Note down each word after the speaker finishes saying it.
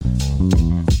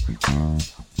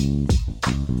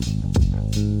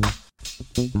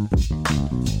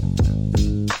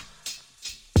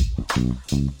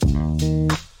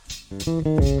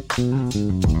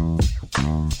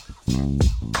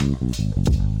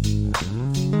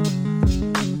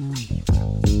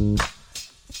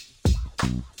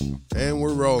And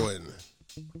we're rolling.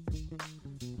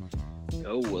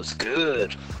 Yo, what's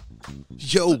good?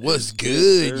 Yo, what's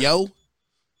good, yo?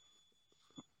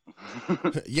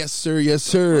 Yes, sir. Yes,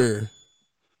 sir.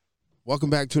 Welcome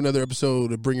back to another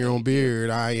episode of Bring Your Own Beard.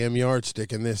 I am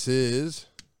Yardstick, and this is...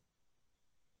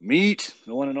 Meat.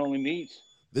 The one and only Meat.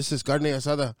 This is Carne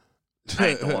Asada. I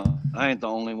ain't the one. I ain't the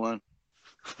only one.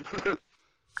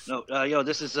 No, yo,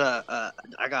 this is, I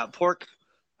got pork.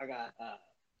 I got,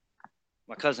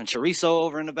 my cousin Chorizo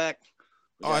over in the back.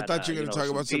 I thought you were going to talk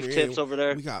about some beef tips over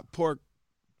there. We got pork,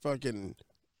 fucking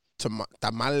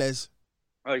tamales.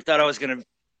 Oh, you thought I was going to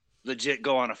legit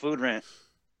go on a food rant?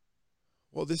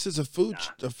 Well, this is a food.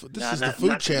 This is the not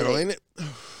food channel, today. ain't it?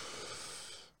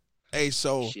 Hey,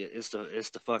 so Shit, it's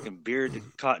the fucking beard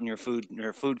caught in your food,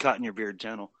 or food caught in your beard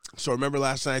channel. So remember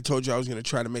last night I told you I was going to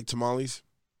try to make tamales?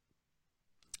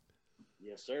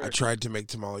 Yes, sir. I tried to make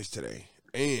tamales today,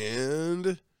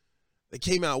 and they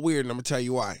came out weird, and I'm going to tell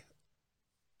you why.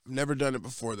 I've never done it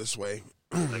before this way.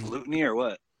 Like gluttony or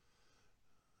what?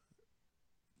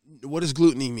 What does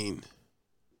gluttony mean?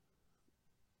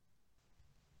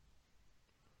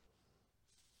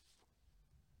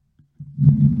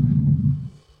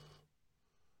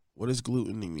 What does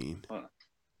gluttony mean? It's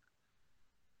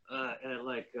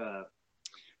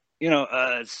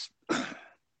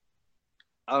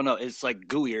I don't know. It's like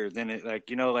gooier than it, like,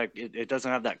 like it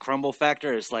doesn't have that crumble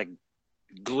factor. It's like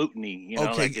gluttony,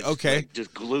 Okay, like it's okay. like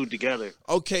just glued together.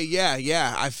 Okay,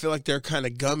 yeah. I feel like they're kind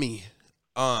of gummy.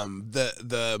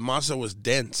 The masa was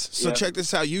dense. So Yeah. check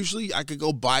this out. Usually I could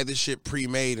go buy the shit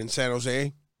pre-made in San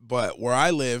Jose, but where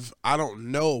I live, I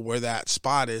don't know where that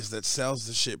spot is that sells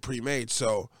the shit pre-made.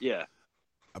 So Yeah.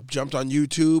 I jumped on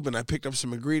YouTube and I picked up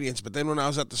some ingredients. But then when I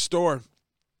was at the store,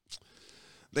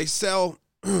 they sell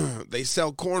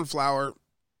corn flour,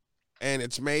 and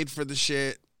it's made for the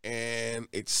shit, and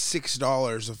it's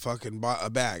 $6 a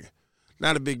bag.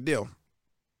 Not a big deal.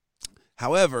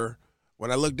 However,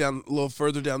 when I look down a little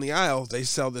further down the aisle, they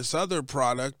sell this other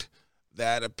product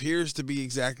that appears to be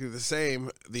exactly the same.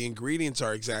 The ingredients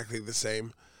are exactly the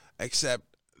same, except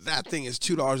that thing is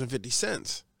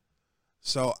 $2.50.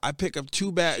 So I pick up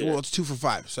 2 bags. Well, it's 2 for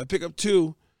 $5. So I pick up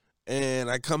 2, and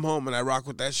I come home and I rock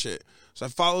with that shit. So I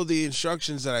follow the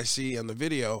instructions that I see on the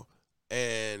video,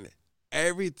 and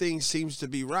everything seems to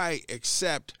be right,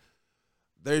 except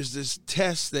there's this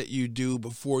test that you do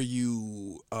before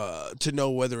you, to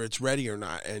know whether it's ready or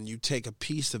not. And you take a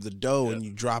piece of the dough and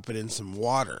you drop it in some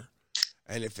water.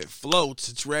 And if it floats,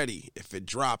 it's ready. If it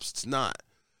drops, it's not.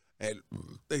 And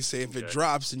they say if it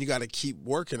drops, then you got to keep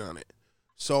working on it.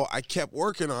 So I kept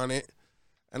working on it,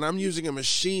 and I'm using a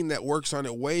machine that works on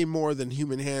it way more than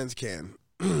human hands can.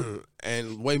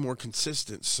 And way more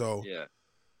consistent. So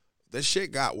the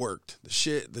shit got worked.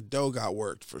 The dough got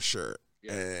worked for sure.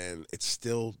 Yeah. And it's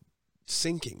still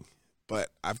sinking. But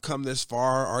I've come this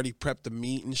far, already prepped the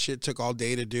meat and shit, took all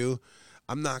day to do.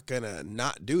 I'm not going to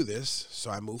not do this,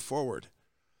 so I move forward.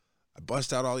 I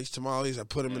bust out all these tamales, I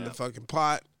put them in the fucking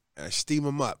pot, and I steam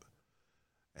them up.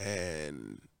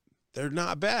 And they're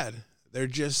not bad. They're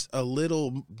just a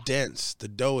little dense. The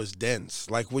dough is dense.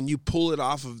 Like when you pull it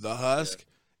off of the husk,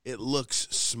 it looks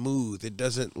smooth.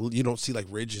 You don't see like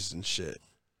ridges and shit.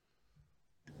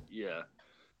 Yeah.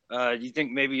 You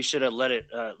think maybe you should have let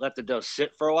the dough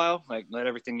sit for a while? Like let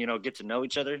everything, get to know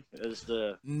each other, as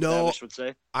the Babish would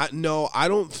say? I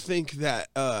don't think that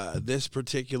this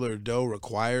particular dough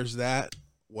requires that.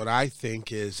 What I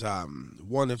think is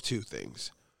one of two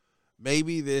things.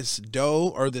 Maybe this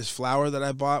dough or this flour that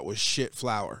I bought was shit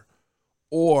flour.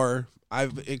 Or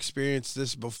I've experienced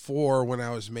this before when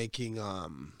I was making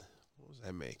what was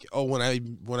I making? Oh, when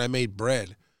I made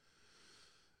bread.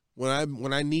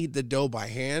 When I knead the dough by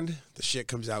hand, the shit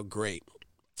comes out great.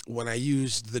 When I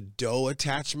used the dough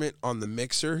attachment on the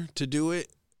mixer to do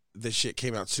it, the shit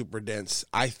came out super dense.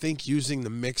 I think using the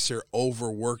mixer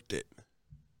overworked it.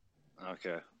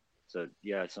 Okay. So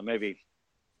maybe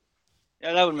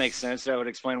that would make sense. That would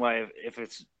explain why if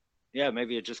it's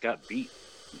maybe it just got beat.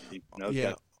 It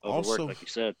got overworked, also, like you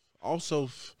said. Also,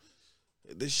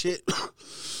 the shit,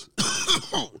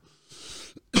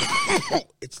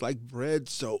 it's like bread,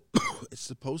 so it's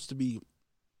supposed to be,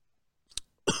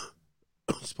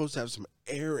 it's supposed to have some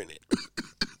air in it.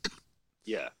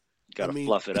 Yeah, you gotta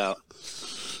fluff it out.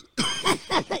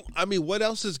 I mean, what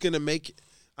else is gonna make?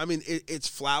 I mean, it's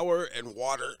flour and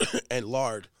water and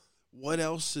lard. what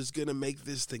else is gonna make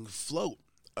this thing float?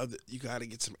 You got to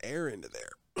get some air into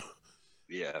there.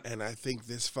 Yeah. And I think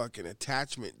this fucking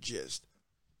attachment just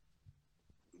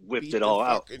whipped it all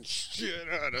out. Fucking shit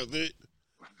out of it.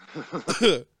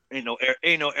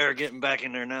 Ain't no air getting back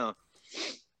in there now.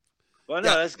 Well,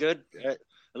 no, that's good. At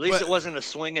least it wasn't a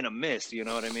swing and a miss. You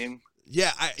know what I mean?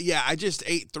 Yeah, I just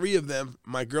ate 3 of them.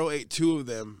 My girl ate 2 of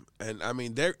them, and I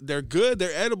mean they're good.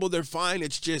 They're edible. They're fine.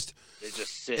 It's just they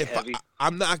just sit heavy.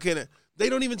 I'm not gonna. They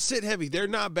don't even sit heavy. They're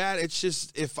not bad. It's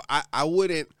just if I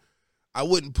wouldn't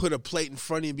put a plate in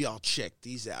front of you and be all, check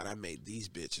these out. I made these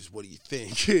bitches. What do you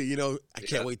think? You know, I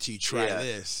can't wait till you try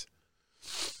this.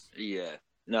 Yeah.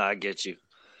 No, I get you.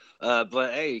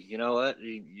 But hey, you know what?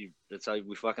 That's how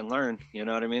we fucking learn. You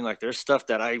know what I mean? Like there's stuff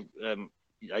that I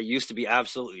used to be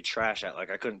absolutely trash at.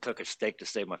 Like I couldn't cook a steak to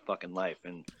save my fucking life,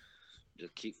 and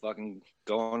just keep fucking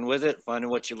going with it, finding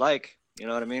what you like. You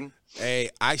know what I mean? Hey,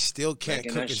 I still can't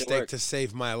cook a steak to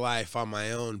save my life on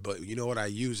my own, but you know what I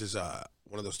use is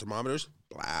one of those thermometers.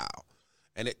 Wow.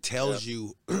 And it tells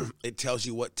you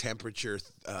what temperature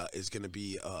is going to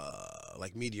be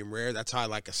like medium rare. That's how I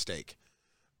like a steak.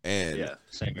 And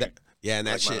same. And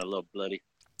that like shit a little bloody.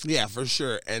 Yeah, for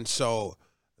sure. And so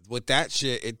with that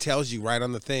shit, it tells you right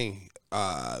on the thing,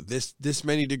 this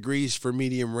many degrees for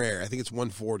medium rare. I think it's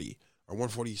 140 or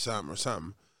 140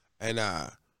 something. And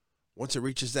once it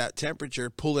reaches that temperature,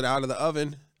 pull it out of the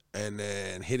oven and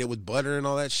then hit it with butter and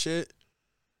all that shit.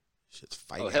 Shit's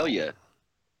fire. Oh, hell yeah.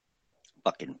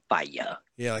 Fucking fire.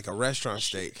 Yeah, like a restaurant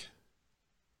steak.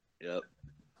 Yep.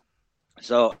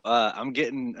 So I'm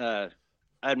getting, I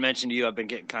had mentioned to you, I've been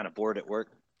getting kind of bored at work.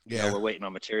 Yeah. You know, we're waiting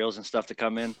on materials and stuff to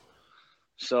come in.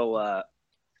 So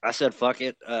I said, fuck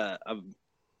it. I'm,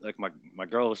 like my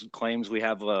girl claims we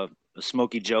have a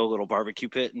Smokey Joe little barbecue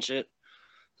pit and shit.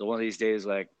 So one of these days,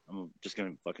 like, I'm just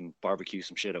going to fucking barbecue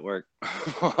some shit at work.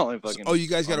 You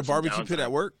guys got a barbecue pit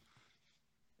at work?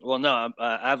 Well, no,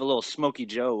 I have a little Smokey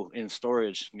Joe in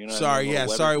storage. You know.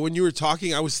 Sorry. When you were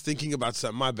talking, I was thinking about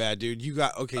something. My bad, dude. You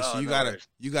got you got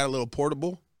a little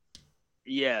portable.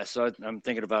 Yeah, so I'm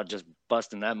thinking about just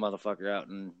busting that motherfucker out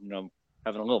and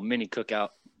having a little mini cookout.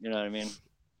 You know what I mean?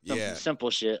 Something simple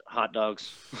shit, hot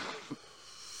dogs.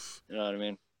 You know what I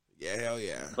mean? Yeah, hell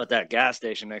yeah. But that gas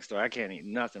station next door, I can't eat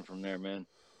nothing from there, man.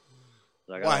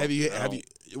 Like,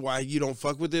 why you don't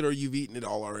fuck with it, or you've eaten it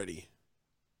all already?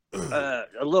 A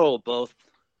little of both.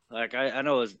 Like I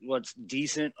know what's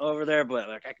decent over there, but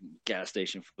like gas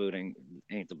station food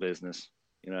ain't the business.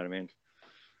 You know what I mean?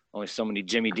 Only so many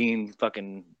Jimmy Dean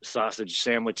fucking sausage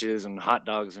sandwiches and hot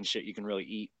dogs and shit you can really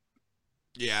eat.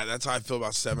 Yeah, that's how I feel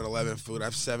about 7-Eleven food.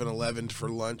 I've 7-Eleven'd for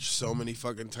lunch so many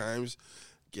fucking times.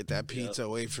 Get that pizza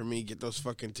away from me. Get those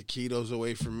fucking taquitos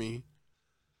away from me.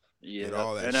 Yeah,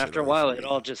 all that. And after a while, it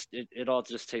all just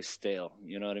tastes stale.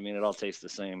 You know what I mean? It all tastes the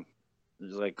same.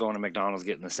 It's like going to McDonald's,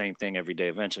 getting the same thing every day.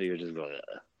 Eventually, you're just going.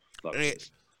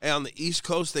 Hey, on the East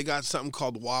Coast, they got something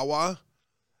called Wawa,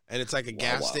 and it's like a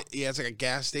gas. It's like a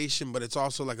gas station, but it's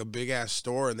also like a big ass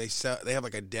store, and they have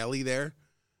like a deli there.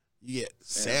 You get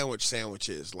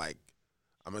sandwiches like.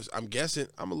 I'm guessing.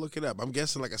 I'm gonna look it up. I'm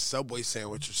guessing like a Subway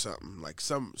sandwich or something, like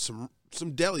some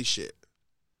deli shit.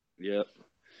 Yep.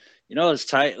 You know it's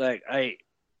tight. Like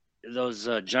those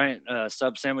giant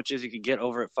sub sandwiches you could get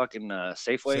over at fucking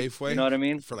Safeway. You know what I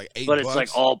mean? For like $8. But it's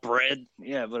like all bread.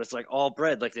 Yeah, but it's like all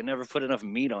bread. Like they never put enough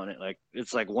meat on it. Like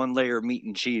it's like one layer of meat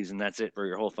and cheese, and that's it for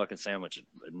your whole fucking sandwich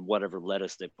and whatever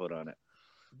lettuce they put on it.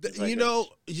 It's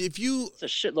a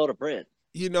shitload of bread.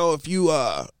 You know, if you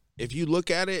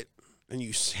look at it. And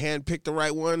you hand pick the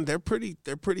right one, they're pretty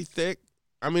thick.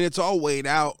 I mean, it's all weighed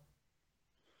out.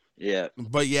 Yeah.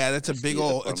 But yeah, that's a big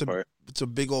old it's a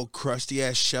big old crusty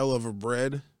ass shell of a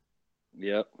bread.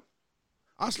 Yep.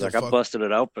 I busted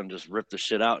it up and just ripped the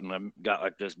shit out, and I got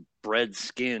like this bread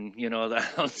skin, the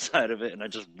outside of it, and I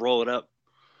just roll it up.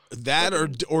 That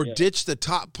or ditch the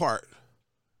top part.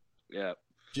 Yeah.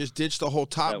 Just ditch the whole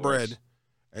top bread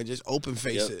and just open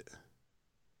face it.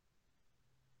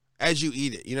 As you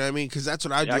eat it, you know what I mean? Because that's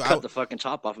what I do. I cut the fucking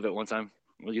top off of it one time.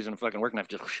 I was using a fucking work knife.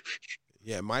 Just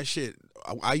yeah, my shit.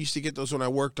 I used to get those when I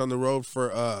worked on the road for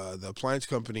the appliance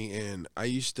company, and I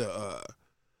used to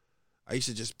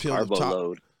just peel the top.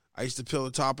 Load. I used to peel the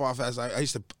top off I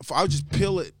would just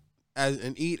peel it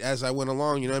and eat as I went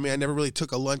along. You know what I mean? I never really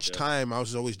took a lunch time. I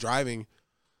was always driving,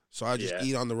 so I just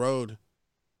eat on the road.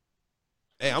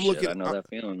 Hey, I know that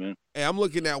feeling, man. Hey, I'm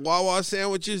looking at Wawa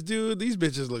sandwiches, dude. These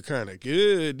bitches look kind of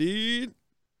good, dude.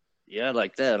 Yeah, I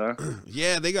like that, huh?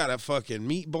 Yeah, they got a fucking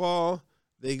meatball.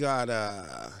 They got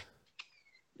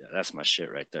Yeah, that's my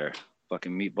shit right there.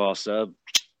 Fucking meatball sub.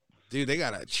 Dude, they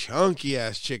got a chunky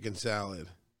ass chicken salad.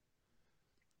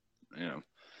 You know.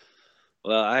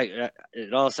 Well, I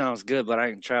it all sounds good, but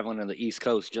I'm traveling to the East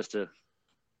Coast just to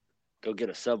go get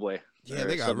a Subway Yeah, or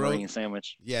they a got submarine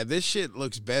sandwich. Yeah, this shit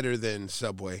looks better than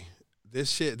Subway. This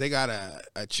shit, they got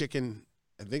a chicken.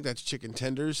 I think that's chicken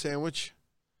tenders sandwich.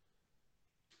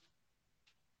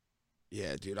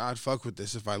 Yeah, dude, I'd fuck with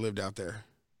this if I lived out there.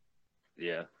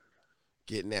 Yeah.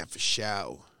 Getting that for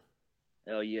show.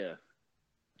 Hell yeah.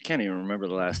 I can't even remember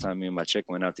the last time me and my chick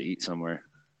went out to eat somewhere.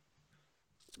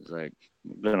 It's like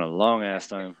been a long ass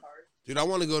time. Dude, I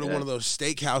want to go to one of those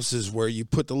steakhouses where you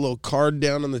put the little card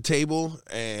down on the table,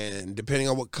 and depending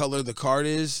on what color the card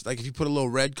is, like if you put a little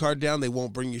red card down, they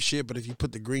won't bring you shit. But if you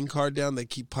put the green card down, they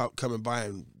keep coming by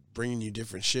and bringing you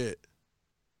different shit.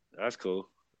 That's cool.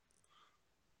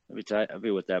 I'd be tight. I'd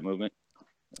be with that movement.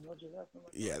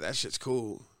 Yeah, that shit's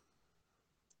cool.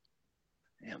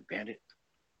 Damn, Bandit.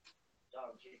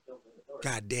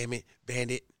 God damn it,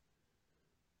 Bandit.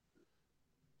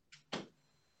 I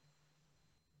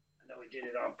know he did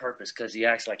it on purpose because he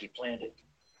acts like he planned it.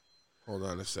 Hold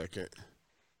on a second.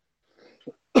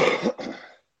 But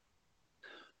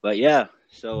yeah,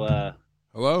 so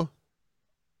hello?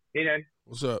 Hey, Dad.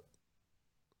 What's up?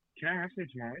 Can I have some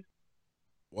tamales?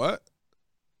 What?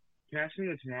 Can I have some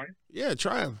of the tamales? Yeah,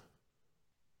 try them.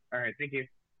 All right, thank you.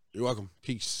 You're welcome.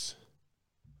 Peace.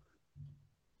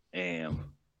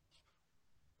 damn.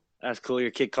 That's cool.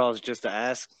 Your kid calls just to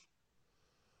ask.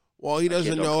 Well, he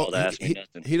doesn't know.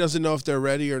 He doesn't know if they're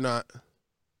ready or not.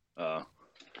 Oh.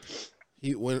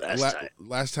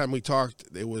 Last time we talked,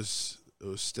 it was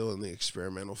still in the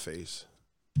experimental phase.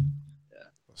 Yeah.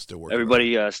 Still working.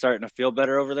 Everybody starting to feel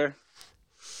better over there?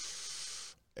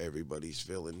 Everybody's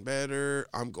feeling better.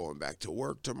 I'm going back to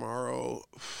work tomorrow.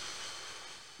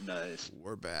 Nice.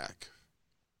 We're back.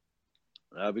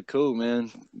 That'd be cool,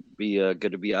 man. Be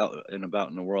good to be out and about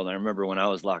in the world. I remember when I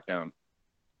was locked down.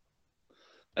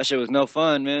 That shit was no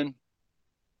fun, man.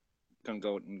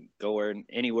 Couldn't go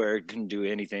anywhere. Couldn't do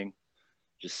anything.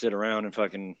 Just sit around and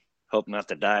fucking hope not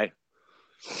to die.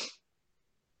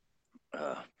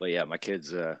 But yeah, my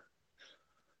kids,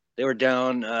 they were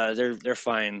down. They're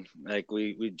fine. Like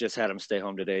we just had them stay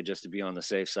home today just to be on the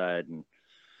safe side. And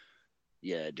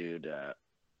yeah, dude,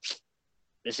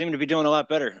 they seem to be doing a lot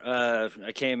better.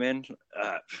 I came in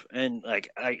and like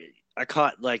I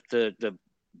caught like the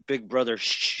big brother.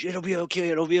 Shh, it'll be okay.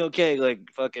 It'll be okay. Like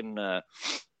fucking.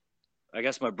 I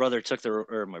guess my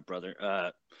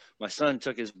son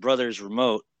took his brother's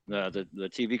remote, the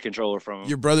TV controller from him.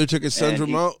 Your brother took his son's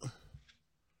remote?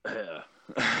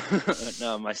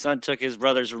 No, my son took his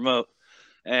brother's remote,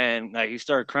 and like he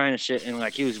started crying and shit, and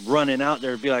like he was running out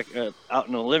there, be like out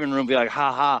in the living room, be like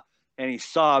ha ha, and he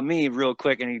saw me real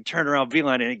quick, and he turned around,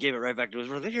 beeline, and he gave it right back to his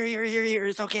brother. Here,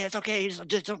 it's okay,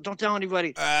 just don't tell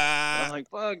anybody. I'm like,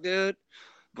 fuck, dude.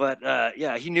 But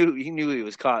yeah, he knew he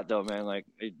was caught though, man. Like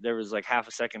there was like half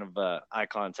a second of eye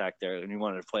contact there, and he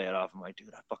wanted to play it off. I'm like,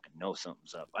 dude, I fucking know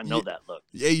something's up. I know that look.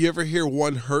 Yeah, you ever hear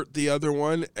one hurt the other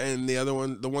one, and the other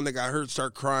one, the one that got hurt,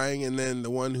 start crying, and then the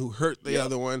one who hurt the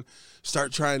other one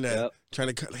start trying to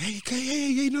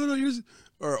hey, no, here's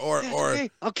or hey,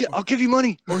 I'll give you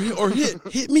money or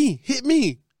hit me.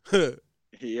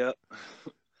 Yep.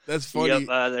 That's funny.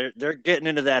 Yep, they're getting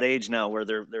into that age now where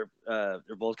they're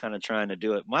both kind of trying to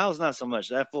do it. Miles not so much.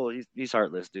 That fool, he's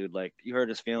heartless, dude. Like you hurt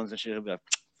his feelings and shit. He'll be like,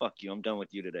 "Fuck you, I'm done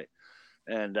with you today."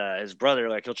 And his brother,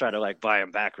 like he'll try to like buy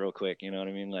him back real quick. You know what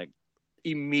I mean? Like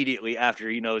immediately after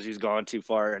he knows he's gone too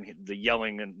far, and the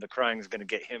yelling and the crying is gonna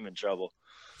get him in trouble.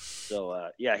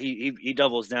 So yeah, he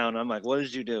doubles down. I'm like, "What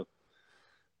did you do?"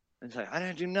 And he's like, "I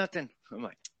didn't do nothing." I'm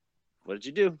like, "What did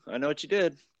you do? I know what you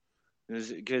did."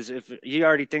 Because if he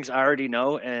already thinks I already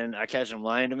know and I catch him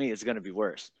lying to me, it's going to be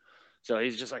worse. So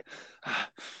he's just like,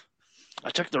 I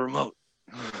took the remote.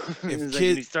 And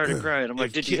he started crying. I'm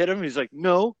like, did you hit him? He's like,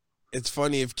 no. It's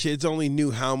funny. If kids only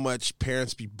knew how much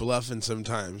parents be bluffing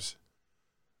sometimes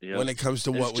when it comes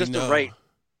to what we know.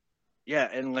 Yeah,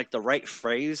 and like the right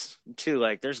phrase, too.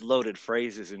 Like there's loaded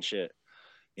phrases and shit.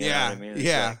 You know what I mean?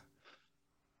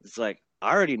 It's like,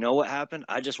 I already know what happened.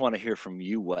 I just want to hear from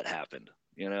you what happened.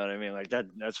 You know what I mean? Like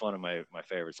that's one of my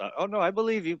favorites. Oh no, I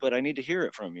believe you, but I need to hear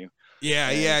it from you. Yeah,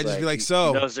 and just like, be like,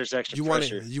 so knows there's extra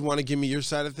pressure. You want to give me your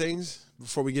side of things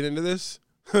before we get into this?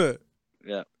 Yeah.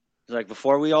 It's like,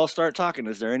 before we all start talking,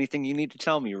 is there anything you need to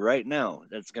tell me right now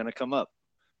that's going to come up?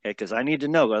 Okay, because I need to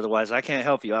know. Otherwise, I can't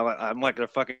help you. I'm like a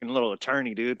fucking little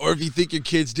attorney, dude. Or if you think your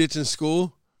kid's ditching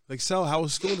school, like, so how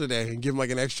was school today? And give him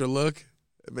like an extra look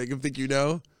and make him think you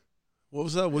know. What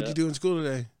was up? What'd you do in school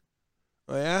today?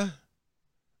 Oh, yeah?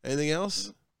 Anything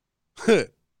else? Yeah.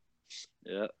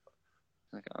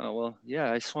 Like, oh, well,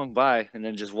 yeah, I swung by, and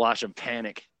then just watch him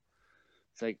panic.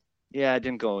 It's like, Yeah, I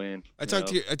didn't go in. I talked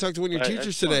to one of your I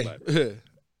teachers swung today.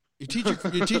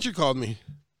 your teacher called me.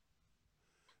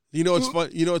 You know it's fun.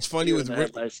 You know it's funny with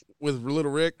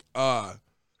little Rick.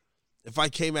 If I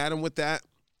came at him with that,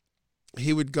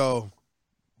 he would go,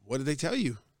 "What did they tell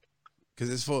you?" Because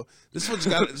this fool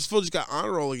just got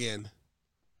honor roll again.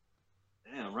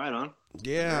 Damn, right on.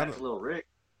 Yeah, little Rick.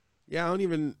 Yeah, I don't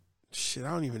even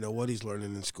know what he's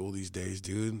learning in school these days,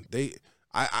 dude.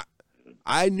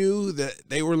 I knew that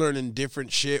they were learning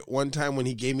different shit one time when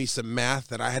he gave me some math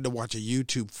that I had to watch a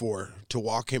YouTube for to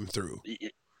walk him through.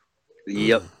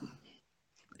 Yep.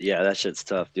 Yeah, that shit's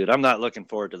tough, dude. I'm not looking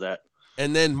forward to that.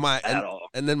 And then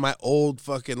and then my old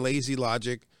fucking lazy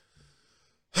logic.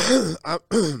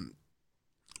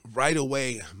 Right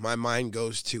away, my mind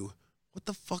goes to, what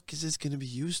the fuck is this going to be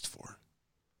used for?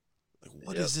 Like,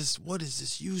 what is this? What is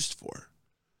this used for?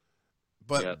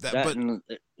 But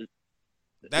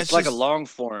it's like a long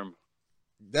form.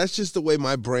 That's just the way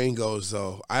my brain goes,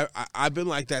 though. I've been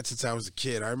like that since I was a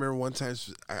kid. I remember one time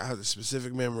I had a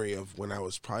specific memory of when I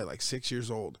was probably like 6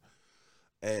 years old,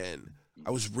 and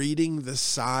I was reading the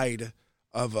side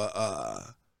of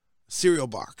a cereal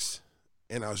box,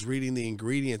 and I was reading the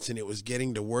ingredients, and it was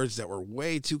getting to words that were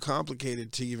way too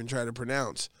complicated to even try to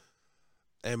pronounce.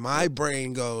 And my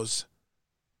brain goes,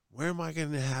 where am I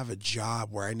going to have a job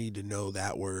where I need to know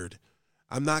that word?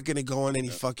 I'm not going to go on any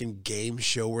fucking game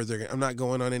show where I'm not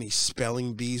going on any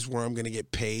spelling bees where I'm going to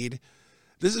get paid.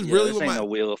 This is really what no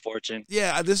Wheel of Fortune.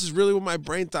 Yeah, this is really what my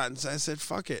brain thought. And so I said,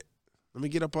 fuck it. Let me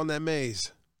get up on that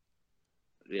maze.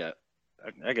 Yeah,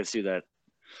 I can see that.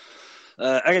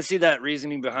 I can see that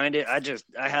reasoning behind it.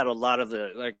 I had a lot of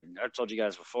the, like I told you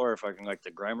guys before, fucking like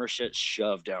the grammar shit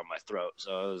shoved down my throat.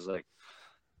 So I was like,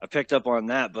 I picked up on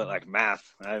that, but like math,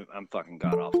 I'm fucking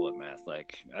god awful at math.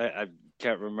 Like I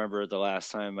can't remember the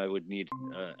last time I've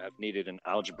needed an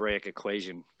algebraic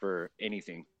equation for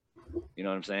anything. You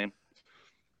know what I'm saying?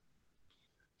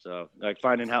 So like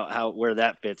finding where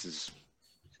that fits is,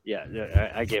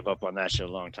 yeah, I gave up on that shit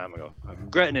a long time ago. I'm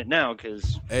regretting it now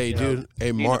because dude,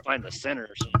 find the center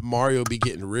or something. Mario be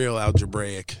getting real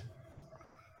algebraic.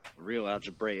 Real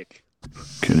algebraic.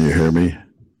 Can you hear me?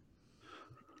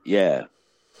 Yeah.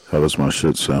 How does my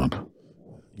shit sound?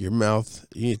 Your mouth.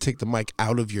 You need to take the mic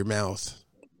out of your mouth.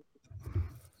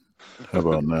 How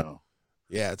about now?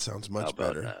 Yeah, it sounds much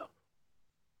better. Now?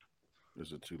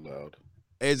 Is it too loud?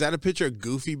 Hey, is that a picture of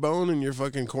Goofy Bone in your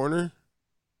fucking corner?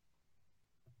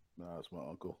 Nah, it's my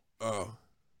uncle. Oh.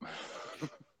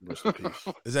 Rest in peace.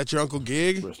 Is that your Uncle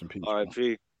Gig? Rest in peace.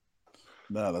 R.I.P.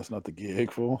 Nah, that's not the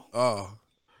gig, fool. Oh.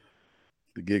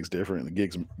 The gig's different. The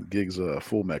gig's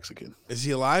full Mexican. Is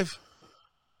he alive?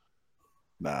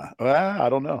 Nah. I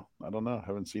don't know.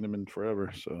 Haven't seen him in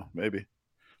forever, so maybe.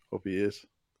 Hope he is.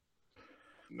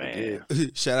 Man.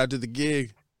 Shout out to the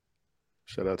Gig.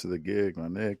 Shout out to the Gig, my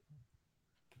Nick.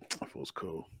 That feels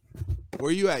cool.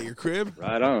 Where you at? Your crib?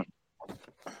 Right on.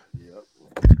 Yep.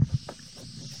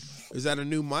 Is that a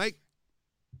new mic?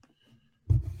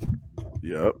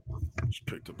 Yep. Just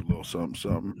picked up a little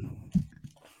something.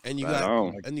 And you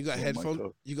got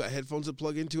headphones. You got headphones that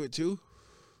plug into it too?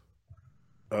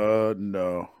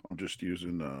 No. I'm just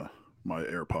using my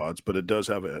AirPods, but it does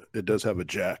have a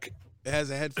jack. It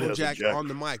has a headphone jack on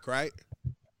the mic, right?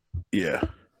 Yeah.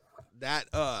 That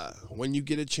when you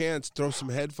get a chance, throw some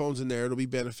headphones in there. It'll be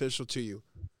beneficial to you,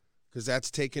 because that's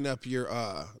taking up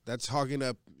that's hogging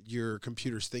up your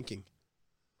computer's thinking,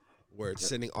 where it's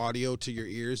sending audio to your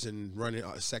ears and running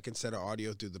a second set of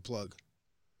audio through the plug.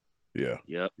 Yeah.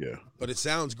 Yep. Yeah. But it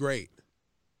sounds great.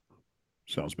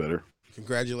 Sounds better.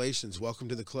 Congratulations. Welcome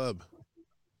to the club.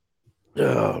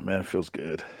 Oh man, it feels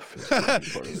good.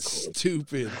 It's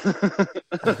stupid.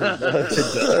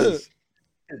 It does.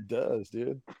 It does,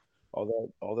 dude.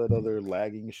 All that other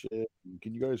lagging shit.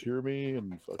 Can you guys hear me?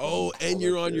 And and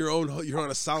you're on your own. You're on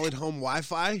a solid home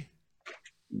Wi-Fi.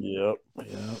 Yep.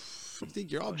 You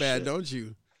think you're all bad, shit. Don't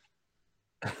you?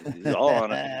 He's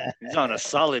on a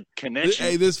solid connection.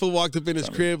 Hey, this fool walked up in his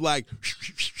crib like.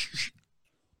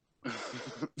 I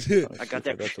got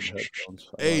that. Some headphones.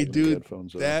 Hey, dude,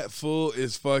 that fool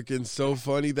is fucking so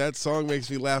funny. That song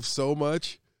makes me laugh so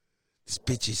much. This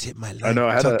bitch has hit my life. I know.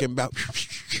 About.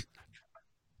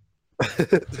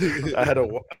 I had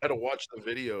to watch the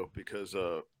video because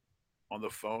on the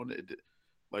phone,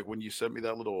 like when you sent me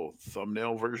that little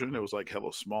thumbnail version, it was like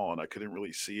hella small, and I couldn't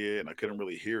really see it, and I couldn't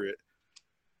really hear it.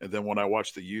 And then when I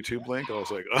watched the YouTube link, I was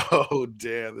like, "Oh,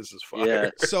 damn, this is fire!" Yeah.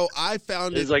 So I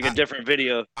found it's like a different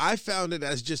video. I found it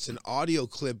as just an audio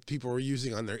clip people were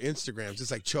using on their Instagrams. It's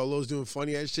like cholos doing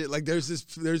funny ass shit. Like there's this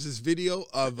video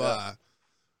of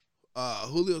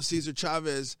Julio Cesar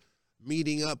Chavez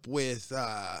meeting up with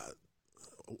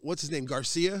what's his name?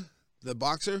 Garcia, the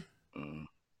boxer. You know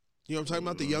what I'm talking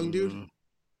about? The young dude.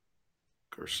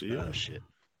 Garcia. Oh shit.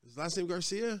 His last name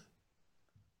Garcia.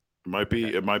 It might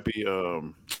be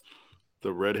the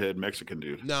redhead Mexican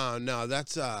dude. No,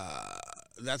 that's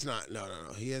not. No.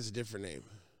 He has a different name.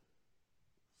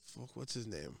 Fuck, what's his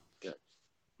name?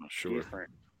 Not sure.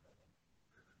 Different.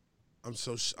 I'm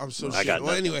so I shit. got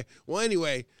Well,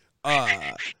 anyway,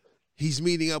 he's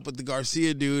meeting up with the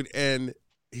Garcia dude, and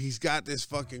he's got this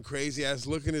fucking crazy ass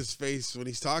look in his face when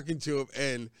he's talking to him,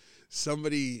 and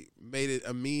somebody made it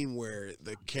a meme where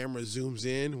the camera zooms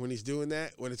in when he's doing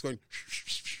that, when it's going.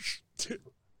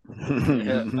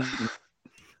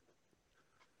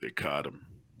 They caught him.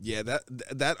 Yeah,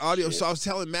 that audio. So I was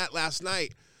telling Matt last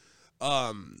night,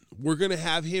 we're gonna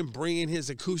have him bring in his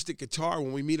acoustic guitar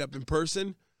when we meet up in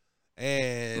person,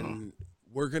 and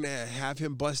we're gonna have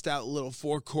him bust out little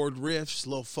 4-chord riffs,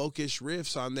 little folkish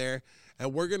riffs on there,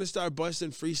 and we're gonna start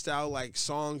busting freestyle like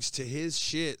songs to his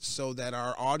shit, so that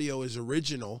our audio is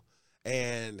original,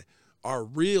 and our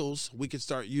reels, we could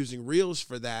start using reels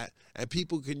for that, and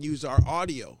people can use our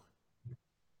audio.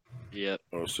 Yep.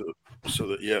 Oh, so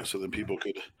then people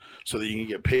could, so that you can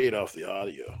get paid off the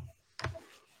audio.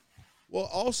 Well,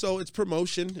 also it's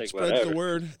promotion, it spreads whatever. the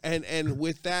word, and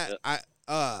with that, I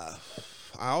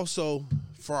also,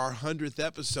 for our 100th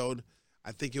episode,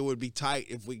 I think it would be tight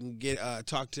if we can get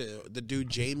talk to the dude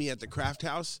Jamie at the Craft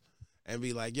House and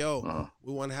be like, "Yo,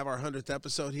 we want to have our 100th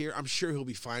episode here." I'm sure he'll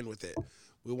be fine with it.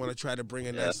 We want to try to bring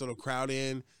a nice little crowd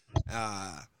in.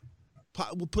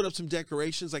 We'll put up some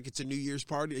decorations like it's a New Year's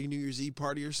party, a New Year's Eve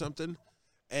party or something.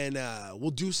 And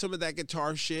we'll do some of that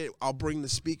guitar shit. I'll bring the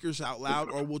speakers out loud,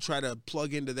 or we'll try to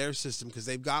plug into their system because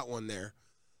they've got one there.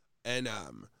 And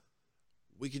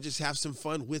we can just have some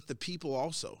fun with the people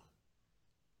also.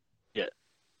 Yeah.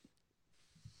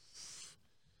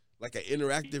 Like an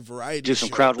interactive variety Do some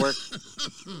show. crowd work.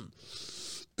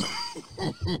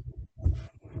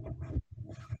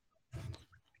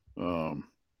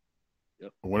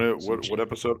 Yep. What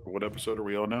episode are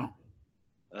we on now?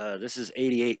 This is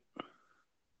 88.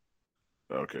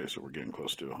 Okay, so we're getting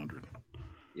close to 100.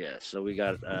 Yeah, so we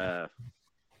got a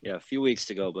few weeks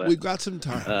to go, but We've got some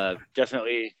time.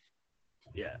 definitely,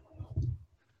 yeah.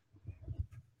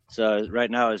 So right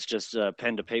now it's just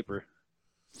pen to paper,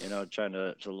 trying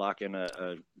to lock in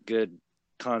a good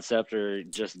concept or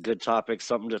just good topics,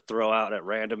 something to throw out at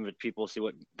random at people, see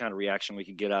what kind of reaction we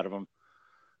could get out of them.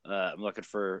 I'm looking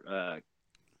for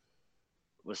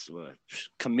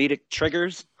comedic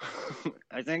triggers,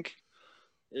 I think,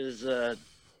 is the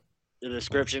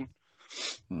description.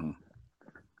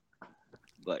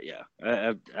 But yeah,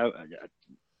 I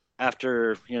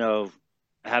after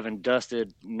having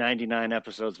dusted 99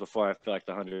 episodes before, I feel like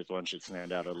the 100th one should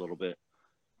stand out a little bit.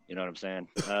 You know what I'm saying?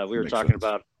 We were talking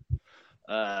about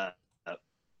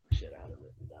shit out of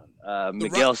it.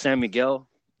 Miguel San Miguel.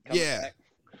 Yeah. Back.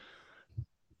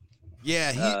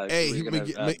 Yeah, we're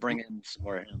gonna bring in some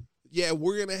more of him. Yeah,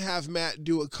 we're gonna have Matt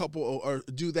do a couple or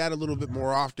do that a little bit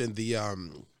more often. The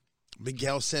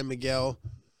Miguel San Miguel,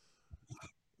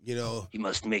 He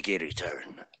must make a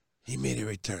return. He made a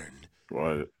return.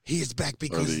 What? He is back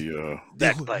because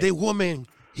Backbite. the woman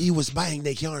he was buying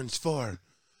the yarns for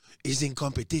is in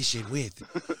competition with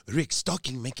Rick's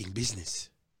stocking making business.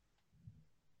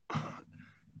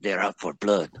 They're out for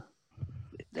blood.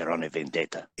 They're on a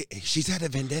vendetta. She's had a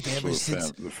vendetta ever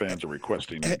since. The fans are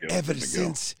requesting Ever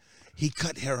since he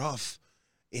cut her off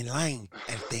in line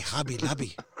at the Hobby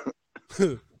Lobby.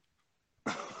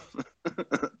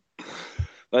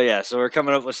 But yeah, so we're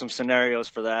coming up with some scenarios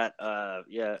for that.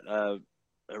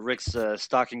 Rick's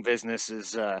stocking business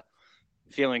is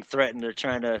feeling threatened. They're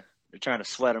trying to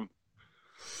sweat him.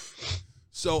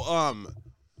 So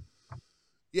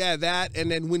yeah, that,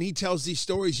 and then when he tells these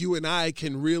stories, you and I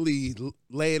can really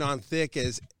lay it on thick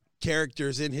as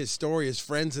characters in his story, as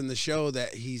friends in the show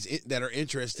that that are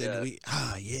interested.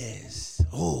 Yeah. Yes,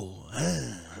 you know what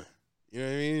I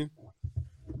mean?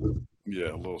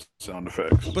 Yeah, little sound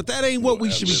effects. But that ain't what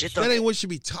we should be. Shit, That ain't what should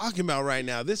be talking about right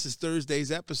now. This is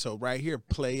Thursday's episode right here,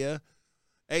 playa.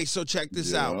 Hey, so check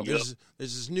this out. There's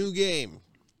this new game.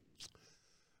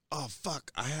 Oh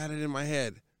fuck! I had it in my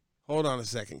head. Hold on a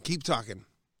second. Keep talking,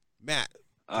 Matt.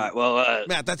 All right. Well,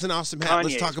 Matt, that's an awesome hat.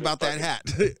 Let's Kanye's talk about that hat.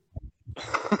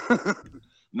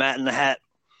 Matt in the hat.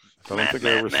 I don't think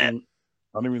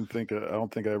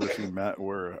I ever seen Matt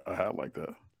wear a hat like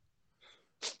that.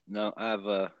 No, I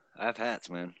have hats,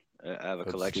 man. I have a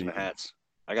Let's collection see. of hats.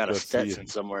 I got a Let's see. Stetson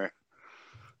somewhere.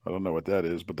 I don't know what that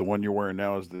is, but the one you're wearing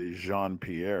now is the Jean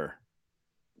Pierre.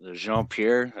 The Jean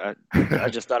Pierre. I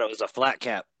just thought it was a flat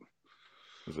cap.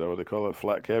 Is that what they call it?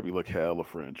 Flat cap? You look hella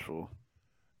French, fool.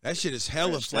 That shit is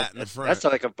hella flat in the front. That's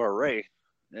like a beret.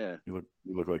 Yeah. You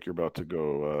look like you're about to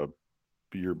go.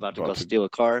 You're About to go steal a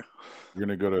car. You're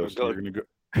gonna go to. You're gonna go.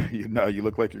 You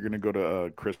look like you're gonna go to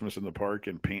Christmas in the Park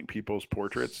and paint people's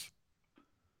portraits.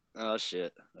 Oh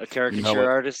shit! A caricature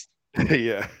artist.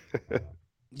 Yeah.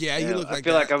 Yeah, you look like. I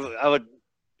feel like I would.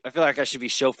 I feel like I should be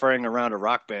chauffeuring around a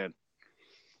rock band.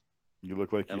 You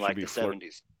look like you in should like be the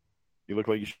 70s. You look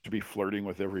like you should be flirting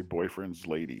with every boyfriend's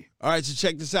lady. All right, so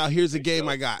check this out. Here's a game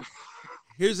I got.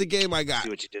 Here's a game I got. See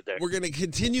what you did there. We're gonna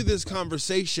continue this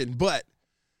conversation, but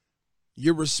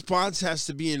your response has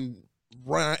to be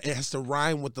it has to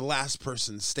rhyme with the last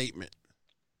person's statement.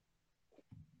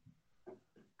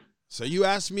 So you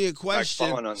asked me a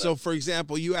question. So for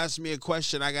example, you asked me a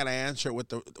question, I gotta answer it with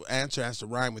the answer has to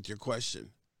rhyme with your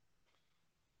question.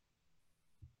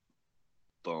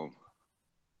 Boom.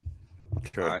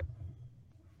 Okay. All right.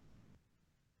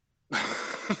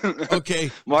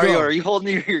 Okay. Mario, go. are you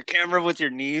holding your camera with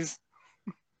your knees?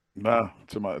 Nah,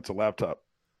 it's a laptop.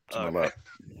 It's my lap.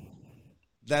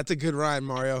 That's a good rhyme,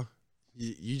 Mario.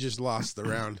 You just lost the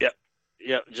round.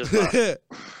 Yep, just lost.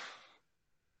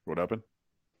 What happened?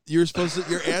 Your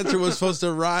answer was supposed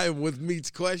to rhyme with Meat's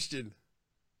question.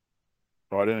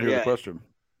 Oh, I didn't hear the question.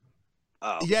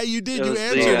 Oh. Yeah, you did. You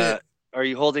answered it. Are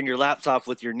you holding your laptop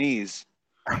with your knees?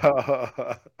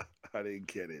 I didn't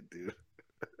get it, dude.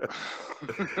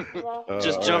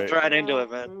 Just jumped right into it,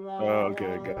 man. Oh,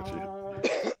 okay, got you.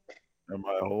 Am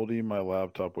I holding my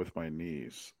laptop with my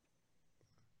knees?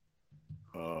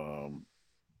 The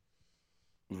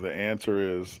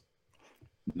answer is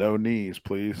no knees,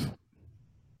 please.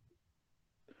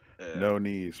 No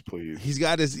knees, please. He's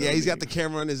got he's got the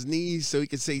camera on his knees so he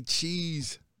can say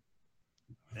cheese.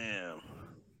 Damn.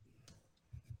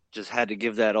 Just had to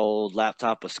give that old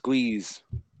laptop a squeeze.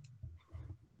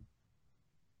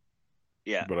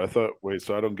 Yeah. But I thought, wait,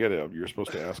 so I don't get it. You're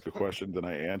supposed to ask a question, then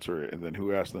I answer it, and then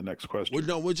who asks the next question? Well,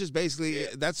 no, we're just basically,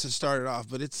 that's to start it off,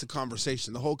 but it's the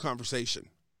conversation, the whole conversation.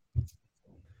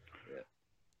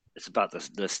 It's about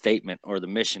the statement or the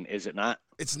mission, is it not?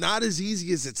 It's not as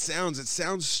easy as it sounds. It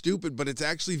sounds stupid, but it's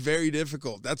actually very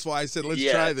difficult. That's why I said, let's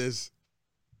try this.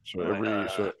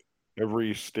 So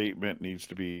every statement needs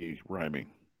to be rhyming.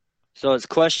 So it's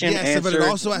question, yes, answer, but it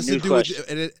also has to do question.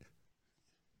 with it.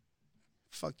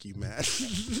 Fuck you, Matt.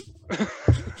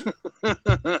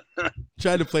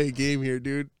 Trying to play a game here,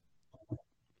 dude.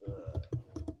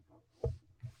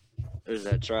 There's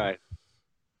that try.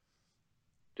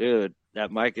 Dude,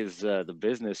 that mic is the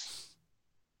business.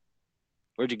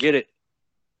 Where'd you get it?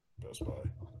 Best Buy.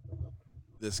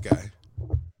 This guy.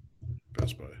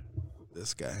 Best Buy.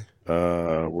 This guy.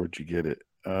 Where'd you get it?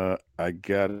 I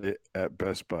got it at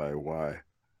Best Buy. Why?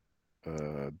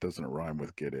 Doesn't rhyme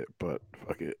with get it, but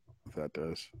fuck it. If that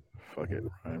does. Fuck it,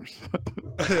 rhymes.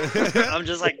 I'm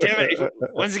just like, damn it.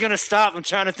 When's it gonna stop? I'm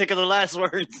trying to think of the last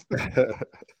words.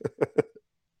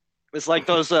 It's like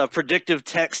those predictive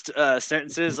text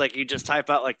sentences. Like you just type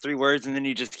out like 3 words and then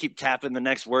you just keep tapping the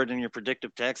next word in your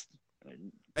predictive text.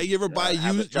 Hey, you ever buy a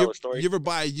used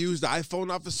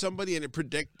iPhone off of somebody and it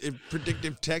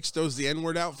predictive text throws the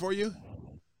N-word out for you?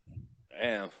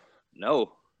 Damn.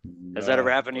 No. Has that ever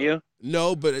happened to you?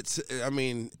 No, but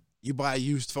you buy a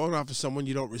used phone off of someone,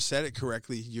 you don't reset it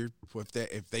correctly.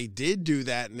 If they did do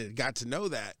that and it got to know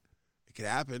that, it could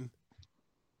happen.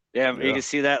 Yeah, you can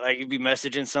see that. Like you'd be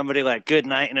messaging somebody like "good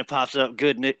night" and it pops up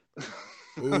 "good night."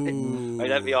 Like,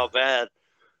 that'd be all bad.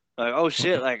 Like, oh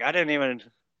shit! Like I didn't even.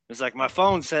 It's like my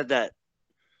phone said that.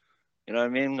 You know what I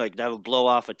mean? Like that would blow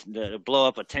up a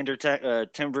Tinder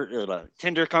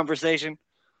conversation.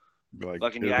 Like,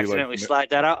 fucking you accidentally slide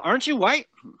that out. Aren't you white?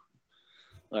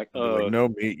 Like no,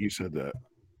 Meat, you said that.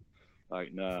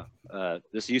 Like no,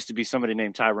 this used to be somebody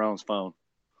named Tyrone's phone.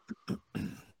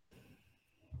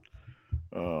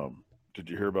 Did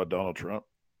you hear about Donald Trump?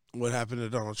 What happened to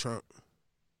Donald Trump?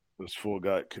 This fool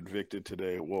got convicted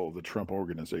today. Well, the Trump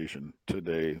organization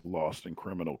today lost in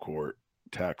criminal court,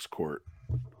 tax court.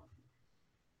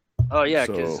 Oh yeah,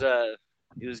 because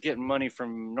he was getting money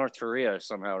from North Korea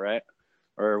somehow, right?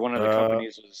 Or one of the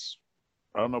companies was.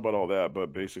 I don't know about all that,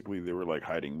 but basically they were like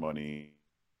hiding money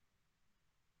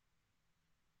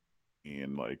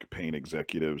and like paying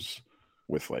executives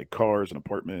with like cars and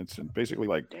apartments and basically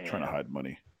like trying to hide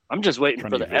money. I'm just waiting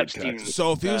for the Epstein.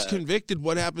 So if he was convicted,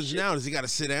 what happens now? Does he got to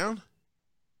sit down?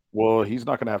 Well, he's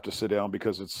not going to have to sit down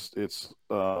because it's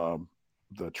the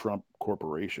Trump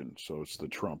Corporation, so it's the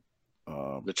Trump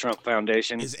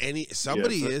Foundation.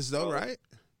 Somebody is though, right?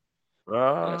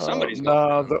 Somebody's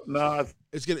no.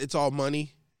 It's all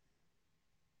money. I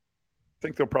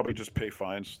think they'll probably just pay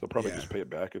fines. They'll probably just pay it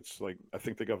back. It's like I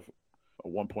think they got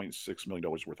 $1.6 million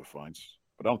worth of fines.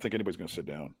 but I don't think anybody's gonna sit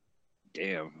down.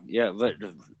 Damn. Yeah, but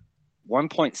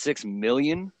 1.6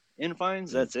 million in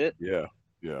fines. That's it. Yeah,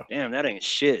 yeah. Damn, that ain't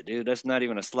shit, dude. That's not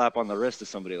even a slap on the wrist to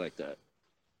somebody like that.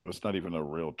 That's not even a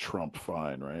real Trump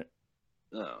fine, right?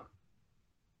 No.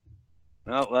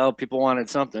 Oh, well, people wanted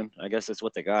something. I guess that's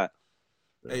what they got.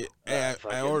 Hey, I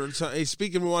fucking- ordered some. Hey,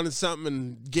 speaking of wanting something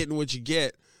and getting what you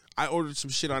get, I ordered some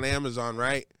shit on Amazon,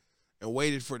 right? And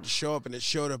waited for it to show up, and it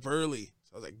showed up early.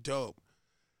 So I was like, dope.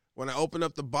 When I opened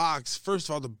up the box, first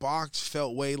of all, the box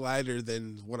felt way lighter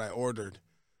than what I ordered.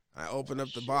 I opened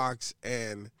up the box,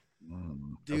 and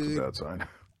That's Dude. a bad sign.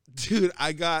 dude,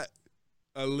 I got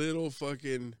a little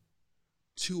fucking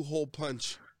 2-hole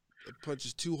punch. It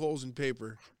punches 2 holes in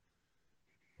paper,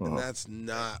 and Uh-huh. that's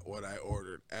not what I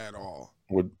ordered at all.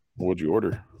 What'd you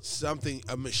order?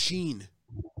 A machine,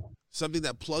 something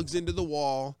that plugs into the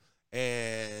wall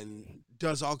and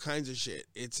does all kinds of shit.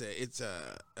 It's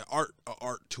a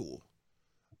art tool.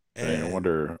 Hey, I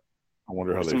wonder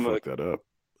how they Some, fucked that up.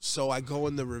 So I go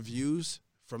in the reviews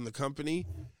from the company,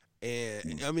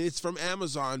 and I mean it's from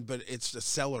Amazon, but it's the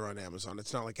seller on Amazon.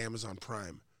 It's not like Amazon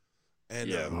Prime. And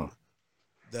Yeah.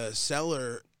 the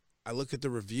seller, I look at the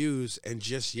reviews, and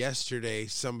just yesterday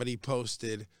somebody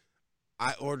posted,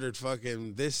 I ordered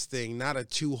fucking this thing, not a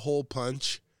 2-hole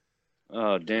punch.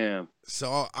 Oh, damn.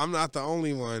 So I'm not the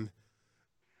only one.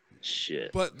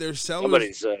 Shit. But their sellers,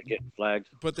 Somebody's getting flagged.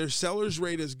 but their sellers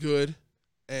rate is good,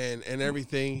 and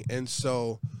everything, and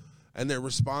they're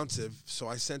responsive. So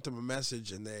I sent them a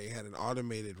message, and they had an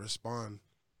automated respond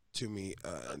to me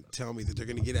and tell me that they're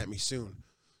gonna get at me soon.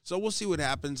 So we'll see what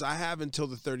happens. I have until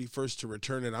the 31st to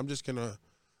return it. I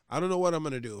don't know what I'm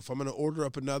gonna do. If I'm gonna order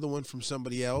up another one from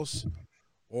somebody else,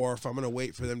 or if I'm gonna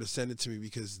wait for them to send it to me,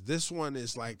 because this one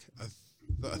is like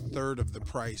a third of the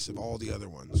price of all the other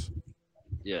ones.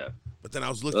 Yeah. But then I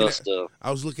was looking Well, at still,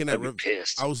 I was looking I'd at be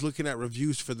pissed. I was looking at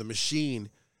reviews for the machine,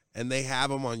 and they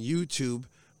have them on YouTube,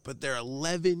 but they're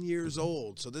 11 years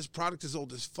old. So this product is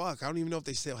old as fuck. I don't even know if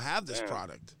they still have this Damn.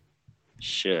 product.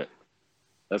 Shit.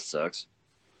 That sucks.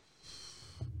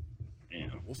 Yeah.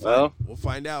 We'll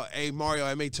find out. Hey, Mario,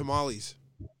 I made tamales.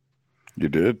 You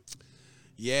did?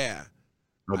 Yeah.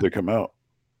 How'd they come out?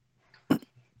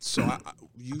 So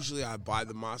usually I buy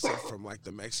the masa from like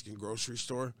the Mexican grocery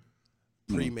store,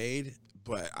 pre-made,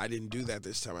 but I didn't do that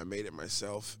this time. I made it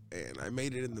myself, and I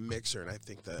made it in the mixer, and I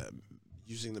think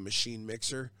using the machine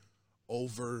mixer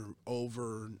over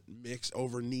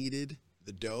kneaded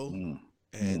the dough,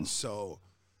 and so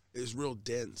it was real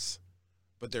dense.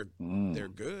 But they're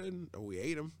good. We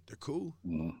ate them. They're cool.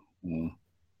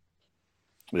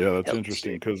 Yeah, that's Yep.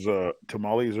 interesting because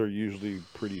tamales are usually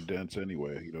pretty dense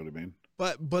anyway. You know what I mean?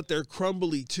 But they're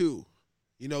crumbly too.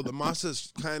 You know, the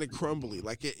masa's kind of crumbly.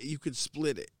 Like you could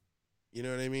split it. You know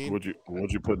what I mean?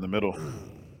 What'd you put in the middle?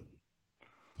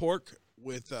 Pork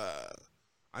with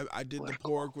I did the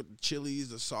pork with the chilies,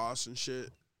 the sauce and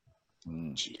shit.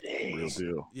 Real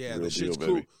deal. Yeah, Real the shit's deal,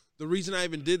 cool. baby. The reason I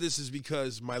even did this is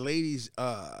because my lady's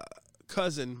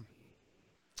cousin,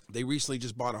 they recently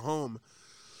just bought a home,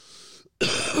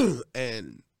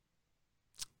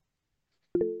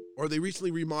 or they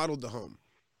recently remodeled the home.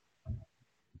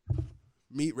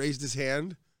 Meat raised his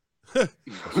hand.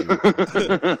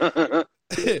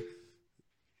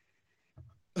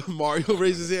 Mario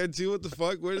raised his hand too. What the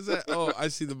fuck? Where is that? Oh, I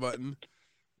see the button.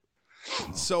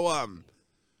 So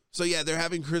yeah, they're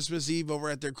having Christmas Eve over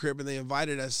at their crib, and they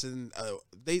invited us, and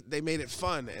they made it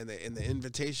fun. And in the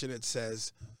invitation, it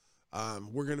says,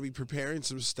 we're going to be preparing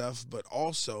some stuff, but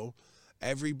also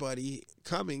everybody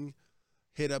coming,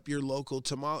 hit up your local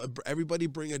tamale. Everybody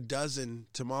bring a dozen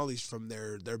tamales from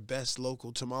their best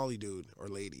local tamale dude or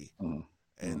lady,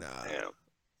 and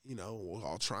you know, we'll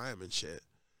all try them and shit.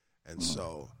 And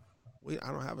so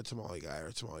I don't have a tamale guy or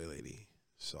a tamale lady,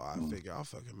 so I figure I'll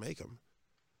fucking make them.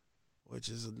 Which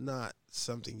is not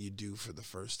something you do for the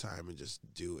first time and just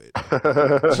do it. You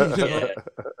know? Yeah.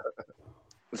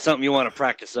 It's something you want to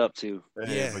practice up to.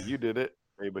 Hey, Yeah. but you did it.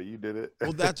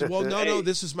 No.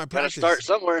 This is my Gotta practice. start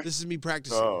somewhere. This is me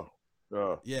practicing. Oh.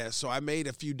 Yeah, so I made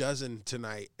a few dozen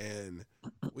tonight, and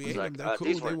we ate them. Like, They're cool.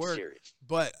 these They weren't work. serious.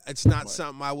 But it's not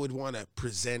something I would want to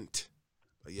present.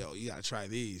 Like, yo, you gotta try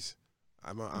these.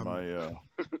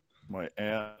 My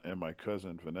aunt and my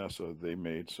cousin Vanessa, they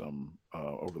made some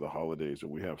over the holidays,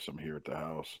 and we have some here at the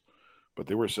house. But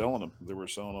they were selling them. They were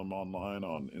selling them online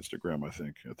on Instagram. I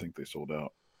think they sold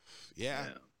out. Yeah.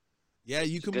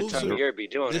 You can Good move time some. of year to be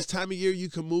doing This it. time of year, you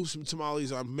can move some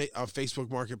tamales on Facebook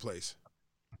Marketplace.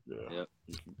 Yeah, Yep.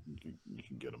 you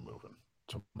can get them moving.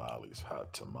 Tamales,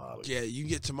 hot tamales. Yeah, you can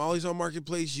get tamales on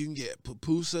Marketplace. You can get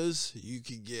pupusas. You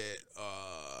can get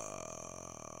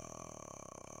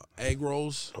Egg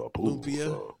rolls, Papoose.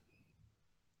 lumpia.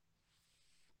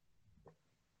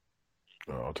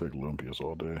 I'll take lumpias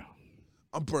all day.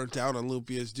 I'm burnt out on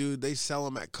lumpias, dude. They sell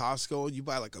them at Costco, and you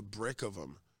buy like a brick of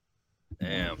them.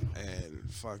 Damn.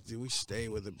 And fuck, dude, we stay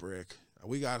with a brick.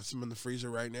 We got some in the freezer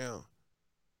right now.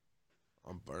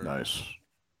 I'm burnt. Nice.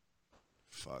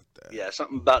 Fuck that. Yeah,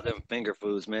 something about them finger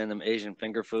foods, man. Them Asian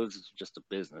finger foods is just a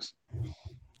business.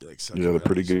 Like Yeah, they're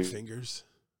pretty good. Fingers.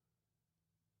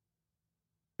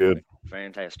 Good.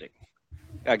 Fantastic.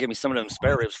 Gotta give me some of them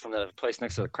spare ribs from the place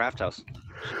next to the craft house.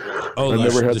 Oh, I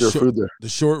never had their food there. The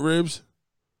short ribs.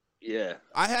 Yeah.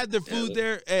 I had the food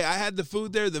there. Hey, I had the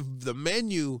food there. The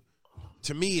menu,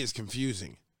 to me, is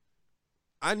confusing.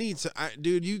 I need to,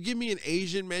 dude. You give me an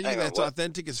Asian menu Hang on, that's what?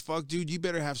 authentic as fuck, dude. You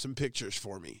better have some pictures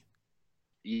for me.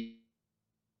 You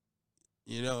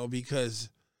know, because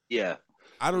Yeah.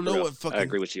 I don't know Real. what fucking. I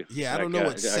agree with you. Yeah, I don't Like, know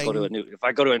what. if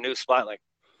I go to a new spot, like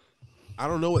I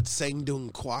don't know what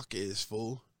Sangdong Kwok is,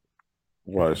 fool.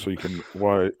 Why? So you can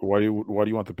why do you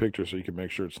want the picture so you can make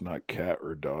sure it's not cat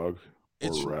or dog or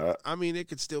It's rat? I mean, it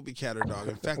could still be cat or dog.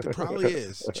 In fact, it probably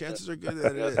is. Chances are good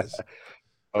that it is. as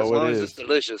Oh, long it as is. it's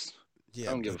delicious. Yeah,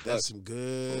 I don't give but a that's fuck. some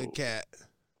good Oh. cat.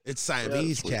 It's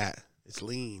Siamese sweet. cat. It's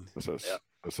lean. That's that, Yeah.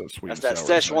 that's that sweet. That's that and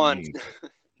sour Szechuan. meat.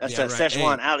 That's Yeah, that right.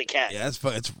 Szechuan Hey. alley cat. Yeah,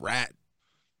 it's rat.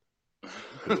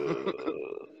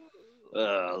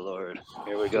 Oh Lord,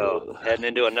 here we go. Heading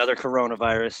into another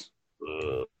coronavirus.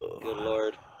 Good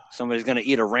Lord, somebody's gonna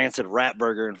eat a rancid rat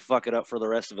burger and fuck it up for the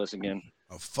rest of us again.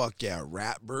 Oh fuck yeah,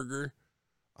 rat burger.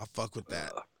 I'll fuck with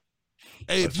that. Uh,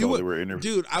 Hey, I if saw you they would, were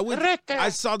interviewing. dude, I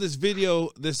saw this video.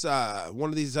 This one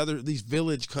of these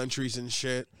village countries and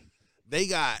shit. They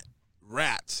got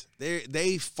rats.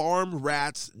 They farm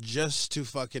rats just to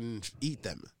fucking eat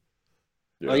them.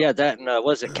 Oh yeah, that and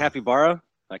was it capybara?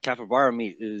 Capybara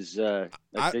meat is I-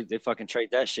 they fucking trade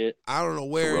that shit. I don't know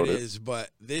where it Wrote it. is, but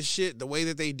this shit, the way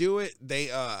that they do it, they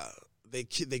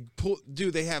pull,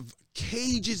 dude. They have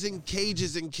cages and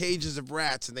cages and cages of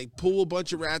rats, and they pull a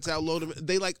bunch of rats out, load them.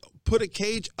 They like put a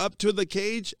cage up to the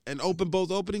cage and open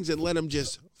both openings and let them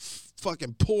just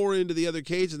fucking pour into the other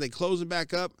cage, and they close them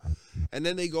back up, and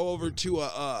then they go over to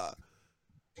I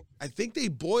think they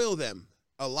boil them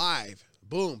alive.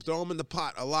 Boom, throw them in the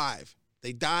pot alive.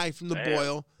 They die from the Damn.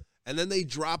 boil, and then they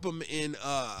drop them in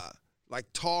like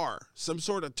tar, some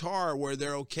sort of tar where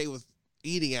they're okay with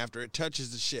eating after it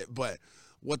touches the shit. But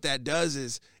what that does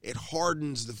is it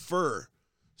hardens the fur.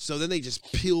 So then they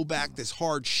just peel back this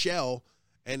hard shell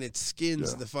and it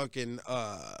skins Yeah. the fucking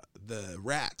the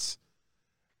rats.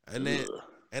 And then Ugh.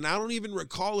 and I don't even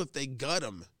recall if they gut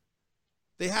them.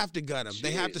 They have to gut them.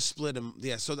 They have to Jeez. split them.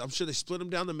 Yeah, so I'm sure they split them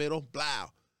down the middle, blah,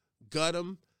 gut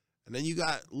them, and then you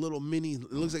got little mini.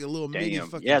 It looks like a little mini Damn.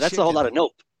 fucking. Yeah, that's a whole lot chicken. of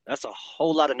nope. That's a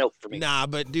whole lot of nope for me. Nah,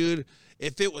 but dude,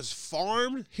 if it was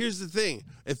farmed, here's the thing: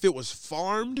 if it was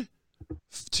farmed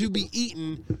to be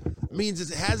eaten, means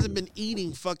it hasn't been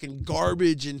eating fucking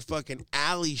garbage and fucking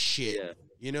alley shit. Yeah.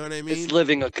 You know what I mean? It's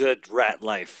living a good rat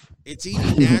life. It's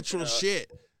eating natural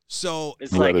shit. So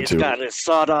It's like it's Ratatouille. got this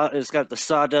sawdust. It's got the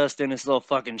sawdust in its little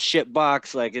fucking shit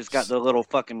box. Like it's got the little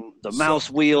fucking mouse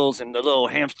wheels and the little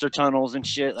hamster tunnels and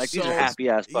shit. Like these So- are happy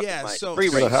ass fucking yeah, mice. so- Free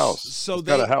It's got a range. house. So It's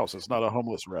got they- a house. It's not a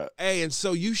homeless rat. Hey, and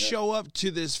so you show up to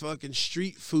this fucking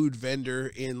street food vendor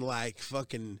in like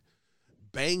fucking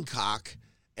Bangkok,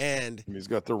 and And he's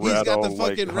got the he's rat got all the like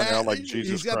fucking hung rat. out like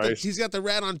Jesus Christ. He's got the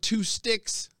rat on two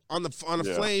sticks on a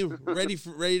Yeah. flame, ready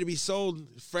to be sold,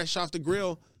 fresh off the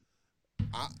grill.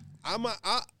 I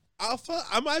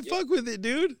might fuck with it,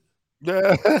 dude.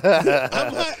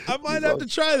 I might have to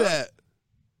try that.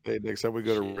 Hey, next time we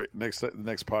go to Rick, next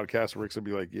podcast, Rick's gonna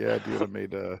be like, "Yeah, dude, I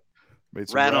made some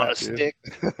Rat on a dude." stick.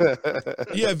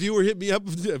 Yeah, viewer hit me up.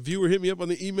 Viewer hit me up on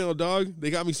the email, dog. They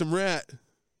got me some rat.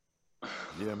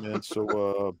 Yeah, man.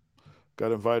 So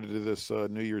got invited to this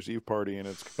New Year's Eve party, and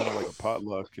it's kind of like a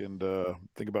potluck. And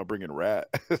think about bringing rat.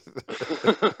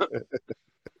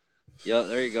 Yeah,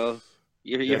 there you go.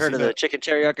 You Yeah, heard see of the that- chicken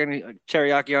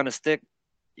teriyaki on a stick?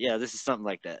 Yeah, this is something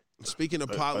like that. Speaking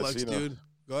of I potlucks, seen dude.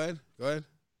 Go ahead.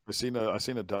 I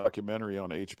seen a documentary on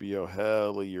HBO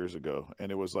hella years ago,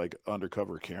 and it was like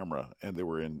undercover camera, and they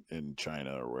were in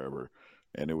China or wherever,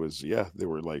 and it was they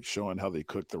were like showing how they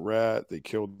cooked the rat, they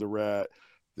killed the rat,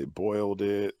 they boiled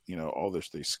it, all this,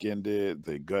 they skinned it,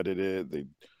 they gutted it, they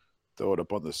throw it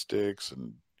up on the sticks,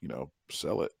 and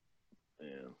sell it.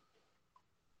 Yeah.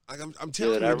 Like I'm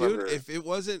telling Dude, I you, dude. remember-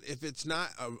 If it's not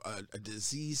a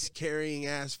disease carrying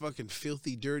ass fucking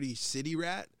filthy dirty city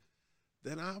rat,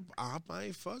 then I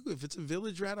might fuck with. If it's a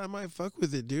village rat, I might fuck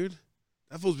with it, dude.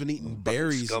 That fool's been eating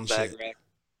berries and Scumbag shit. rat.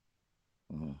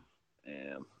 Mhm.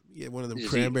 Damn. Yeah, one of them He's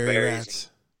just eating cranberry berries rats.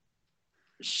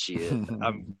 Shit,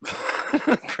 I'm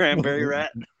cranberry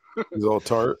rat. He's all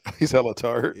tart. He's hella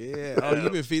tart. Yeah. Oh,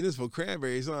 you've been feeding this for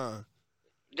cranberries, huh?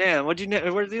 Damn, where did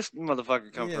this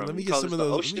motherfucker come Yeah. from? Let me You get call some this of the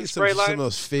those. Let ocean me get spray some of line?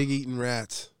 those fig eating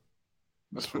rats.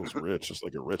 This feels rich. It's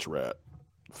like a rich rat.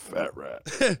 Fat rat.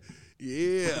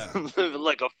 Yeah. Living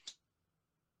like a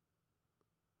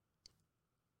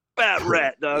fat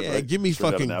rat, dog. Yeah. Give me Straight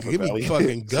out of fucking, Napa give me Valley.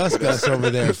 fucking Gus over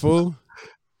there, fool.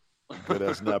 Good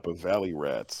ass Napa Valley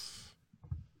rats.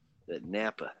 That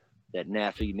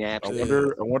nappy nap. I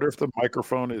wonder if the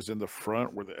microphone is in the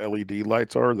front where the LED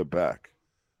lights are, or the back.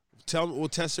 Tell me. We'll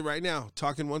test it right now.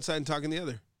 Talking one side and talking the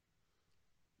other.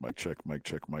 Mic check. Mic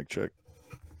check. Mic check.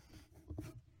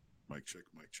 Mic check.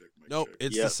 Mic check. Mic Nope. check.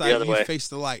 It's Yeah, the the side other you way. face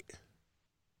the light.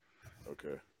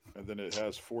 Okay. And then it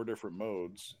has 4 different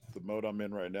modes. The mode I'm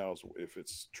in right now is if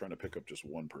it's trying to pick up just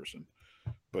one person.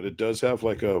 But it does have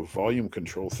like a volume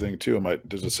control thing too.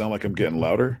 Does it sound like I'm getting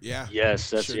louder? Yeah. Yes,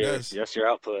 that's Sure your does. that's your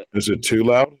output. Is it too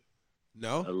loud?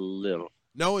 No. A little.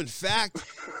 No. In fact,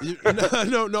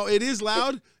 no. It is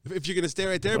loud if you're gonna stay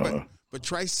right there, but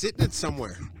try sitting it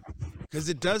somewhere, because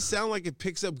it does sound like it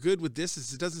picks up good with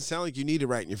distance. It doesn't sound like you need it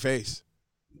right in your face.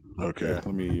 Okay. Let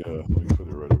me put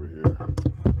it right over here.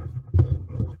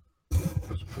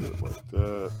 Just put it like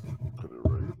that. Put it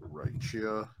right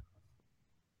here.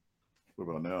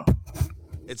 What about now?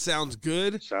 It sounds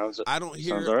good. Sounds I don't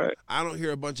hear. sounds all right. I don't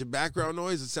hear a bunch of background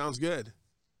noise. It sounds good.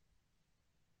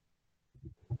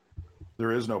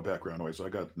 There is no background noise. I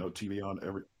got no TV on.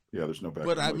 There's no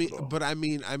background noise.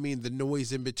 I mean the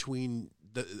noise in between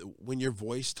when your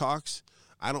voice talks.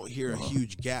 I don't hear a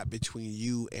huge gap between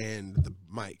you and the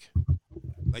mic.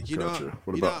 Like you Gotcha. know,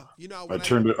 What you about? know, you know. I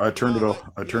turned it off.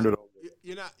 I turned it off.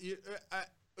 You're not.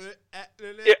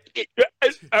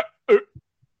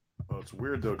 Well, it's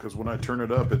weird though, because when I turn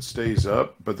it up, it stays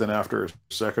up, but then after a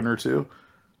second or two,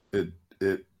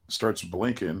 it starts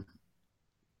blinking.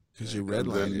 Because you're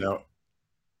And then redlining. now,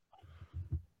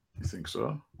 you think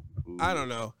so? I don't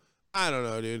know,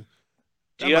 dude.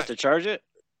 Do you have to charge it?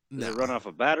 Does No. it run off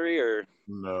a battery or?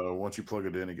 No. Once you plug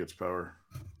it in, it gets power.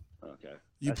 Okay.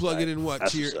 You That's plug tight. it in what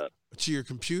That's to what's your up.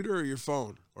 computer or your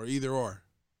phone or either or.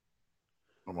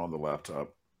 I'm on the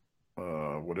laptop.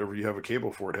 Whatever you have a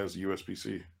cable for, it has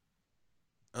USB-C.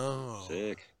 Oh,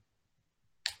 Sick.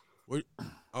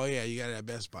 oh yeah, you got it at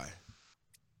Best Buy.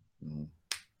 Mm.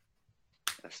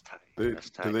 That's tight. They That's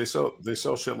tight. do they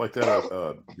sell shit like that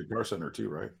at Guitar Center too,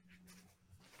 right?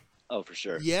 Oh, for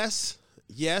sure. Yes,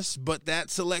 but that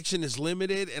selection is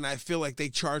limited, and I feel like they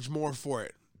charge more for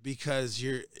it because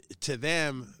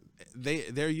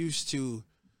they're used to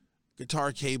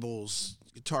guitar cables,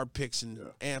 guitar picks, and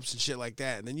amps and shit like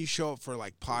that. And then you show up for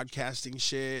like podcasting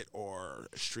shit or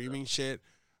streaming shit.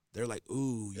 They're like,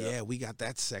 ooh, yeah, we got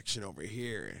that section over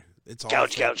here. It's all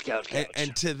Couch.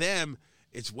 And to them,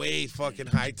 it's way fucking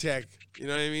high tech. You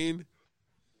know what I mean?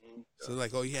 So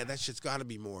like, oh yeah, that shit's got to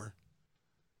be more.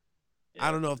 Yeah,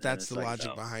 I don't know if and that's it's the like, logic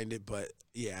no. behind it, but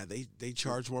yeah, they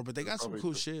charge more, but they got some Probably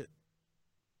cool just- shit.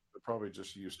 They're probably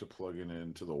just used to plugging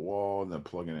into the wall and then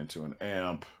plugging into an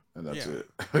amp, and that's Yeah. it.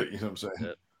 You know what I'm saying?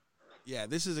 Yeah. Yeah,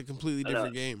 this is a completely I know.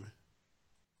 different game.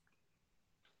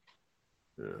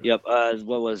 Yeah. Yep.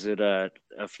 What was it? A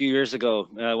few years ago,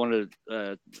 one of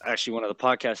the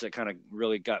podcasts that kind of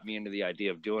really got me into the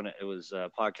idea of doing it. It was a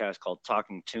podcast called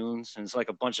Talking Tunes, and it's like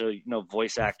a bunch of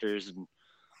voice actors and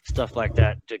stuff like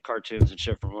that did cartoons and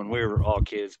shit from when we were all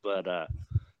kids. But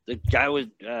the guy was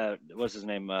what's his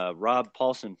name? Rob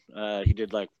Paulson. He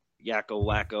did like Yakko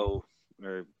Wacko,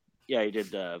 he did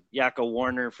Yakko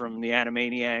Warner from the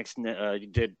Animaniacs, and he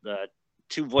did.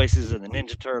 Two voices of the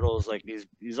Ninja Turtles. Like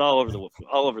he's all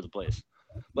over the place.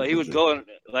 But he would go and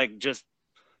like just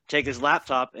take his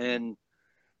laptop and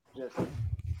just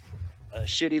a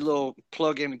shitty little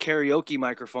plug-in karaoke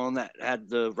microphone that had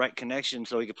the right connection,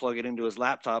 so he could plug it into his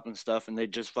laptop and stuff. And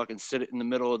they'd just fucking sit it in the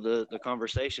middle of the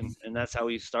conversation, and that's how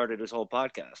he started his whole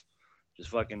podcast. Just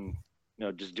fucking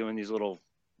just doing these little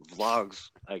vlogs.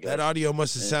 I guess That audio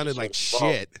must have And it sounded just like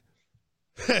sort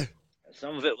of shit.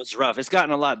 some of it was rough. It's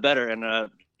gotten a lot better, and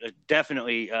it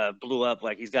definitely blew up.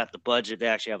 Like he's got the budget. They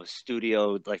actually have a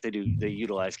studio. Like they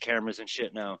utilize cameras and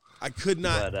shit now. I could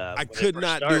not. But, I when they could first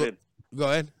not do started, it. Go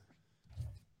ahead.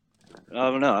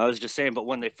 Oh no, I was just saying. But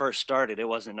when they first started, it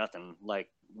wasn't nothing like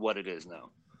what it is now.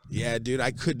 Yeah, dude,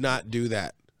 I could not do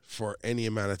that for any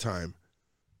amount of time.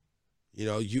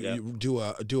 You you do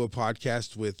a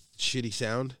podcast with shitty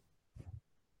sound.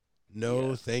 No,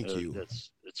 Yeah, thank you.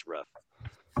 It's rough.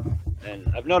 And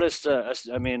I've noticed,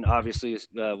 I mean, obviously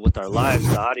with our lives,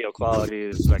 the audio quality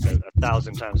is like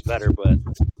 1,000 times better, but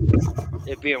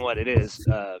it being what it is,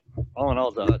 all in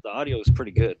all, the audio is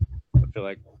pretty good feel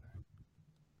like.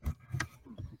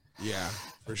 Yeah,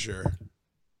 for sure.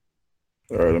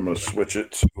 All right, I'm gonna switch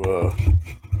it to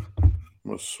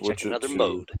Check another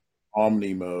mode.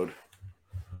 Omni mode.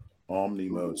 Omni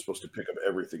mode. It's supposed to pick up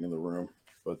everything in the room,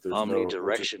 but there's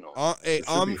Omnidirectional. Hey, it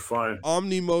should be fine.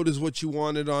 Omni mode is what you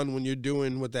wanted on when you're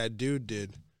doing what that dude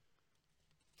did.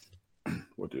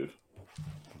 What dude?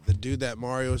 The dude that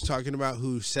Mario was talking about,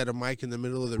 who set a mic in the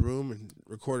middle of the room and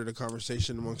recorded a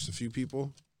conversation amongst a few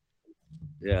people.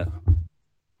 Yeah.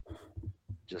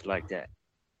 Just like that.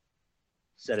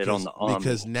 Set it on the Omni.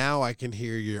 Because now I can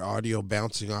hear your audio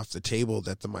bouncing off the table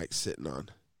that the mic's sitting on.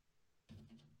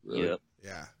 Really? Yep.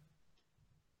 Yeah.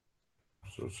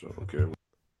 So okay.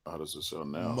 How does it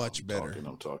sound now? Much better.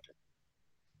 I'm talking.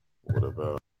 What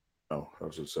about now? How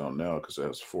does it sound now? Because it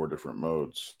has 4 different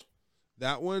modes.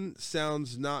 That one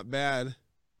sounds not bad.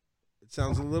 It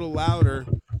sounds a little louder.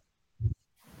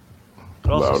 It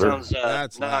also Louder? sounds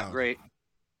That's not loud. great.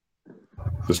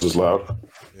 This is loud.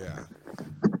 Yeah.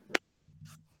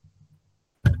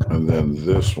 And then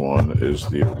this one is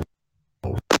the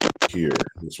original here.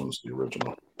 This one's the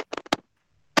original.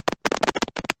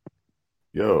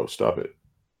 Yo, stop it.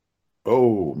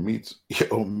 Oh, Meat's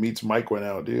mic went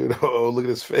out, dude. Oh, look at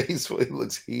his face. He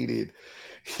looks heated.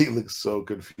 He looks so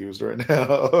confused right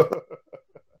now.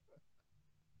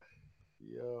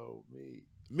 Yo, Meat.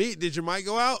 Meat, did your mic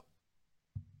go out?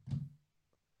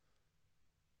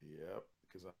 Yep,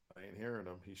 because I ain't hearing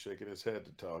him. He's shaking his head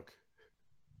to talk.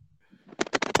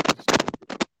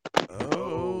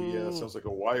 Oh, yeah, sounds like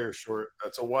a wire short.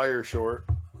 That's a wire short.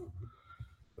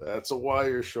 That's a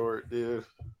wire short, dude.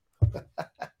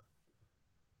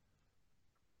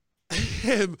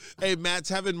 Hey, Matt's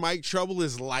having mic trouble.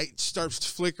 His light starts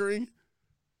flickering.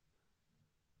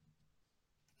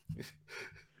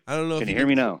 I don't know. Can you hear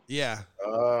me now? Yeah.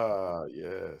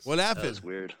 Yes. What happened? That's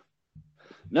weird.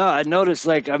 No, I noticed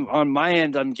like I'm on my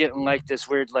end. I'm getting like this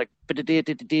weird like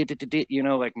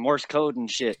like Morse code and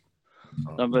shit.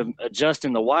 I'm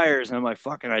adjusting the wires and I'm like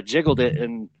fucking. I jiggled it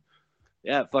and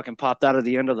yeah, it fucking popped out of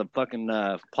the end of the fucking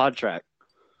pod track.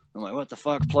 I'm like, what the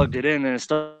fuck? Plugged it in and it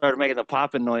started making the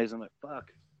popping noise. I'm like,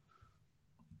 fuck.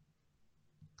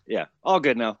 Yeah, all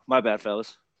good now. My bad,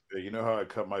 fellas. Yeah, you know how I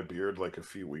cut my beard like a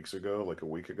few weeks ago, like a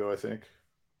week ago, I think.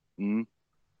 Mm-hmm.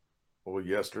 Well,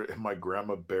 yesterday, my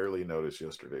grandma barely noticed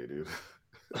yesterday, dude.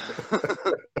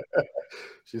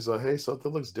 She's like, "Hey,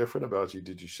 something looks different about you.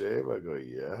 Did you shave?" I go,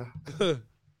 "Yeah."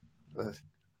 I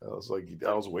was like,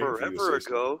 "I was waiting for you to Forever say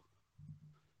ago.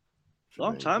 something."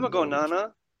 Long time ago,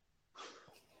 Nana.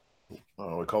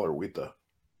 Oh, we call her Wita.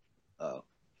 Oh.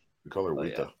 We call her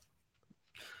Wita. Yeah.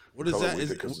 What is that?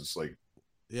 Because it's like,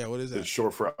 yeah, what is it's that?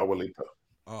 short for abuelita.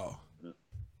 Oh.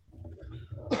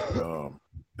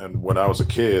 And when I was a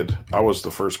kid, I was the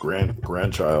first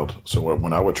grandchild. So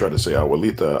when I would try to say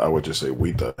abuelita, I would just say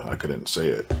Wita. I couldn't say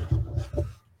it.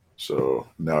 So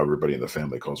now everybody in the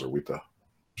family calls her Wita,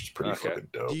 which is pretty fucking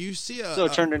dope. Do you see So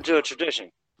it turned into a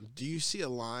tradition. Do you see a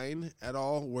line at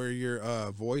all where your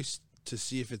voice to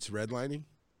see if it's redlining?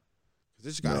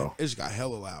 It's got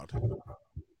hella loud.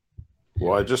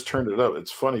 Well, I just turned it up.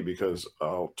 It's funny because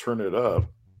I'll turn it up.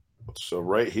 So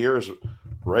right here is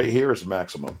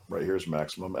maximum. Right here is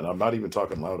maximum, and I'm not even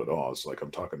talking loud at all. It's like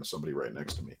I'm talking to somebody right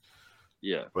next to me.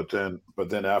 Yeah. But then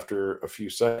after a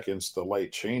few seconds, the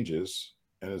light changes,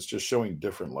 and it's just showing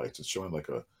different lights. It's showing like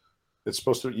it's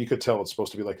supposed to. You could tell it's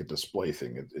supposed to be like a display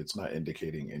thing. It's not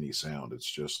indicating any sound. It's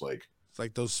just like it's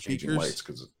like those changing speakers. lights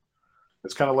because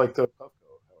it's kind of like the Puffco,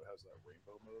 how it has that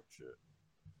rainbow mode shit.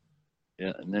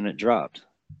 Yeah, and then it dropped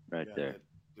right there.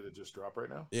 Did it just drop right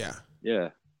now? Yeah. Yeah.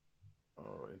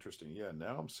 Oh, interesting. Yeah,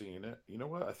 now I'm seeing it. You know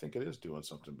what? I think it is doing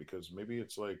something because maybe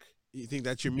it's like. You think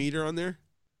that's your meter on there?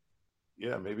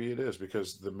 Yeah, maybe it is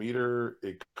because the meter,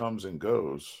 it comes and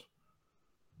goes.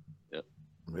 Yep.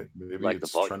 Maybe Like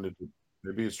it's the trying to.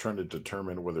 Maybe it's trying to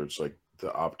determine whether it's like the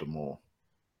optimal.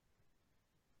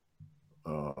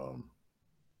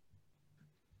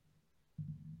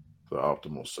 The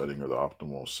optimal setting or the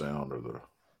optimal sound or the.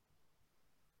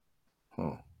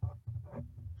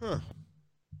 Huh.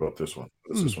 About this one.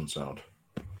 How does this one sound?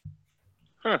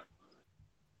 Huh.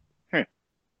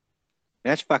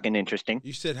 That's fucking interesting.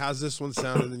 You said, "How's this one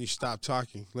sound?" and then you stopped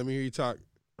talking. Let me hear you talk.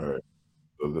 All right.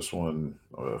 So this one,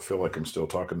 I feel like I'm still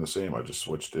talking the same. I just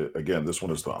switched it again. This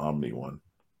one is the Omni one.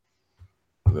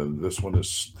 And then this one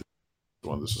is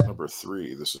This is number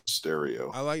 3. This is stereo.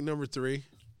 I like number 3.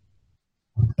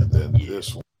 And then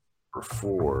this one, number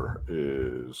 4,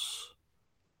 is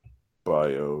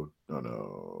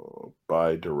bidirectional.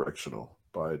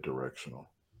 Bidirectional.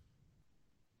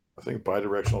 I think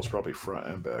bidirectional is probably front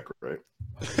and back, right?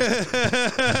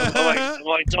 I'm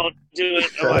like, don't do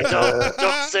it. I'm like,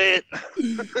 don't say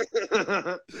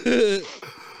it.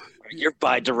 You're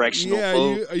bi-directional, Yeah,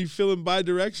 fool. are you feeling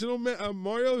bi-directional,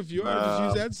 Mario? If you are, just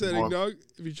use that setting, dog.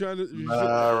 If you're trying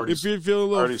to, if you're feeling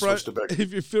a little front,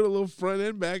 if you're feeling a little front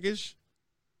end backish.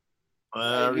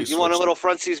 You want a little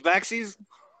frontsies, backsies?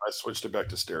 I switched it back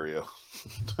to stereo.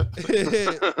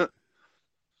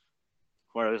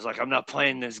 Where it's like, I'm not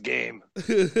playing this game.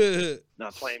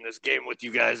 Not playing this game with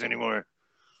you guys anymore.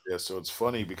 Yeah, so it's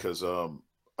funny because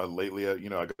lately, I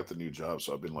got the new job,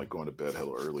 so I've been like going to bed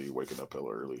hella early, waking up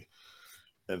hella early,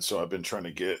 and so I've been trying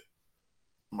to get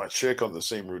my chick on the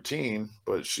same routine,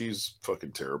 but she's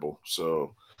fucking terrible.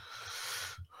 So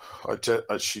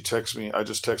she texts me. I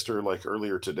just texted her like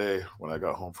earlier today when I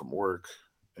got home from work,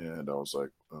 and I was like,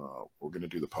 "We're gonna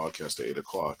do the podcast at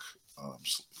 8:00.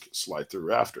 Slide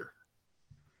through after.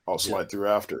 I'll slide through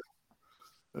after."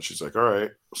 And she's like, "All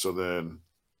right." So then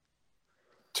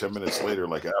 10 minutes later,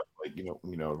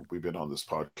 we've been on this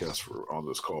podcast on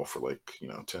this call for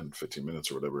 10, 15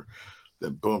 minutes or whatever.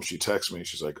 Then boom, she texts me.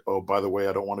 She's like, "Oh, by the way,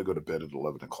 I don't want to go to bed at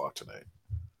 11:00 tonight."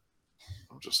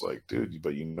 I'm just like, dude,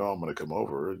 but I'm going to come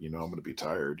over. I'm going to be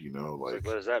tired, like.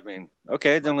 What does that mean?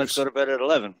 Okay, then let's go to bed at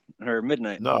 11 or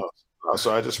midnight. No.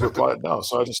 So I just replied, no.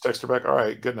 So I just text her back, "All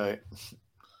right, good night."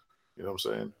 You know what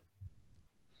I'm saying?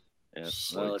 Yeah,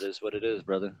 well, it is what it is,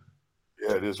 brother.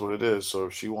 Yeah, it is what it is. So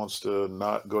if she wants to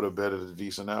not go to bed at a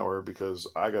decent hour because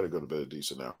I got to go to bed at a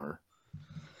decent hour,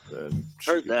 then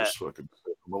she can just fucking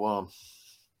come along.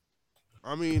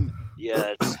 I mean,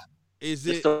 yeah. Is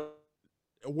it?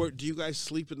 Where do you guys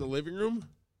sleep in the living room?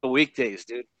 The weekdays,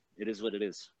 dude. It is what it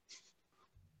is.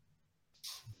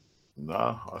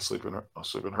 Nah, I sleep in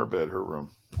her bed, her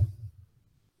room.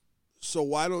 So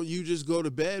why don't you just go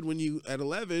to bed at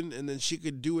 11, and then she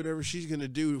could do whatever she's gonna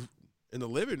do in the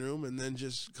living room, and then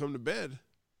just come to bed?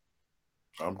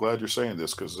 I'm glad you're saying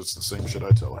this because it's the same shit I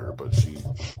tell her, but she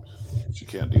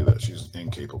can't do that. She's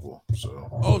incapable.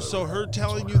 So. So her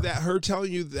telling you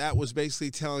that was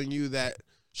basically telling you that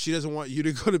she doesn't want you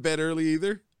to go to bed early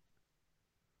either.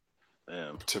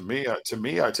 Damn. To me,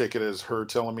 I take it as her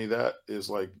telling me that is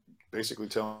like basically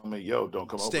telling me, "Yo, don't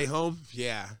come over. Stay home."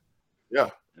 Yeah. Yeah.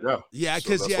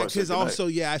 Because also,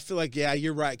 I feel like,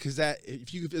 you're right. Because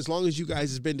as long as you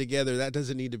guys have been together, that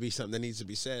doesn't need to be something that needs to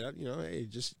be said. Hey,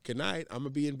 just good night. I'm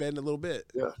gonna be in bed in a little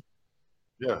bit. Yeah.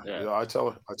 I tell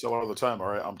her all the time. All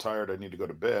right, I'm tired. I need to go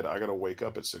to bed. I gotta wake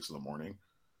up at 6 a.m.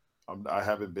 I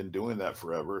haven't been doing that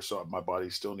forever, so my body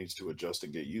still needs to adjust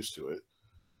and get used to it.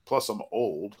 Plus, I'm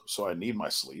old, so I need my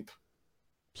sleep.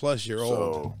 Plus, you're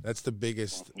old. That's the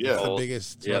biggest. Yeah, that's the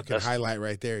biggest fucking highlight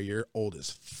right there. You're old as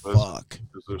fuck.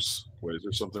 Is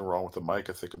there something wrong with the mic?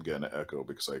 I think I'm getting an echo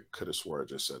because I could have swore I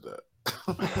just said that.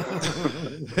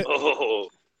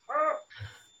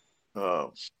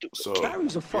 So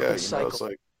Carrie's a fucking psycho. It's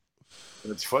like,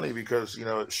 and it's funny because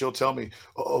she'll tell me,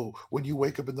 "Oh, when you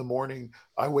wake up in the morning,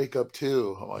 I wake up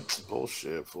too." I'm like,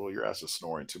 "Bullshit, fool! Your ass is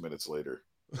snoring 2 minutes later."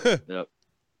 Yep.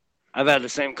 I've had the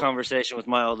same conversation with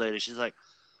my old lady. She's like,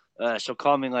 she'll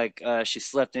call me like she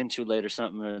slept in too late or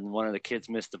something, and one of the kids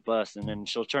missed the bus, and then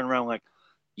she'll turn around like,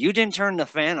 "You didn't turn the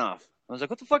fan off." I was like,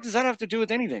 "What the fuck does that have to do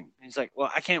with anything?" And he's like,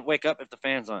 "Well, I can't wake up if the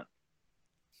fan's on."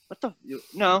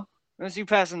 No, that's you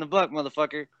passing the buck,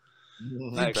 motherfucker.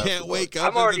 You can't wake up.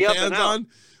 I'm already if the up and fan's out. on.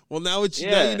 Well, now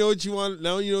you know what you want.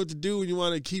 Now you know what to do when you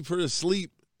want to keep her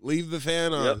asleep. Leave the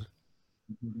fan on.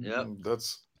 Yep.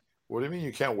 That's. What do you mean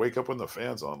you can't wake up when the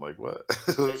fan's on? Like what?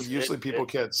 Usually people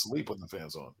can't sleep when the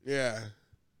fan's on. Yeah.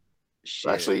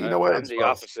 Shit, actually, you know what? I'm the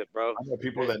opposite, bro. I know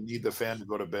people that need the fan to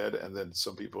go to bed, and then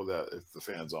some people that if the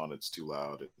fan's on, it's too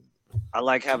loud. I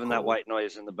like having that white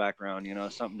noise in the background,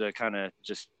 something to kind of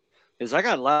just. Because I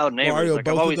got loud neighbors. Mario, I've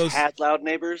always had loud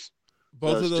neighbors.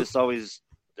 Both of those just always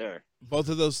there. Both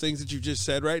of those things that you just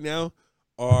said right now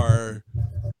are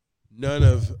none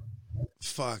of.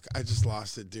 Fuck! I just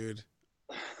lost it, dude.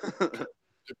 Fuck!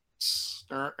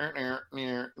 What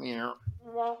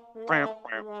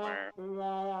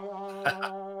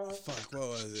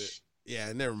was it?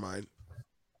 Yeah, never mind.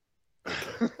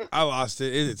 I lost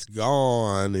it. It's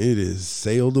gone. It is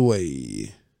sailed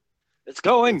away. It's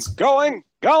going.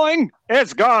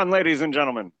 It's gone, ladies and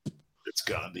gentlemen. It's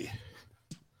Gandhi.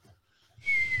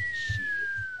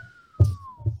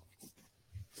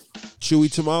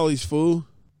 Chewy tamales, fool.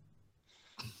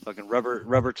 Fucking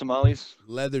rubber tamales.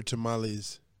 Leather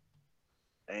tamales.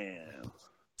 Damn.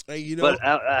 Hey, But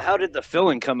how did the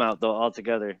filling come out though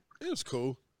altogether? It was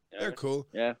cool. They're cool.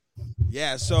 Yeah.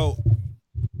 Yeah. So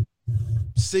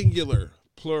singular,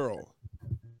 plural.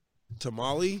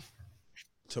 Tamales.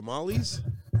 Tamales.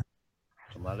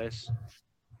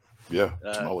 Yeah,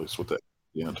 tamales. What that?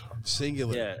 the end.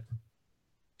 Singular. Yeah.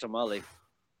 Tamale.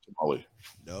 Tamale.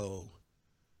 No.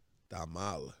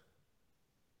 Tamal.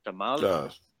 Tamale.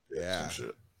 Yeah. Some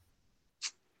shit.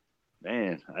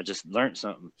 Man, I just learned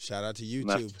something. Shout out to I'm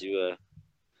gonna have YouTube. to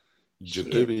do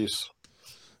YouTubies.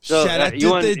 So, Shout out you to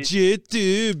want- the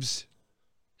YouTubes.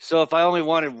 So if I only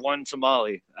wanted one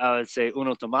tamale, I would say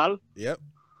uno tamal. Yep.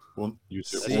 You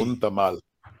say Sí. un tamal.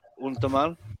 Un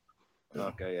tamal.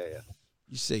 Okay, yeah.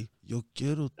 You say, yo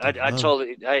quiero I tamal.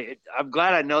 totally. I'm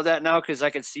glad I know that now because I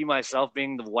can see myself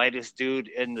being the whitest dude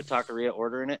in the taqueria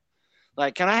ordering it.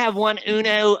 Like, can I have one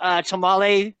uno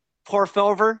tamale, por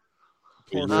favor,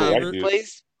 Por You're a white favor. dude.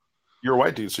 please? You're a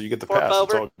white dude, so you get the Por pass.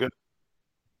 It's favor. all good.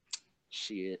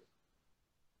 Shit.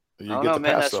 You don't get know, the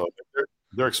man, pass that's- though.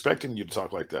 They're expecting you to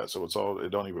talk like that, so it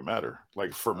don't even matter.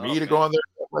 Like for me Oh, to go on there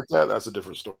and talk like that, that's a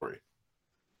different story.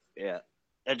 Yeah,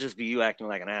 that'd just be you acting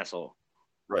like an asshole.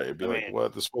 Right. It'd be I like, mean-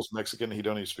 what? This supposed Mexican, he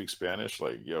don't even speak Spanish?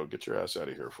 Like, yo, get your ass out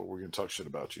of here. For we're gonna talk shit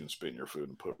about you and spit in your food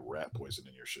and put rat poison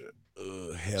in your shit.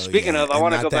 Hell Speaking yeah. of, I And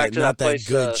wanna not go back to not that place,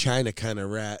 good China kind of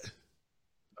rat.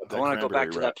 I want to go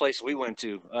back to that place we went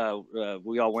to.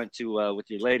 We all went to with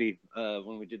your lady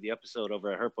when we did the episode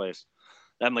over at her place.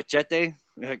 That machete.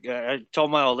 I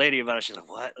told my old lady about it. She's like,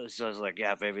 "What?" So I was like,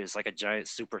 "Yeah, baby, it's like a giant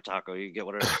super taco. You can get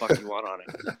whatever the fuck you want on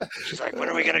it." She's like, "When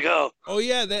are we gonna go?" Oh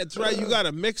yeah, that's right. You got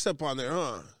a mix up on there,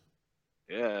 huh?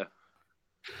 Yeah,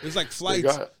 There's like They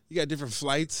flights. got, You got different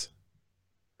flights.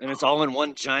 and it's all in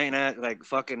one giant like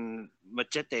fucking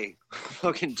machete,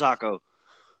 fucking taco.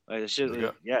 Like the shit. They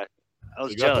got- Yeah, I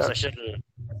was they got jealous. that. I should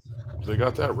have. they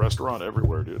got that restaurant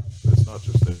everywhere, dude. It's not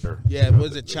just there. Yeah, They got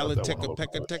was that- it they got that one Chalateca all over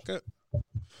the place. Peca?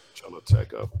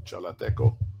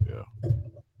 Chalateco. Yeah.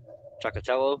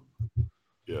 Chocatello.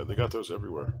 Yeah, they got those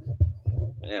everywhere.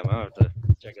 Yeah, I'm gonna have to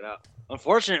check it out.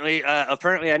 Unfortunately,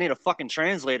 apparently I need a fucking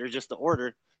translator just to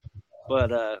order.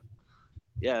 But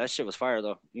yeah, that shit was fire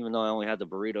though. Even though I only had the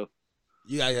burrito,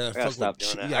 You gotta I gotta stop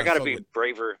doing that. I gotta be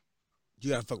braver.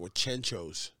 You gotta fuck with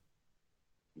chenchos.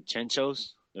 Chenchos,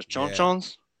 there's Yeah.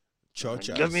 chonchons.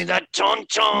 Chochas. Give me that Hey,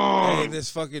 chonchon. this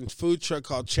fucking food truck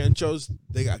called Chenchos,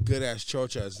 they got good ass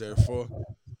chochas there for.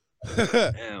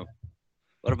 Damn.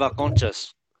 What about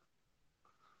conchas?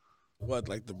 What,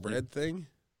 like the bread thing?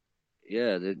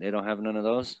 Yeah, they don't have none of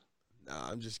those. Nah,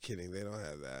 I'm just kidding. They don't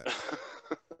have that.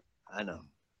 I know.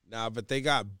 Nah, but they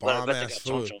got But I bomb bet they ass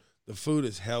got food. chonchon. The food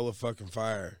is hella fucking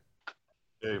fire.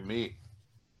 Hey, me.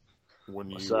 When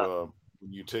What's up?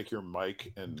 when you take your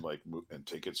mic and like move, and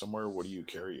take it somewhere, what do you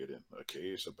carry it in? A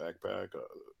case, a backpack?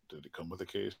 Did it come with a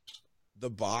case? The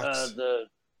box. The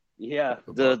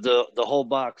whole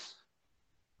box.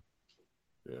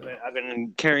 Yeah. I've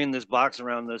been carrying this box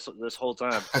around this whole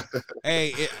time.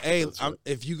 Hey, That's right.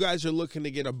 if you guys are looking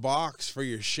to get a box for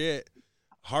your shit,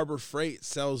 Harbor Freight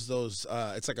sells those.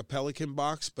 It's like a Pelican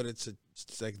box, but it's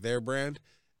like their brand,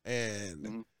 and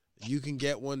Mhm. you can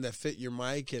get one that fit your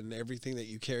mic and everything that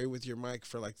you carry with your mic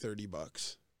for like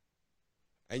 $30,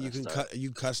 and you That's can tight.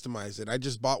 you customize it. I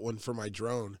just bought one for my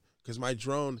drone because my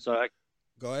drone. So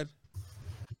Go ahead.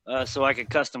 so I could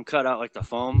custom cut out like the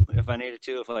foam if I needed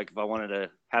to, if I wanted to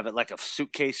have it like a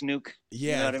suitcase nuke. Yeah,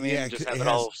 You know what I mean? yeah. Just it have it has-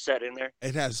 all set in there.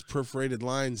 It has perforated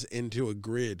lines into a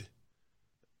grid,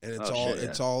 and it's Oh, all shit, yeah.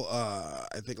 it's all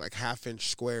I think like 1/2-inch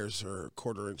squares or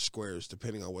 1/4-inch squares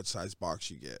depending on what size box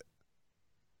you get.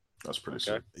 That's pretty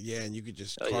Okay. sick. Yeah, and you could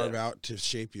just Oh, carve yeah. out to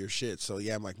shape your shit. So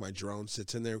yeah, like my drone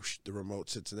sits in there, the remote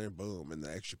sits in there, boom, and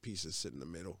the extra pieces sit in the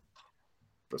middle.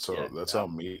 That's how Yeah.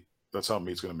 that's how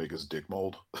meat's gonna make his dick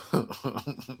mold.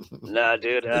 Nah,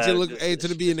 dude. It's gonna look. Hey, it's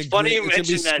gonna be in a it's funny grid. you It's gonna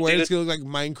be mentioned that, square. dude. It's gonna look like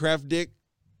Minecraft dick.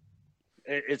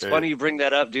 It's Hey. funny you bring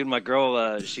that up, dude. My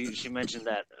girl, she mentioned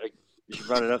that. She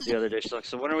brought it up the other day. She's like,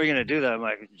 "So when are we gonna do that?" I'm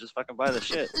like, "Just fucking buy the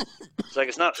shit." It's like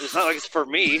it's not like it's for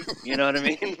me. You know what I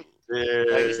mean?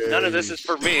 Like, none of this is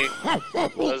for me.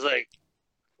 I was like,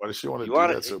 Why does she want to "You do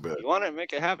want that it? so bad? You want it?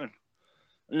 Make it happen."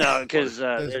 No, because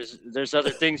there's other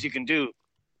things you can do.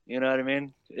 You know what I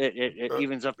mean? It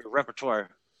evens up your repertoire.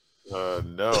 No,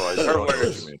 I don't Her know what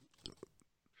words. you mean.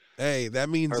 Hey, that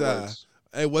means. Her words.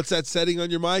 Hey, what's that setting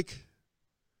on your mic?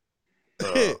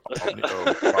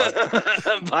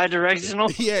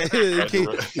 Bi-directional. Yeah.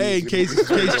 In case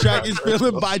track is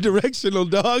feeling bi-directional,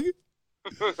 dog.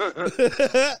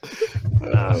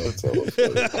 That's all.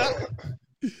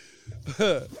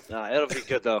 Nah, it'll be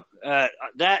good though.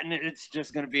 That and it's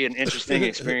just going to be an interesting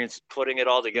experience putting it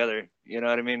all together. You know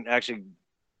what I mean? Actually,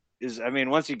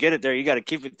 once you get it there, you got to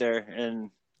keep it there, and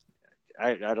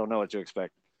I don't know what to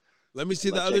expect. Let me see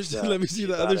the Let's other. check it out. Let me see You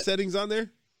the got other it. settings on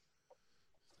there.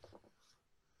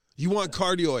 You want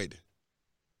cardioid?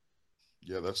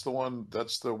 Yeah, that's the one.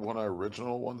 That's the one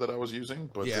original one that I was using.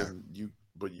 But Yeah. then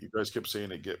but you guys kept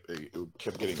saying it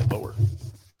kept getting lower.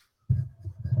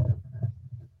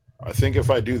 I think if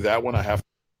I do that one, I have to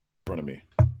in front of me.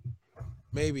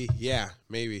 Maybe, yeah,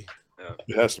 maybe.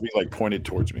 It has to be like pointed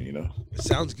towards me, you know. It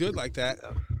sounds good like that.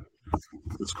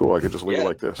 It's cool. I could just leave it Yeah.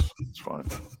 like this. It's fine.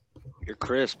 You're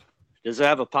crisp. Does it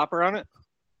have a popper on it?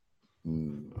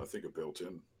 I think a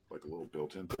built-in, like a little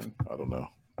built-in thing. I don't know.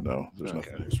 No, there's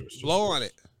Okay. nothing extra. It's just Blow on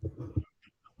it.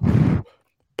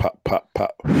 pop, pop,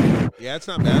 pop. Yeah, it's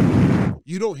not bad.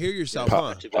 You don't hear yourself, Pop. huh?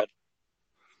 Not too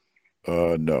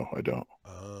bad. No, I don't.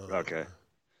 Okay.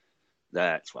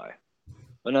 That's why.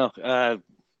 But no, you-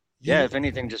 yeah, if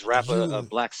anything, just wrap a you-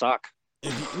 black sock.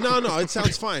 No, it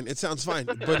sounds fine. It sounds fine.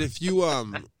 But if you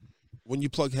when you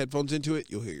plug headphones into it,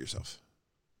 you'll hear yourself.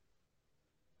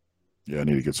 Yeah, I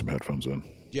need to get some headphones in. Do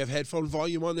you have headphone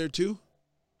volume on there too?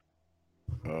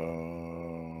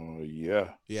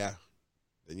 Yeah. Yeah.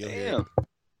 Then you'll hear it. Damn.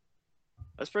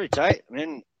 That's pretty tight. I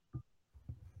mean,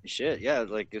 shit, yeah,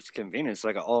 like it's convenient. It's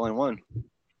like an all-in-one.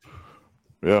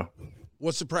 Yeah.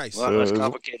 What's the price? A lot less is it?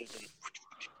 complicated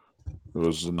than It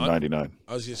was 99.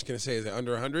 I was just gonna say, is it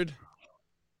under 100?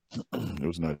 It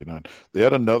was 99. They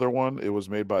had another one. It was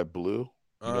made by Blue.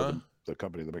 You know, the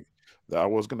company that make that. I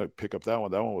was gonna pick up that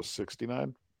one. That one was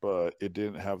 69, but it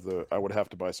didn't have the. I would have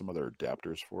to buy some other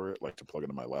adapters for it, like to plug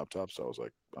into my laptop. So I was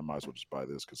like, I might as well just buy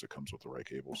this because it comes with the right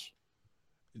cables.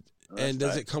 And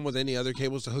does it come with any other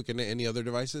cables to hook into any other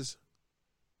devices?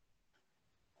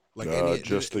 Like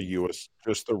just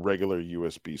the regular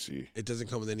USB-C. It doesn't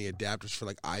come with any adapters for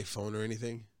like iPhone or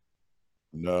anything.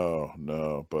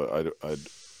 No, but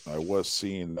I was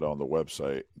seeing that on the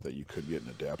website that you could get an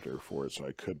adapter for it, so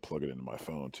I could plug it into my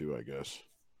phone too, I guess.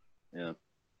 Yeah.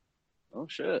 Oh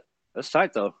shit, that's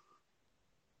tight though.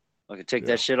 I could take Yeah.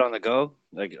 that shit on the go.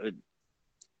 Like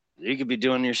you could be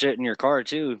doing your shit in your car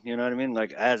too. You know what I mean?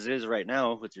 Like as is right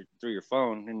now with through your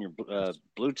phone and your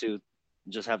Bluetooth.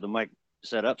 Just have the mic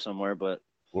set up somewhere, but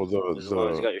Well, as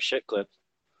long as you got your shit clipped.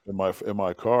 in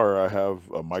my car, I have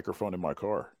a microphone in my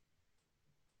car,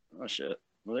 Oh shit.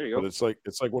 Well, there you but go.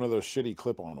 it's like one of those shitty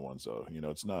clip-on ones, though. You know,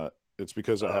 it's not. It's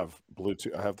because I have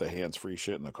Bluetooth. I have the hands-free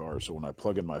shit in the car, so when I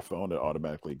plug in my phone, it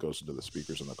automatically goes into the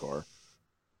speakers in the car.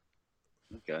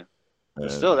 Okay.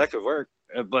 And Still, that could work.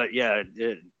 But yeah,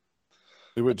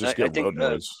 it would just I get think, road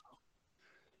noise.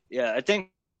 yeah. I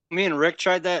think me and Rick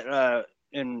tried that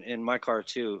in my car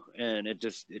too, and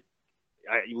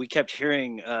we kept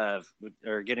hearing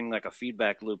or getting like a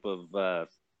feedback loop of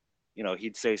you know,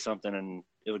 he'd say something and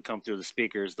it would come through the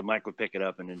speakers, the mic would pick it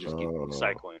up and then just keep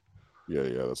cycling. Yeah,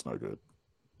 that's not good.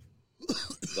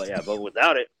 But yeah, but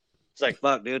without it, it's like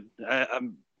fuck, dude.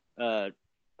 I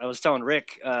was telling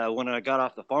Rick when I got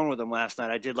off the phone with him last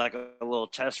night, I did like a little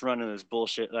test run of this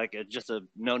bullshit, like just a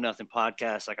know nothing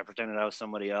podcast. Like I pretended I was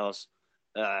somebody else.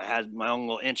 I had my own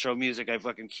little intro music I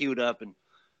fucking queued up and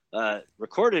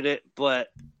recorded it, but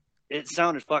it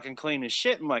sounded fucking clean as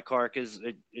shit in my car because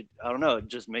it I don't know, it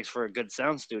just makes for a good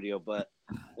sound studio. But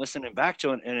listening back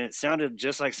to it, and it sounded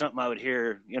just like something I would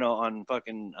hear, you know, on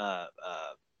fucking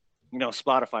you know,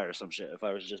 Spotify or some shit if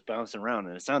I was just bouncing around,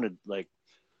 and it sounded like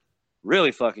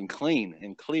really fucking clean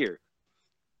and clear.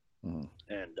 Mhm.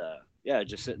 And yeah,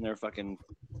 just sitting there fucking,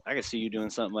 I could see you doing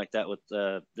something like that with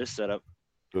this setup.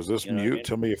 Does this You know what I mute?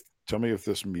 mean? Tell me if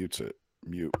this mutes it.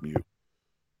 Mute.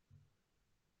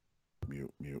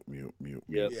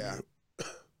 Yep. Yeah.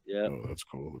 Yeah, Oh, that's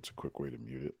cool. That's a quick way to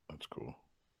mute it. That's cool.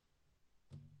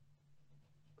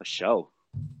 a show.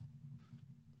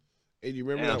 Hey, do you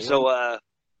remember Damn, that so one?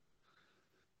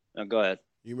 no, go ahead.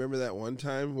 You remember that one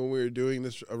time when we were doing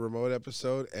a remote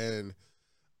episode and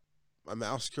my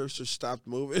mouse cursor stopped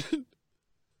moving?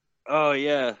 Oh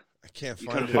yeah, I can't you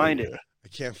find couldn't it. find it. I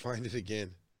can't find it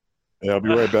again. Yeah, I'll be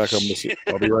right back. Shit.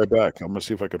 I'll be right back. I'm gonna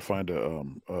see if I could find a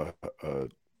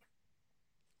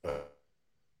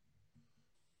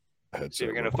headset. So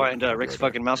you're real gonna quick. find I'll be Rick's right back.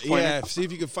 fucking mouse pointer. Yeah, see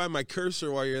if you can find my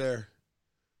cursor while you're there.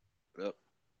 Yep.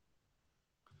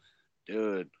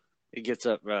 Dude, he gets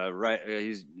up right.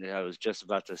 I was just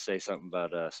about to say something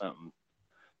about something,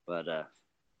 but I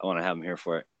want to have him here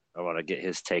for it. I want to get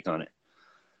his take on it.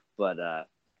 But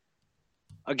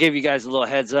I'll give you guys a little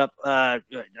heads up. I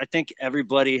think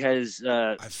everybody has,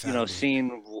 found it.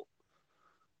 seen.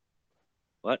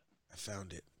 What? I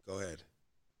found it. Go ahead.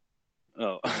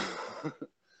 Oh.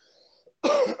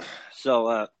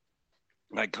 So,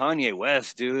 like Kanye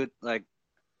West, dude, like,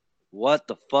 what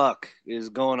the fuck is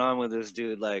going on with this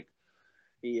dude? Like,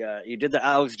 he did the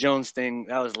Alex Jones thing.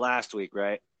 That was last week,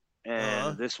 right?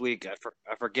 And this week,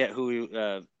 I forget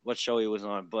what show he was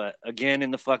on, but again in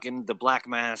the Black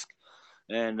Mask,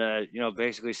 and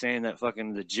basically saying that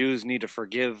fucking the Jews need to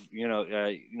forgive,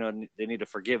 they need to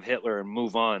forgive Hitler and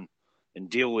move on and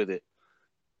deal with it.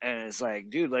 And it's like,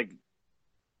 dude, like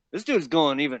this dude's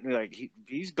going even like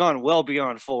he's gone well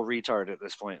beyond full retard at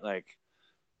this point. Like,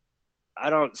 I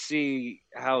don't see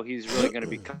how he's really going to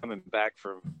be coming back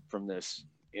from this.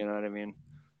 You know what I mean?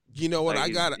 You know what?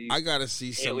 Like, I gotta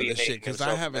see some of this shit because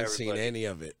I haven't seen any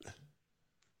of it.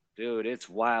 Dude, it's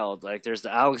wild. Like, there's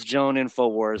the Alex Jones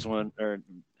Infowars one, or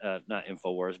not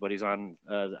Infowars, but he's on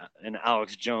an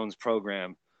Alex Jones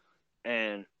program,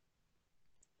 and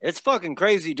it's fucking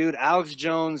crazy, dude. Alex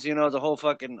Jones, the whole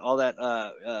fucking all that.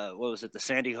 What was it? The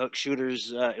Sandy Hook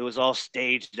shooters. It was all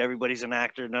staged. Everybody's an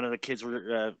actor. None of the kids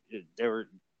were.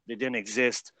 They didn't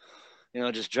exist.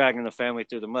 Just dragging the family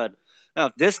through the mud. Now,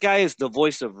 if this guy is the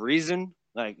voice of reason,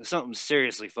 like something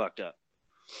seriously fucked up,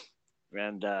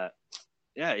 and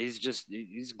yeah,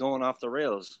 he's going off the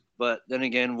rails. But then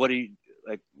again,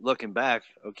 looking back?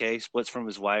 Okay, splits from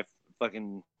his wife,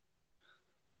 fucking.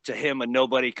 To him, a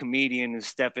nobody comedian is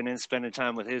stepping in, spending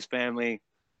time with his family,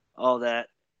 all that.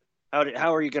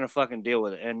 How are you gonna fucking deal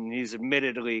with it? And he's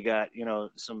admittedly got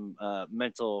some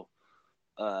mental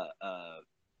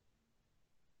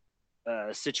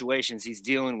situations he's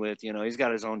dealing with. He's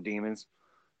got his own demons.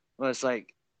 Well, it's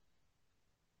like,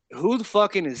 who the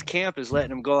fuck in his camp is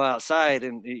letting him go outside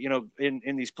and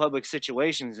in these public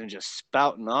situations and just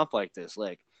spouting off like this?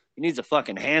 Like, he needs a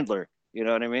fucking handler. You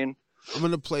know what I mean? I'm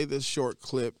going to play this short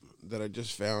clip that I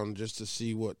just found just to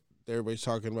see what everybody's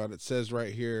talking about. It says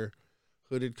right here,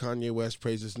 hooded Kanye West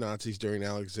praises Nazis during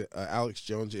Alex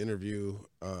Jones interview.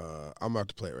 I'm about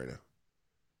to play it right now.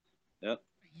 Yep.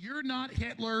 You're not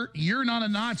Hitler. You're not a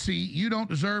Nazi. You don't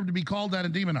deserve to be called that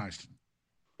and demonized.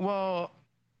 Well,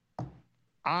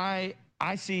 I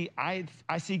see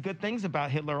good things about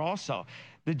Hitler also.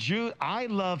 The Jew, I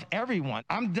love everyone.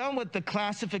 I'm done with the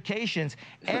classifications.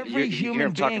 Every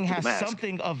human being has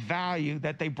something of value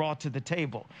that they brought to the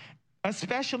table,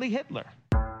 especially Hitler.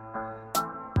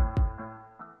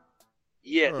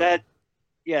 Yeah,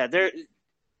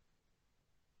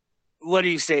 what do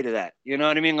you say to that? You know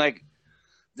what I mean? Like,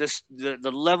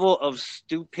 the level of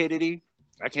stupidity,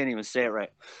 I can't even say it right.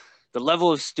 The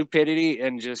level of stupidity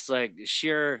and just like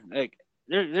sheer, like,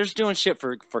 there's doing shit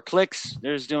for clicks.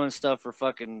 There's doing stuff for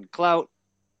fucking clout.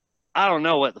 I don't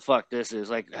know what the fuck this is.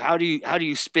 Like, how do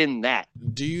you spin that?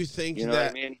 Do you think what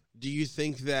I mean? Do you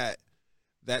think that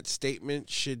statement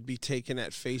should be taken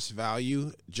at face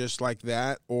value just like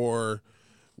that, or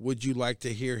would you like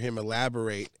to hear him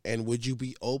elaborate? And would you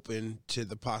be open to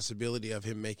the possibility of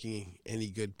him making any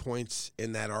good points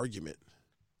in that argument?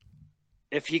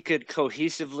 If he could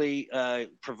cohesively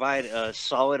provide a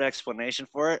solid explanation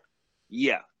for it,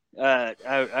 yeah,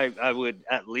 I would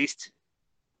at least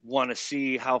want to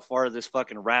see how far this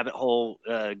fucking rabbit hole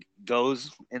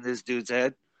goes in this dude's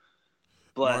head.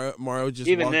 But Mario just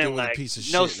even walked then, in with like, a piece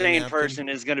of no shit sane person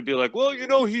is going to be like, well,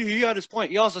 he had his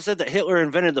point. He also said that Hitler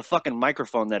invented the fucking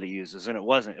microphone that he uses, and it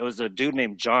wasn't. It was a dude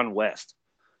named John West.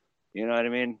 You know what I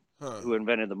mean? Huh. Who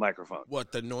invented the microphone?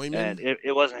 What, the Neumann? And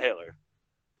it wasn't Hitler.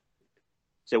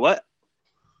 Say what?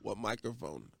 What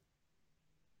microphone?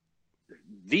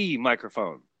 The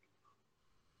microphone.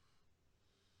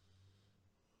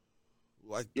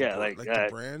 Like Yeah, the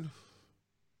brand?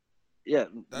 Yeah,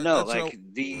 that's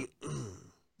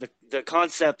the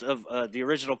concept of the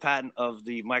original patent of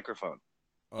the microphone,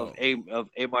 of a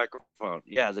microphone.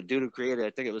 Yeah, the dude who created it, I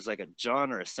think it was like a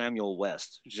John or a Samuel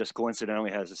West. Just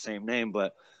coincidentally has the same name,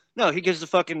 but no, he gives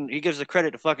the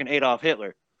credit to fucking Adolf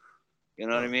Hitler. You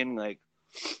know what I mean? Like,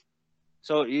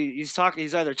 so he's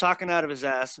either talking out of his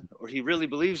ass or he really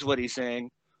believes what he's saying,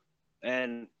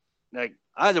 and like,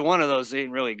 either one of those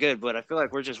ain't really good. But I feel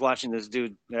like we're just watching this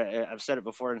dude. I've said it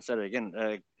before and said it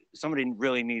again. Somebody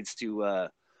really needs to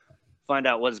find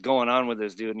out what's going on with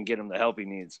this dude and get him the help he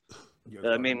needs.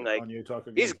 I mean, like,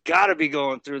 he's got to be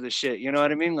going through the shit. You know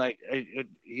what I mean? Like,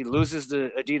 he loses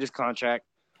the Adidas contract.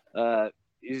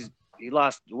 He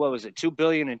lost, what was it, $2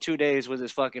 billion in 2 days with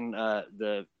his fucking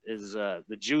the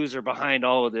Jews are behind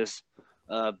all of this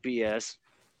BS.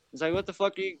 It's like, what the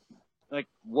fuck are you? Like,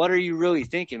 what are you really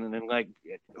thinking? And then, like,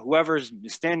 whoever's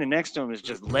standing next to him is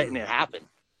just letting it happen.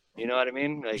 You know what I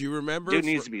mean? Like, do you remember? Dude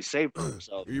needs to be saved for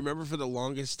himself. You remember for the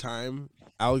longest time,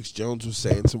 Alex Jones was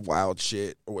saying some wild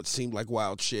shit, or what seemed like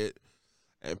wild shit,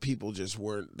 and people just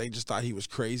weren't. They just thought he was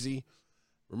crazy.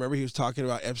 Remember, he was talking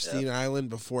about Epstein Island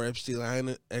before Epstein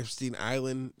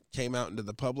Island came out into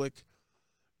the public.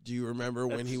 Do you remember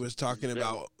when he was talking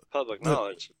about public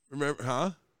knowledge? Remember,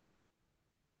 huh?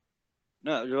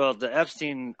 No, well, the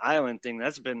Epstein Island thing,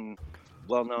 that's been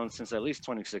well known since at least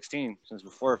 2016, since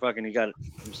before fucking he got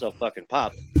himself fucking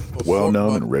popped. Well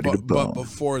known and ready to But bone.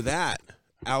 before that,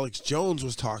 Alex Jones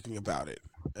was talking about it,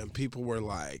 and people were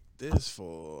like, "This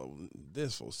fool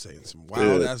saying some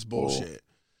wild ass bullshit."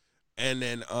 And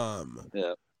then,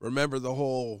 remember the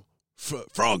whole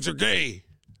frogs are gay.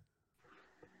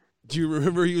 Do you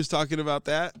remember he was talking about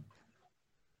that?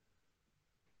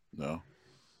 No.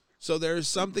 So there's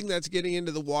something that's getting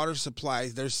into the water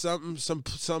supplies. There's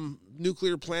some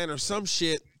nuclear plant or some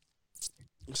shit,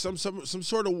 some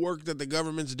sort of work that the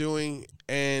government's doing,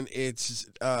 and it's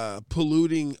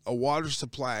polluting a water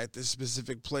supply at this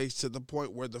specific place to the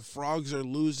point where the frogs are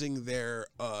losing their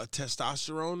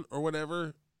testosterone or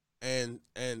whatever, and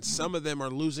some of them are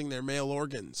losing their male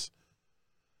organs,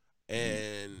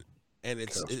 and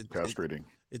it's castrating.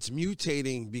 It's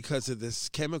mutating because of this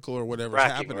chemical or whatever's Fracking,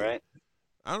 happening. right?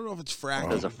 I don't know if it's fracking.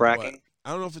 There's a fracking.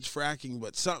 I don't know if it's fracking,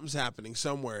 but something's happening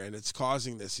somewhere, and it's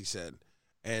causing this. He said,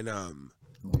 and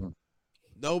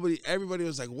everybody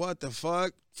was like, "What the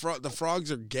fuck? The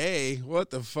frogs are gay?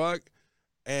 What the fuck?"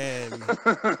 And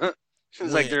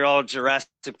it's like they're all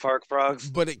Jurassic Park frogs.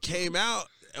 But it came out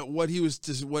what he was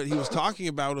talking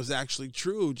about was actually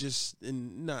true, just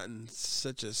not in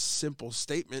such a simple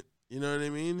statement. You know what I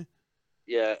mean?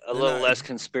 Yeah, a little less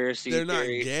conspiracy They're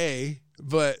theory. not gay,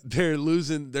 but they're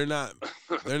losing. They're not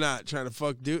trying to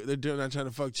fuck. They're not trying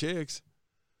to fuck chicks.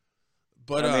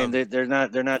 But I mean, they're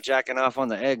not jacking off on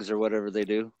the eggs or whatever they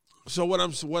do. So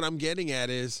what I'm getting at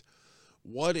is,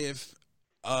 what if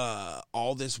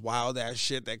all this wild ass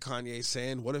shit that Kanye's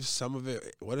saying? What if some of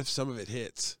it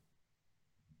hits?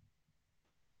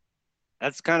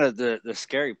 That's kind of the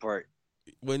scary part.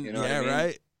 When you know what I mean?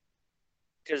 Right.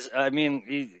 Because I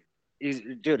mean,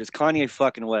 dude, it's Kanye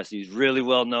fucking West. He's really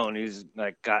well known. He's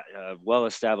like got a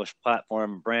well-established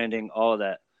platform, branding, all of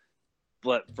that.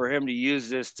 But for him to use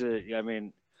this to, I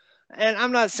mean, and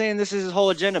I'm not saying this is his whole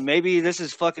agenda. Maybe this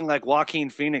is fucking like Joaquin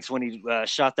Phoenix when he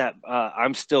shot that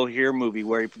 "I'm Still Here" movie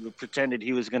where he pretended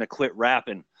he was gonna quit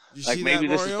rapping. Like maybe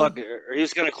this is fucking, or he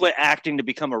was gonna quit acting to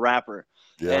become a rapper.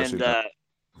 Yeah, and that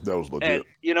was legit. and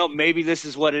you know, maybe this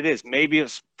is what it is. Maybe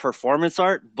it's performance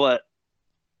art, but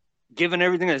given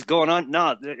everything that's going on,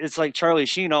 no, it's like Charlie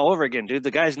Sheen all over again, dude.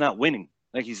 The guy's not winning.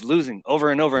 Like, he's losing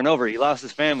over and over and over. He lost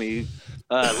his family. He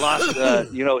lost,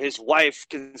 his wife,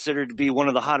 considered to be one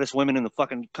of the hottest women in the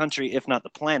fucking country, if not the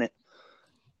planet.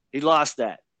 He lost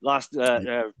that. Lost,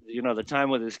 the time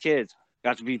with his kids.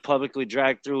 Got to be publicly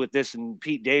dragged through with this and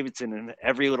Pete Davidson and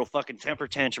every little fucking temper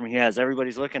tantrum he has.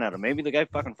 Everybody's looking at him. Maybe the guy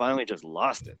fucking finally just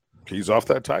lost it. He's off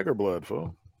that tiger blood,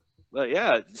 fool. But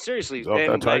yeah, seriously. He's off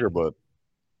that tiger blood.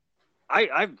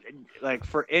 I like,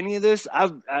 for any of this,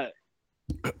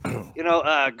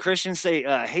 Christians say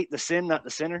hate the sin, not the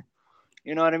sinner.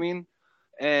 You know what I mean?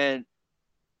 And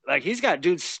like, he's got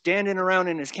dudes standing around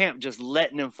in his camp just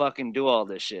letting him fucking do all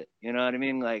this shit. You know what I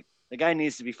mean? Like, the guy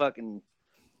needs to be fucking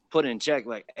put in check.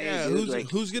 Like, hey, yeah, dude,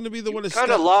 who's gonna be the one to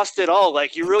kind of lost it all?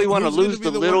 Like, you really want to lose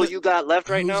the little you got left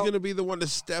right now? Who's gonna be the one to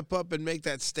step up and make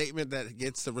that statement that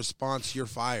gets the response, "You're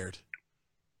fired"?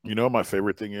 You know, my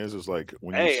favorite thing is like,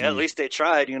 when at least they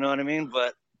tried, you know what I mean?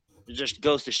 But it just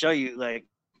goes to show you, like,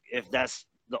 if that's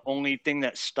the only thing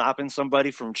that's stopping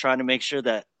somebody from trying to make sure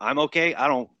that I'm okay, I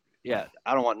don't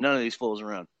want none of these fools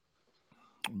around.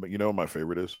 But you know what my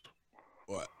favorite is?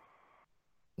 What?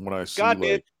 When I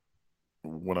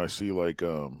see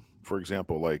for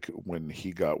example, like when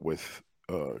he got with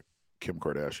Kim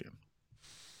Kardashian.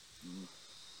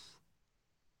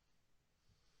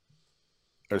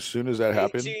 As soon as that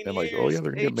happened, and like, oh yeah,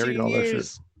 they're gonna get married and all that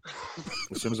shit.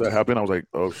 As soon as that happened, I was like,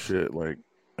 oh shit, like,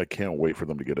 I can't wait for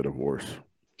them to get a divorce.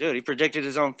 Dude, he predicted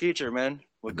his own future, man,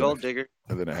 with Gold Digger.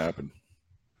 And then it happened.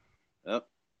 Yep.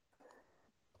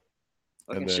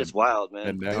 Fucking shit's wild, man.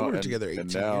 And now, they were together 18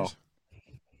 years.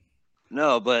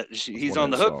 No, but he's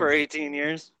on the hook for 18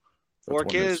 years. 4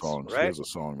 kids, right? There's a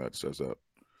song that says that.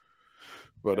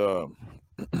 But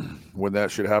when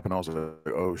that shit happened, I was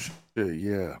like, oh shit,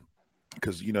 yeah.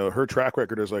 Because, her track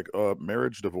record is like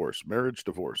marriage, divorce, marriage,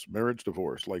 divorce, marriage,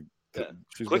 divorce. Like,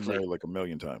 she's been married like a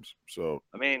million times. So,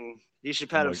 I mean, he should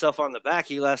pat himself on the back.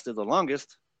 He lasted the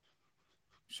longest.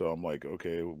 So I'm like,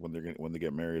 okay, when they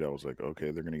get married, I was like,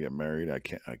 okay, they're gonna get married. I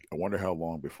wonder how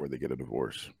long before they get a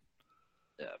divorce.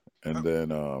 Yeah. And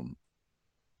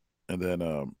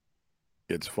then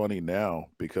it's funny now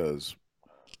because,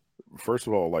 first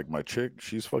of all, like, my chick,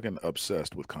 she's fucking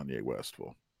obsessed with Kanye West.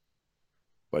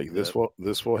 Like, this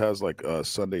fool has like a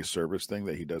Sunday service thing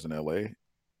that he does in LA,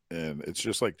 and it's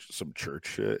just like some church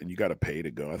shit, and you got to pay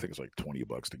to go. I think it's like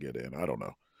 $20 to get in. I don't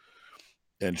know.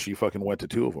 And she fucking went to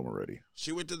 2 of them already.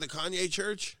 She went to the Kanye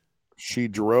church? She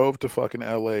drove to fucking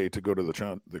L.A. to go to the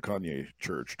Kanye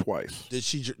church twice. Did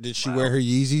she wear her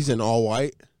Yeezys in all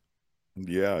white?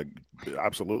 Yeah,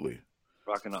 absolutely.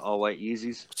 Rocking the all white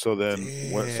Yeezys. So then,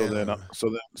 Damn.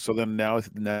 so then now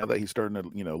that he's starting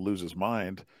to lose his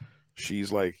mind,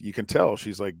 she's like, you can tell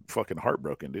she's like fucking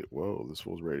heartbroken, dude. Whoa, this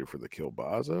fool's ready for the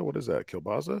kielbasa. What is that,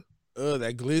 kielbasa?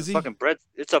 That glizzy. Fucking bread.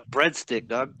 It's a breadstick,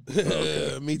 dog.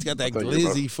 Meat's got that thought you were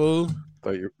about- glizzy, fool.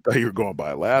 Thought you were going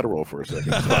bilateral for a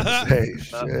second. Hey,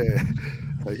 shit.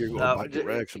 Thought you were going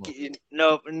bi-directional.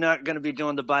 No, I'm not gonna be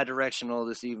doing the bi-directional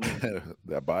this evening.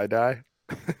 That bi-die.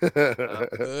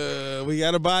 We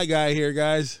got a bye guy here,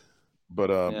 guys. But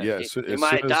you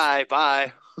might die.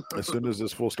 Bye. As soon as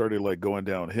this fool started like going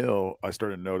downhill, I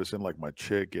started noticing like my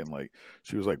chick, and like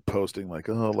she was like posting like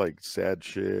like sad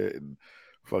shit and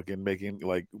fucking making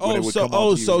like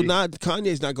so not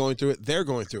Kanye's not going through it, they're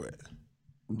going through it.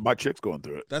 My chick's going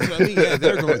through it. That's what I mean. Yeah,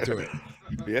 they're going through it.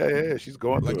 Yeah, she's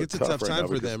going through Like it. it's a tough time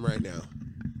for them right now.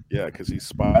 Yeah, because he's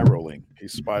spiraling.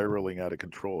 He's spiraling out of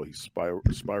control. He's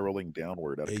spiraling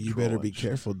downward out of control. You better be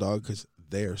careful, dog, because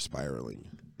they're spiraling.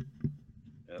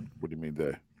 What do you mean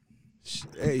they?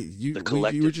 Hey, you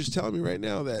were just telling me right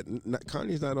now that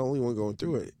Kanye's not the only one going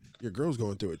through it. Your girl's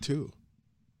going through it too.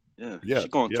 Yeah, she's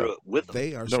going through it with them.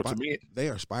 They are they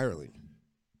are spiraling.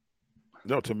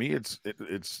 No, to me it's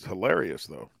hilarious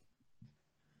though.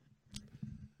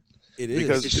 It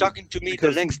is. It's shocking to me the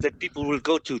lengths that people will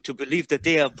go to believe that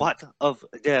they are part of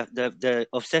the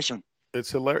obsession.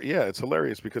 It's hilarious. Yeah, it's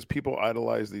hilarious because people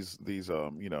idolize these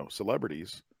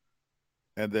celebrities,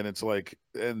 and then it's like,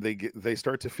 and they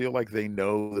start to feel like they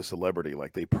know the celebrity,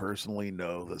 like they personally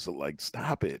know this. Like,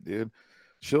 stop it, dude.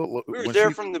 We were there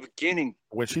from the beginning.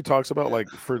 When she talks about like,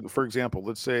 for example,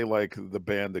 let's say like the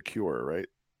band The Cure, right?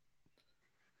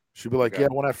 She'd be like, yeah,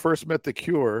 when I first met The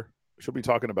Cure, she'll be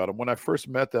talking about them. When I first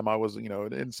met them, I was, in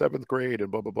 7th grade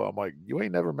and blah, blah, blah. I'm like, you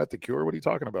ain't never met The Cure. What are you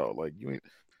talking about? Like,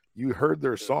 you heard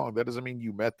their song. That doesn't mean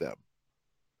you met them.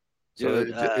 So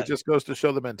dude, it just goes to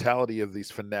show the mentality of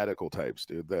these fanatical types,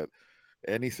 dude, that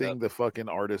anything the fucking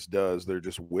artist does, they're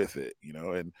just with it,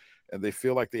 and they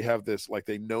feel like they have this, like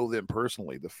they know them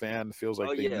personally. The fan feels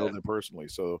like they know them personally.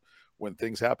 So when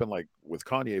things happen, like with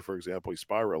Kanye, for example, he's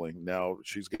spiraling. Now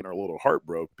she's getting her little heart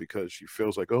broke because she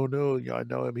feels like, oh no, I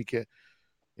know him. He can't,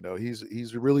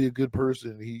 he's really a good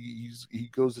person. He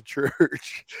goes to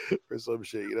church or some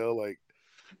shit, like.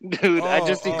 Dude, I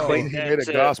just equate he made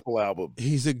a gospel album.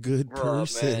 He's a good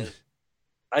person.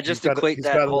 I just equate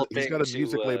that whole thing. He's got a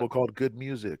music label called Good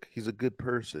Music. He's a good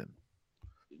person.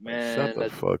 Man, shut the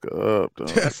fuck up, dog.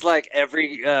 That's like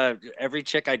every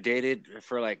chick I dated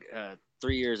for like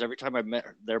 3 years. Every time I met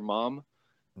their mom,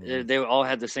 they all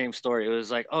had the same story. It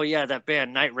was like, oh yeah, that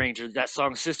band Night Ranger, that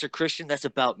song Sister Christian, that's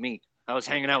about me. I was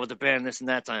hanging out with the band this and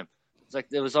that time. It's like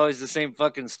it was always the same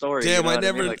fucking story. Damn, I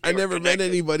never met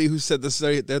anybody who said the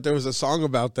story that there was a song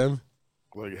about them.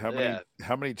 Like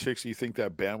how many chicks do you think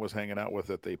that band was hanging out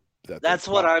with That's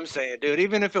what I'm saying, dude.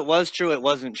 Even if it was true, it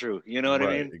wasn't true. You know what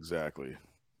I mean? Exactly.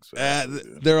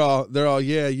 They're all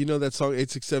yeah. You know that song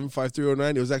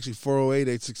 867-5309? It was actually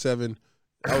 408-867.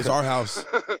 That was our house.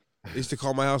 They used to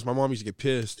call my house. My mom used to get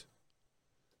pissed.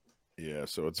 Yeah,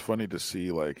 so it's funny to see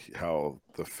like how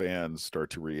the fans start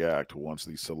to react once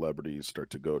these celebrities start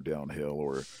to go downhill,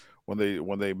 or when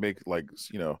they make like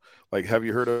have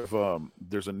you heard of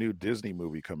there's a new Disney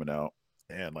movie coming out,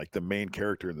 and like the main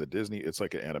character in the Disney, it's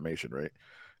like an animation, right?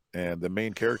 And the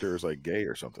main character is like gay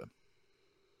or something.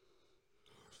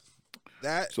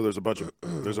 So there's a bunch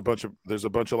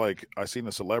of like, I seen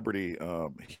a celebrity,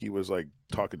 he was like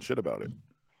talking shit about it.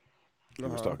 He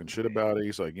was talking shit about it.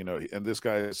 He's like, and this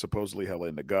guy is supposedly hella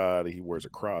into God. He wears a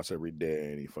cross every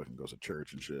day and he fucking goes to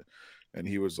church and shit. And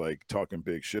he was like talking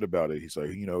big shit about it. He's like,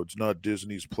 it's not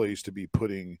Disney's place to be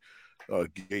putting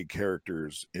gay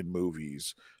characters in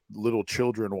movies. Little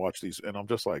children watch these. And I'm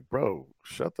just like, bro,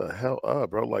 shut the hell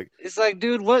up, bro. Like, it's like,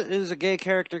 dude, what is a gay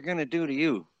character going to do to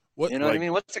you? You know what I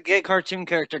mean? What's a gay cartoon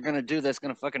character going to do that's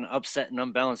going to fucking upset and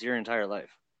unbalance your entire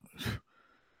life?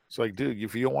 It's like, dude,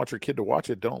 if you don't want your kid to watch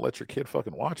it, don't let your kid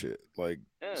fucking watch it. Like,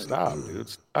 stop, dude.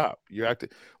 Stop. You acting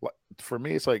like, for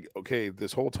me, it's like, okay,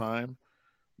 this whole time,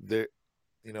 there,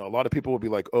 a lot of people will be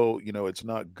like, oh, it's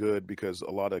not good because a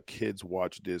lot of kids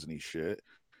watch Disney shit,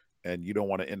 and you don't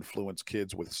want to influence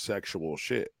kids with sexual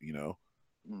shit,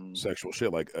 sexual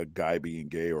shit, like a guy being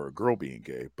gay or a girl being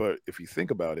gay. But if you think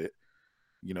about it,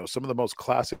 some of the most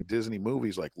classic Disney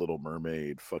movies like Little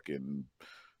Mermaid, fucking,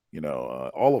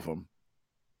 all of them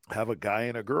have a guy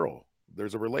and a girl.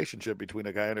 There's a relationship between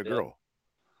a guy and a girl.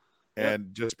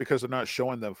 And just because they're not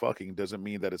showing them fucking doesn't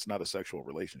mean that it's not a sexual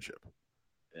relationship.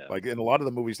 Yeah. Like in a lot of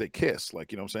the movies, they kiss.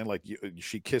 Like, you know what I'm saying? Like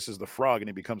she kisses the frog and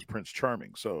he becomes Prince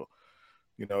Charming. So,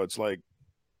 you know, it's like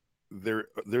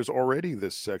there's already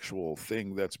this sexual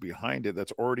thing that's behind it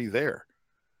that's already there.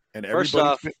 And First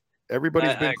off, everybody's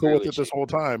I been agree cool with with it this you. whole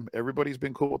time. Everybody's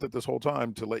been cool with it this whole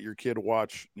time to let your kid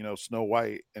watch, you know, Snow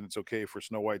White, and it's okay for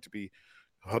Snow White to be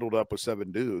huddled up with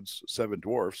 7 dudes, 7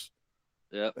 dwarfs,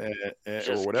 Yep. or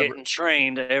Just whatever. getting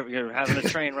trained. You're having a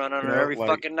train run on You her know, every like-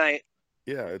 fucking night.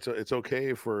 Yeah, it's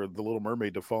okay for the Little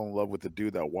Mermaid to fall in love with the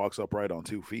dude that walks upright on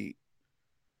 2 feet.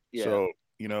 Yeah. So,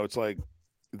 you know, it's like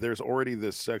there's already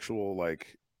this sexual,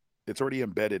 like, it's already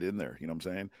embedded in there. You know what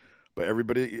I'm saying? But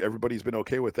everybody's been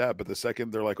okay with that. But the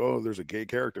second they're like, oh, there's a gay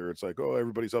character, it's like, oh,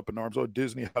 everybody's up in arms. Oh,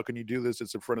 Disney, how can you do this?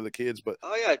 It's in front of the kids. But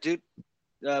Oh yeah, dude.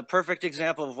 Perfect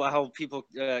example of how people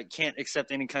can't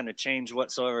accept any kind of change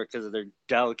whatsoever because of their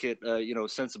delicate,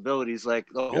 sensibilities. Like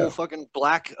the whole fucking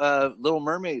black Little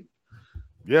Mermaid.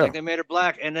 yeah, Like they made her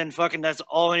black, and then fucking that's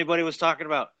all anybody was talking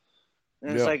about.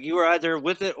 And it's Yeah. like you were either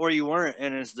with it or you weren't.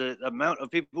 And it's the amount of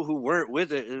people who weren't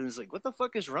with it. And it's like, what the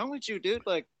fuck is wrong with you, dude?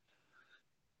 Like,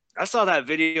 I saw that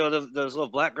video of those little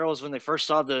black girls when they first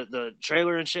saw the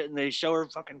trailer and shit, and they show her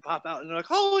fucking pop out, and they're like,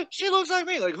 "Holy, she looks like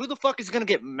me!" Like, who the fuck is gonna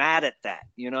get mad at that?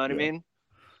 You know what I Yeah. mean?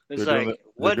 It's They're doing like,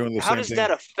 they're doing the How same does thing.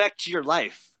 that affect your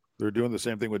life? They're doing the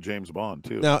same thing with James Bond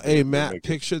too. Now, They're hey Matt, making-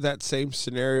 picture that same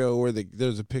scenario where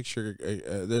there's a picture,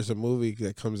 there's a movie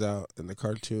that comes out in the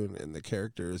cartoon, and the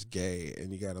character is gay,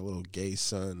 and you got a little gay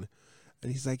son,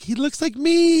 and he's like, he looks like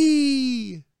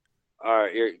me.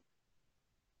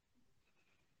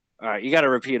 All right, you got to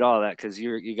repeat all that because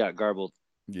you got garbled.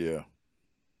 Yeah.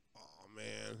 Oh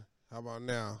man, how about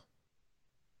now?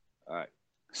 All right,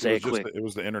 say it quick. It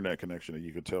was the internet connection that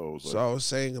you could tell. It was like, So I was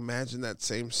saying, imagine that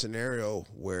same scenario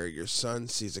where your son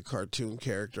sees a cartoon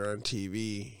character on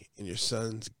TV, and your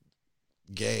son's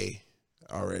gay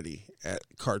already at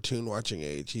cartoon watching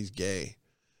age. He's gay.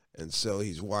 And so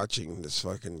he's watching this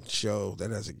fucking show that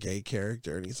has a gay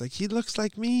character, and he's like, he looks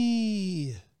like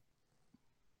me.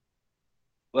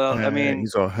 Well, I mean,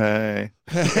 he's all, hey.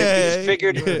 he's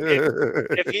figured-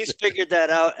 if he's figured that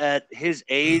out at his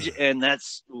age and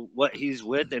that's what he's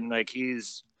with and like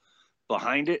he's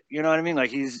behind it, you know what I mean? Like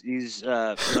he's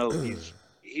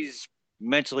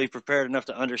mentally prepared enough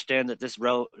to understand that this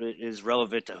is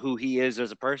relevant to who he is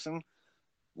as a person.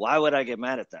 Why would I get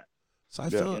mad at that? So I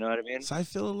Yeah. feel, You know what I mean? so I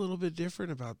feel a little bit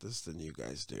different about this than you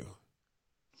guys do.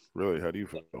 Really? How do you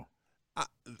feel?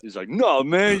 He's like, no,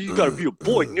 man, you gotta be a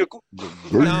boy, nickel.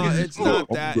 No, it's not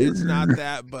that. It's not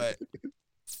that. But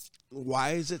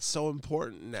why is it so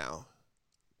important now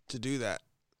to do that?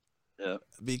 Yeah.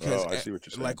 Because I see what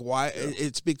you're saying. like, why Yeah.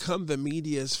 it's become the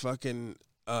media's fucking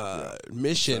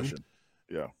mission Session.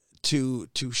 Yeah. to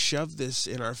shove this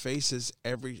in our faces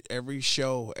every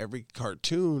show, every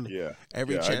cartoon, Yeah.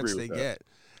 every Yeah, I chance agree they with that. get.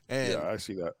 And Yeah, I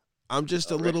see that. I'm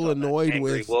just a Rick little on that annoyed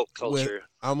angry with woke culture.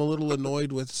 I'm a little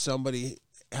annoyed with somebody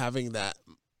having that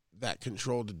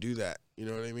control to do that. You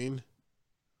know what I mean?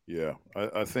 Yeah.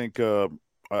 I think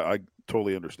I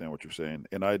totally understand what you're saying.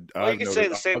 And Well, you can say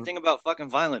the same thing about fucking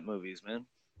violent movies, man.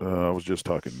 I was just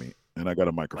talking meat, and I got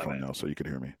a microphone bad. now, so you can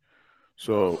hear me.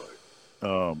 So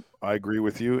I agree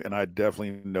with you, and I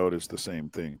definitely noticed the same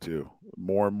thing too.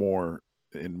 More and more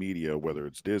in media, whether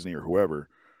it's Disney or whoever,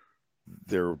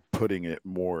 they're putting it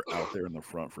more out there in the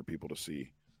front for people to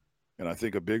see. And I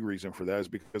think a big reason for that is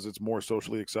because it's more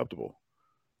socially acceptable.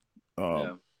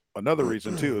 Yeah. Another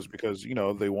reason too is because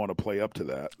they want to play up to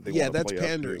that. They Yeah, wanna that's play up to-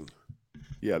 pandering.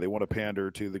 yeah, they want to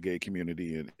pander to the gay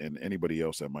community and anybody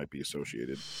else that might be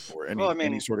associated or any Well, I mean-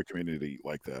 any sort of community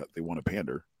like that. They want to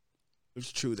pander.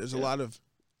 It's true. There's a Yeah. lot of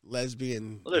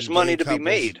lesbian. Well, there's and money gay to be couples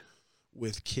made.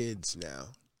 with kids now,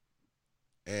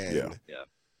 and Yeah.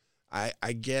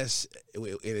 I guess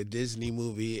in a Disney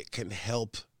movie it can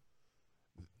help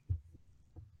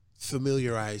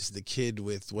familiarize the kid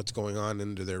with what's going on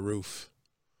under their roof.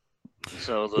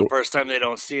 So the first time they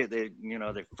don't see it, they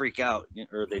freak out,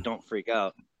 or they don't freak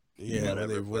out. Yeah,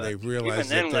 Whatever, when they but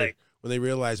realize even then, when they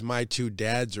realize my two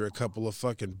dads are a couple of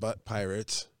fucking butt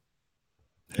pirates.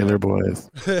 Hey there, boys.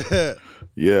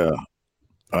 Yeah.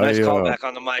 Nice callback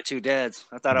on the My Two Dads.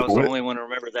 I thought I was the only one to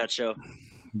remember that show.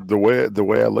 The way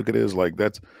I look at it is like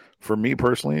that's for me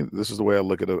personally. This is the way I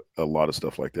look at a lot of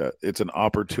stuff like that. It's an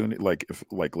opportunity. Like if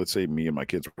let's say me and my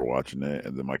kids were watching it,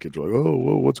 and then my kids were like, "Oh,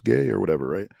 whoa, what's gay?" or whatever,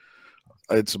 right?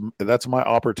 That's my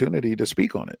opportunity to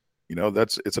speak on it.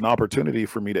 It's an opportunity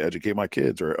for me to educate my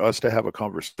kids or us to have a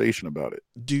conversation about it.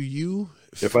 Do you?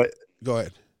 Go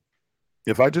ahead.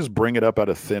 If I just bring it up out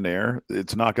of thin air,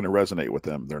 it's not going to resonate with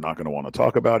them. They're not going to want to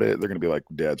talk about it. They're going to be like,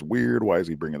 "Dad's weird. Why is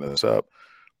he bringing this up?"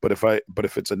 But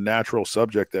if it's a natural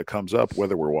subject that comes up,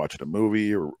 whether we're watching a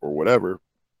movie or whatever,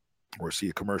 or see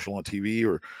a commercial on TV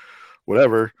or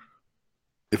whatever,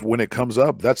 when it comes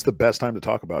up, that's the best time to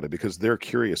talk about it because they're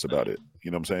curious about it.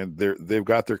 You know what I'm saying? They've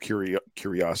got their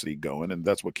curiosity going, and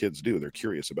that's what kids do. They're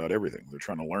curious about everything. They're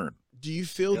trying to learn. Do you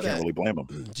feel Can't that? really blame them.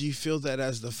 Do you feel that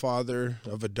as the father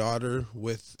of a daughter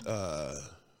with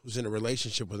who's in a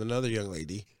relationship with another young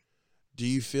lady, do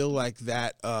you feel like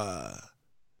that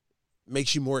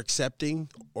makes you more accepting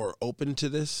or open to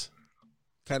this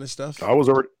kind of stuff? I was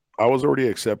already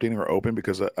accepting or open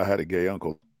because I had a gay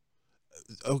uncle.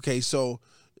 Okay, so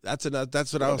that's what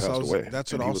else I was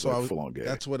full-on gay.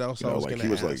 That's what else You know, I was like going he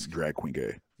to was ask. like drag queen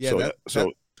gay. Yeah,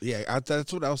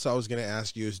 that's what else I was going to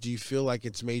ask you is, do you feel like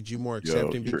it's made you more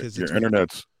accepting because your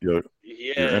internet's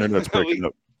breaking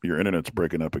up. Your internet's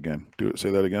breaking up again.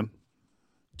 Say that again.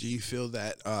 Do you feel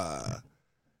that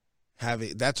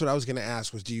that's what I was going to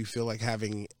ask was, do you feel like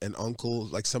having an uncle,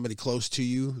 like somebody close to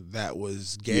you that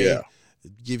was gay,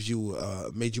 gives you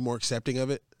made you more accepting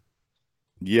of it?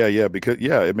 Yeah, because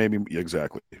it made me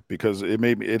because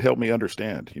it helped me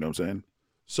understand. You know what I'm saying?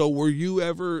 So were you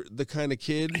ever the kind of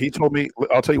kid? He told me.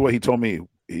 I'll tell you what he told me.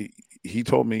 He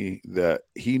told me that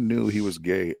he knew he was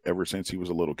gay ever since he was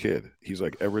a little kid. He's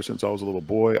like, ever since I was a little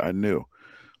boy, I knew.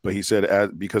 But he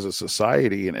said, because of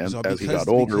society and as he got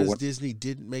older, because Disney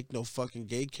didn't make no fucking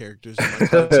gay characters in my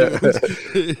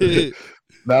cartoons.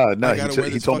 No.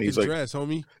 He told me, he's like, dress,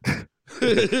 homie.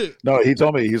 No, he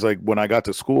told me, he's like, when I got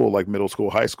to school, like middle school,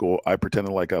 high school, I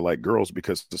pretended like I liked girls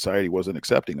because society wasn't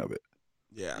accepting of it.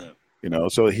 Yeah. You know,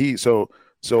 so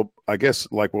I guess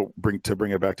like bring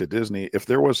it back to Disney. If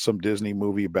there was some Disney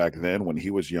movie back then when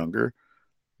he was younger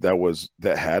that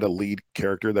had a lead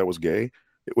character that was gay,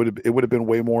 it would have been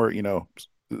way more, you know,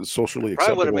 socially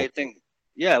acceptable. Probably would have made things.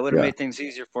 Yeah, it would have made things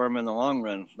easier for him in the long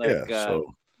run. Like,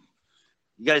 you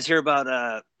guys hear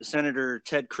about Senator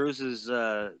Ted Cruz's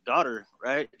daughter,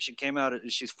 right? She came out.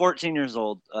 She's 14 years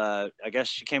old. I guess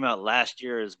she came out last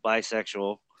year as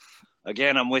bisexual.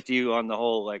 Again, I'm with you on the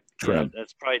whole like trend.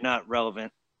 That's probably not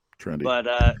relevant. Trendy.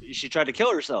 But she tried to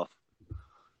kill herself.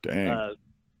 Dang.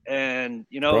 And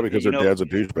you know, probably because her dad's a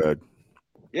douchebag.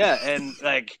 Yeah, and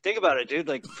like think about it, dude.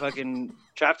 Like fucking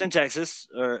trapped in Texas,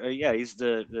 he's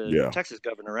the Texas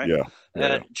governor, right?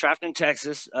 Yeah. Trapped in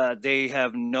Texas. She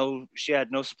had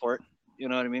no support. You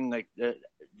know what I mean? Like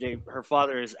her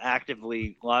father is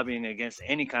actively lobbying against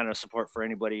any kind of support for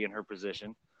anybody in her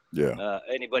position. Yeah.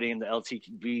 Anybody in the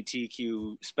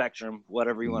LGBTQ spectrum,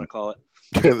 whatever you want to call it.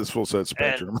 Yeah, this full set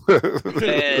spectrum.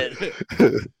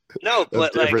 No,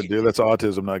 but different, like, dude. That's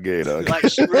autism, not gay, dog. Like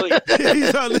she really,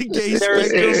 he's on the gay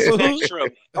spectrum.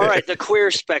 All right, the queer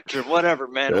spectrum, whatever,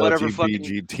 man, whatever fucking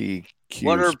LGBTQ.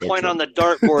 Whatever spectrum. point on the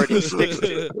dartboard he sticks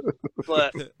to.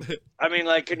 But I mean,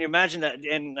 like, can you imagine that?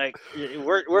 And like,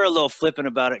 we're a little flippant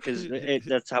about it because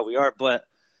that's how we are. But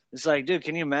it's like, dude,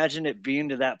 can you imagine it being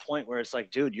to that point where it's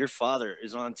like, dude, your father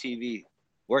is on TV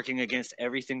working against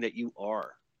everything that you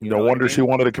are. No wonder she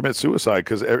wanted to commit suicide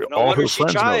because all her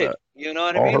friends know that. You know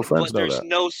what I mean? Her friends but there's know that.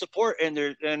 no support,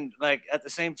 and like at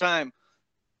the same time,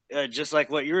 just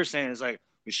like what you were saying, is like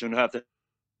we shouldn't have to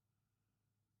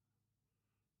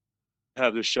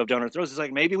have this shoved down our throats. It's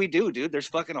like maybe we do, dude. There's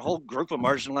fucking a whole group of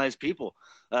marginalized people.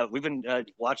 We've been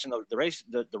watching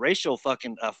the racial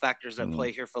fucking factors that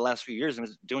play here for the last few years, and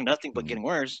it's doing nothing but getting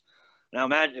worse. Now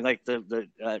imagine like the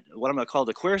what I'm gonna call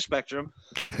the queer spectrum.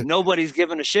 Nobody's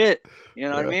giving a shit. You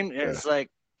know what I mean? It's like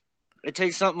it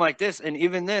takes something like this, and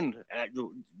even then,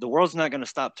 the world's not gonna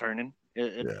stop turning.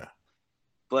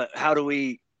 But how do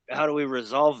we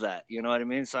resolve that? You know what I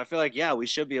mean? So I feel like we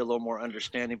should be a little more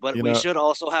understanding, but we should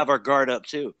also have our guard up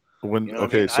too.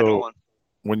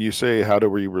 When you say how do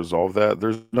we resolve that,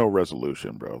 there's no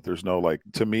resolution, bro. There's no like,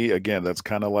 to me, again, that's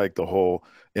kind of like the whole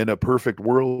in a perfect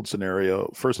world scenario.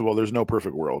 First of all, there's no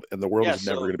perfect world, and the world is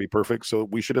never going to be perfect. So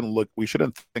we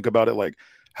shouldn't think about it like,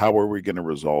 how are we going to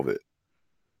resolve it?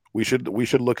 We should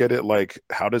look at it like,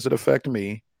 how does it affect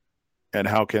me, and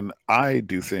how can I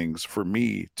do things for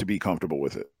me to be comfortable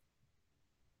with it?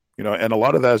 You know, and a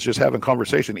lot of that is just having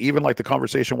conversation, even like the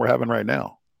conversation we're having right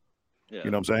now. Yeah.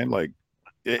 You know what I'm saying? Like,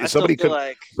 somebody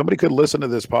could listen to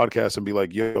this podcast and be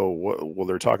like, well,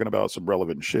 they're talking about some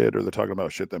relevant shit, or they're talking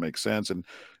about shit that makes sense. And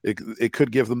it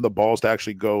could give them the balls to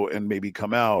actually go and maybe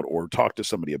come out or talk to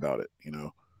somebody about it, you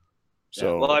know?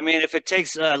 So, well, I mean, if it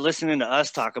takes listening to us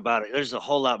talk about it, there's a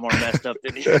whole lot more messed up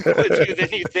than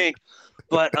you think.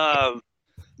 But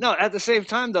no, at the same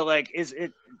time though, like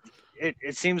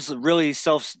it seems really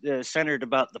self-centered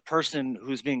about the person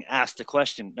who's being asked the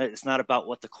question. It's not about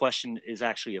what the question is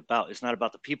actually about. It's not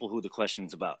about the people who the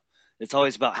question's about. It's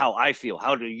always about how I feel.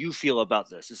 How do you feel about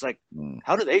this? It's like,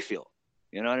 how do they feel?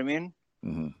 You know what I mean?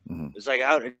 It's like,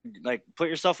 like put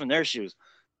yourself in their shoes.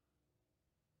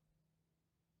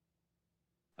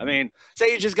 I mean,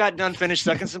 say you just got done finished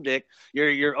sucking some dick.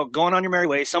 You're going on your merry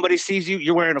way. Somebody sees you.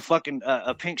 You're wearing a fucking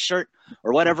a pink shirt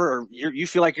or whatever, or you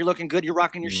feel like you're looking good. You're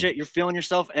rocking your shit. You're feeling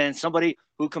yourself. And somebody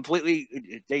who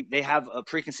completely they have a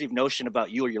preconceived notion about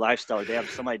you or your lifestyle. Or they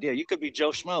have some idea. You could be Joe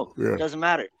Schmo. Yeah. It doesn't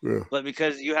matter. Yeah. But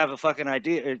because you have a fucking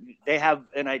idea, they have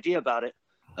an idea about it.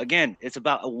 Again, it's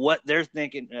about what they're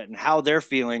thinking and how they're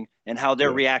feeling and how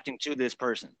they're reacting to this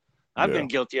person. I've been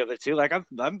guilty of it too. Like I've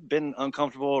been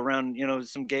uncomfortable around,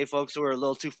 some gay folks who are a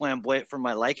little too flamboyant for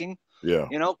my liking. Yeah.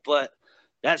 But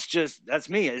that's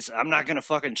me. I'm not going to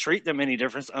fucking treat them any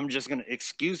different. I'm just going to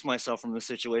excuse myself from the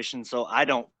situation so I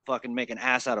don't fucking make an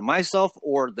ass out of myself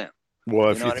or them. Well,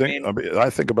 if you think, I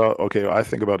think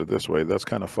about it this way. That's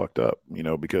kind of fucked up,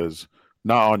 because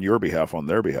not on your behalf, on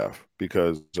their behalf,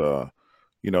 because,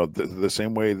 the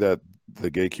same way that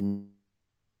the gay community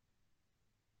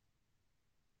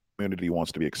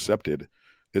wants to be accepted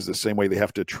is the same way they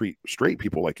have to treat straight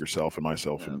people like yourself and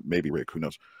myself and maybe Rick, who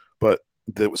knows, but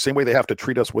the same way they have to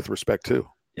treat us with respect too.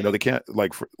 They can't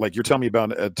like you're telling me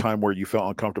about a time where you felt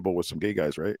uncomfortable with some gay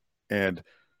guys, right? And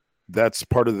that's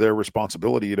part of their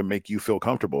responsibility to make you feel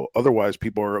comfortable. Otherwise,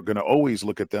 people are going to always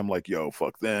look at them like, yo,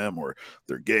 fuck them, or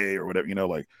they're gay or whatever,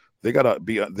 like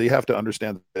they have to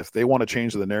understand that if they want to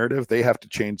change the narrative, they have to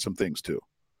change some things too.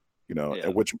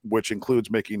 Which includes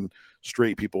making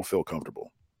straight people feel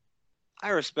comfortable. I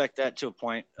respect that to a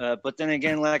point. But then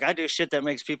again, like I do shit that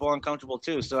makes people uncomfortable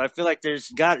too. So I feel like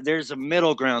there's a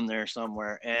middle ground there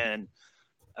somewhere. And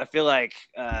I feel like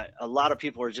a lot of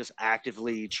people are just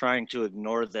actively trying to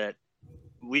ignore that.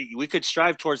 We could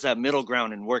strive towards that middle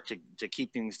ground and work to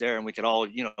keep things there. And we could all,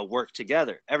 work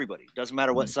together. Everybody, doesn't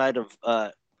matter what side of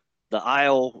the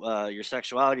aisle, your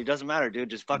sexuality, doesn't matter, dude.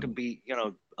 Just fucking be,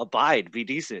 abide, be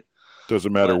decent.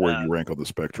 Doesn't matter where you rank on the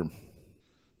spectrum.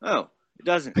 Oh, it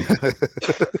doesn't. I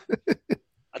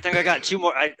think I got two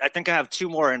more. I think I have two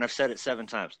more, and I've said it 7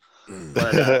 times.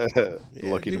 But,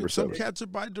 lucky number 7. Some cats are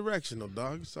bi-directional,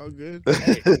 dog. It's all good.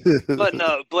 But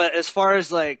no. But as far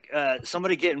as like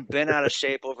somebody getting bent out of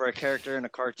shape over a character in a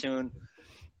cartoon,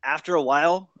 after a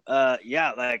while,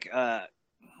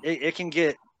 it can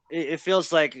get. It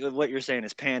feels like what you're saying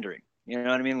is pandering. You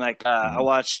know what I mean? Like I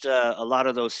watched a lot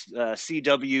of those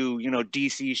CW,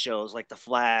 DC shows like The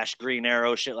Flash, Green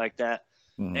Arrow, shit like that.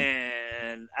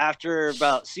 And after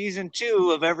about season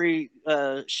 2 of every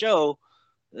show,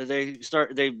 they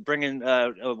bring in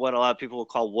what a lot of people will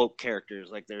call woke characters.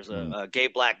 Like there's a gay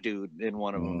black dude in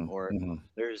one of them, or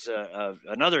there's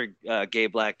another gay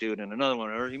black dude in another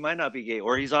one, or he might not be gay,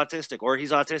 or he's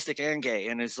autistic and gay,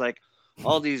 and it's like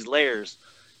all these layers.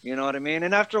 You know what I mean?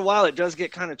 And after a while, it does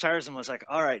get kind of tiresome. It's like,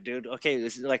 all right, dude, okay,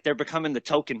 this is like they're becoming the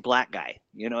token black guy.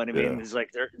 You know what I mean? It's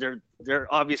like they're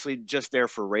obviously just there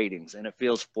for ratings, and it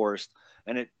feels forced,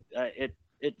 and it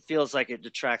feels like it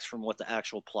detracts from what the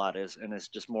actual plot is, and it's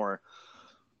just more.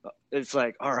 It's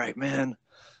like, all right, man,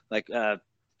 like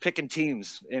picking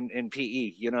teams in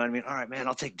PE. You know what I mean? All right, man,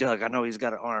 I'll take Doug. I know he's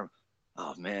got an arm.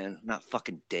 Oh man, not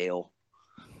fucking Dale.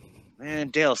 Man,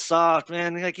 Dale's soft,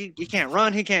 man. Like he can't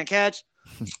run, he can't catch.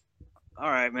 All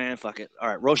right, man, fuck it. All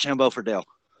right, Rochambeau for Dale.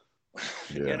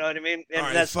 You know what I mean? And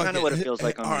right, that's kind of what it feels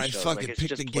like on all these right, shows. fuck like, it,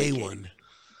 pick the gay one.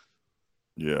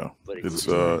 Yeah, But it's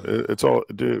all,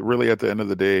 dude, really at the end of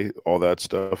the day, all that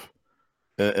stuff.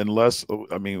 Unless,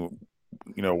 I mean,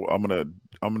 I'm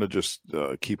gonna just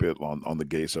keep it on the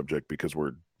gay subject because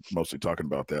we're mostly talking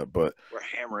about that. But we're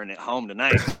hammering it home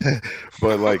tonight.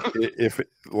 But like,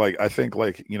 I think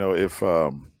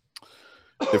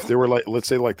if there were like, let's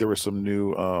say like there was some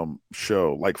new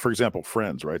show, like for example,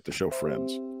 Friends, right? The show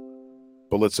Friends.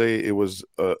 But let's say it was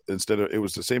it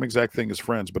was the same exact thing as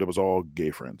Friends, but it was all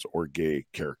gay friends or gay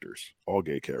characters, all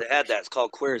gay characters. They had that. It's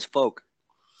called Queer as Folk.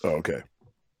 Oh, okay.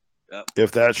 Yep.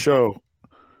 If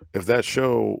that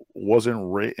show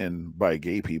wasn't written by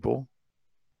gay people,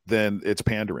 then it's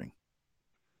pandering.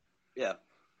 Yeah.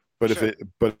 But sure.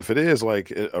 if it is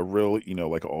like a real,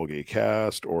 like an all gay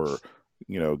cast or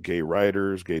gay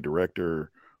writers, gay director,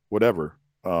 whatever,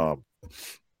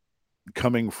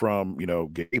 coming from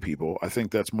gay people, I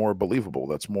think that's more believable.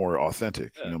 That's more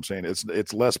authentic. You know what I'm saying?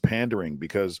 It's less pandering,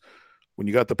 because when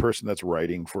you got the person that's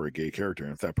writing for a gay character,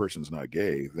 and if that person's not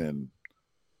gay, then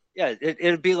yeah,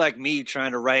 it'd be like me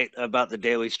trying to write about the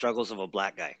daily struggles of a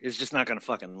black guy. It's just not going to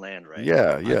fucking land, right?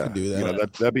 Yeah. I can do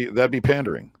that. That'd be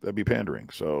pandering. That'd be pandering.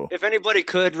 So if anybody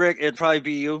could, Rick, it'd probably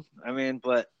be you. I mean,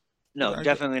 but no,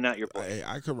 definitely not your boy.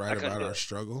 I could write about our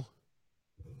struggle.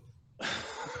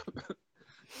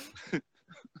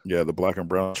 Yeah, the black and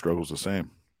brown struggle's the same.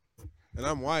 And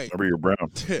I'm white. Remember, you're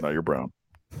brown. Now you're brown.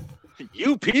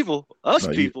 You people, us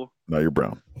No, you- people. Now you're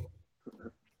brown.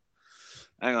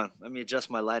 Hang on, let me adjust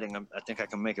my lighting. I think I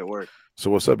can make it work. So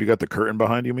what's up? You got the curtain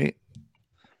behind you, meat?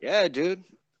 Yeah, dude.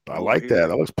 I Over like here. that.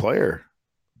 That looks player.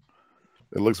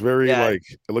 It looks very Yeah. like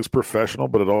it looks professional,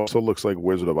 but it also looks like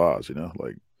Wizard of Oz. You know,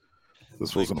 like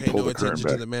this was Like, gonna pay pull no the curtain attention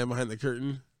to back. the man behind the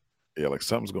curtain. Yeah, like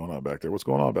something's going on back there. What's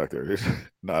going on back there?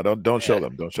 Nah, don't show Yeah.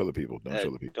 them. Don't show the people. Don't Hey, show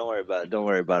the people. don't worry about it. Don't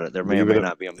worry about it. There may or Leave may it-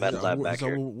 not be a med lab back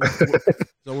here.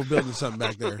 So we're building something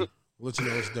back there. We'll let you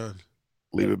know it's done.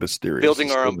 Leave it mysterious. Building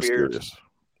It's our still own beards. mysterious.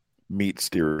 Meat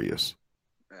mysterious.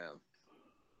 Yeah.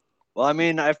 Well, I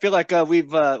mean, I feel like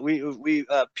we've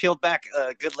peeled back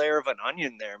a good layer of an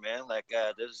onion there, man. Like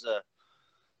there's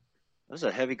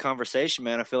a heavy conversation,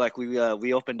 man. I feel like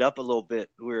we opened up a little bit.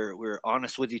 We're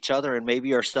honest with each other and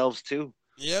maybe ourselves too.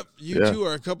 Yep, you Yeah. two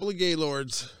are a couple of gay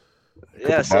lords.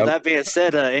 Yeah. So Couple that being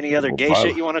said, any other couple gay bio-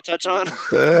 shit you want to touch on?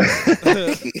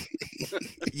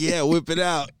 Yeah, whip it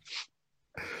out.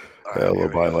 Hella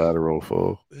bilateral,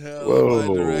 fool. Hell, Whoa.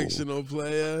 bi-directional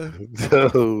player.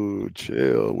 Oh,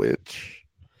 chill, witch.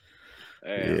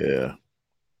 Damn.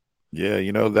 Yeah,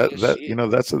 you know that Good you know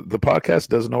the podcast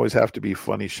doesn't always have to be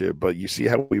funny shit, but you see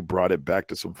how we brought it back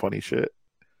to some funny shit.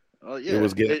 Oh yeah. It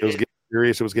was getting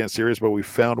serious. It was getting serious, but we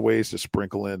found ways to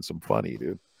sprinkle in some funny,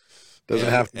 dude. Doesn't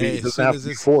Yeah, have to be. hey, as Doesn't soon have as to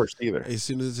be this- forced either. As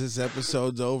soon as this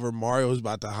episode's over, Mario's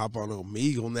about to hop on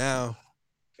Omegle now.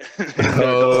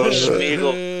 Oh,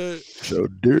 Schmeagle. So,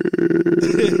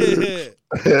 dude.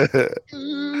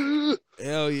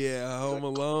 Hell yeah, Home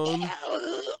Alone.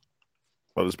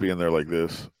 I'll just be in there like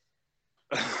this.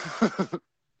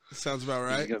 Sounds about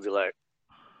He's right. gonna be like,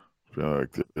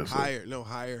 Like this. Higher, no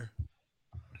higher.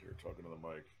 You're talking to the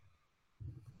mic.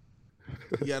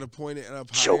 You got to point it up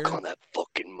choke higher, on that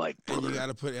fucking mic, and you brother. got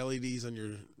to put LEDs on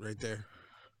your right there.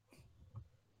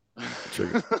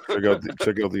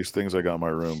 Check out these things I got in my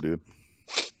room, dude.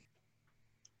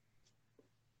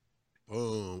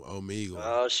 Boom, Omegle.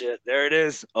 Oh shit! There it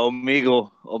is.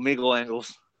 Omegle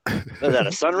angles. Is that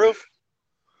a sunroof?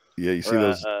 Yeah, you see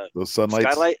Or, those sunlights?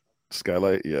 skylight?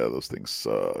 Skylight? Yeah, those things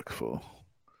suck, fool.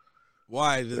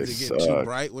 Why? Does They it get too suck.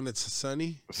 bright when it's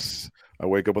sunny? I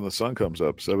wake up when the sun comes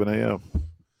up, 7 a.m.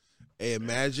 Hey,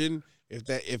 imagine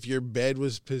if your bed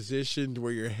was positioned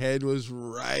where your head was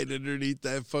right underneath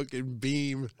that fucking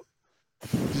beam.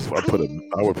 Just, I would put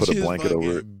a just blanket over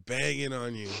it. fucking banging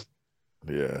on you.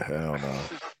 Yeah, hell no.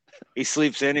 He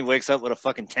sleeps in. He wakes up with a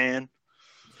fucking tan.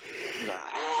 He's like,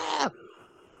 "Ah!"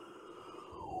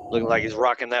 Looking like he's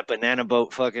rocking that banana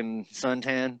boat fucking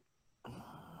suntan.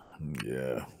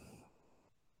 Yeah.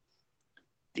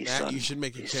 Matt, you should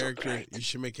make a he's so character. bright. You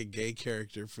should make a gay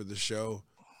character for the show.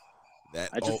 That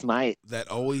I just might. that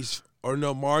always, or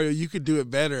no, Mario, you could do it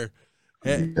better.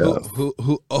 Hey, Yeah.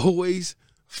 who always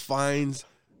finds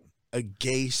a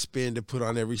gay spin to put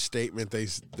on every statement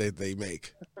they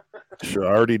make. Sure, I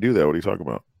already do that. What are you talking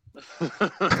about?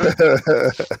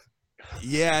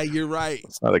 Yeah, you're right.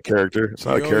 It's not a character. It's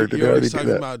not a character. You're I already always do talking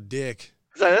that. about dick.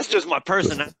 That's just my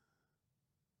personality,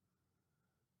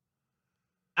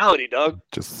 dog.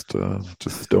 Just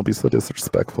don't be so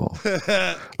disrespectful.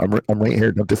 I'm right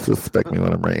here. Don't disrespect me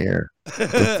when I'm right here.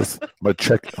 My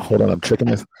check. Hold on. I'm checking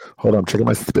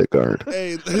my spit guard.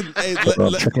 Hey,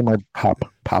 I'm checking my pop.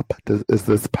 Is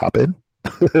this popping?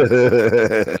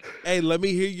 hey, let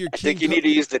me hear your I King think you need to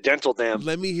use the dental dam.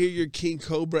 Let me hear your King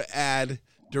Cobra ad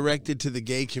directed to the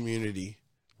gay community.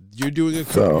 You're doing a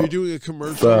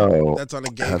commercial so, that's on a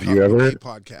gay, have you ever- gay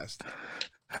podcast.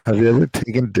 Have you ever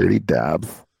taken dirty dabs?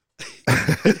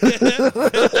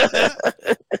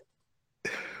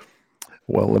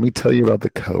 Well, let me tell you about the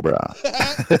Cobra.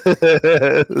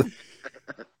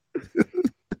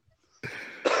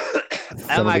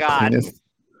 Oh my God. It's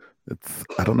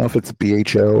I don't know if it's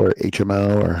BHO or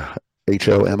HMO or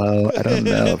HOMO. I don't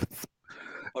know. If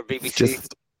Or it's BBC.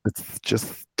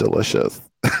 just delicious.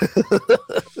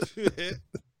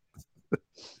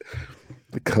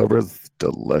 The Cobra's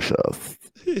delicious.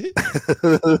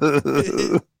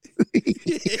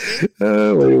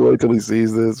 Wait till he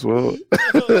sees this. Well,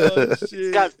 Oh, shit.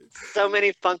 It's got so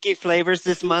many funky flavors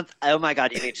this month. Oh my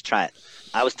God, you need to try it.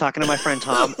 I was talking to my friend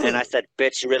Tom, and I said,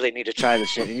 bitch, you really need to try this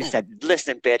shit. And he said,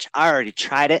 listen, bitch, I already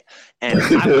tried it, and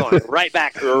I'm going right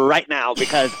back right now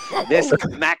because this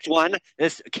Mac one,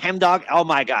 this Chem Dog, oh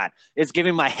my God, it's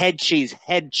giving my head cheese.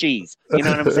 You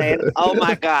know what I'm saying? Oh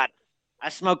my God. I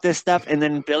smoked this stuff, and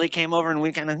then Billy came over, and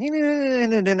we kind of,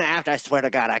 and then after, I swear to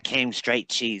God, I came straight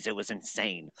cheese. It was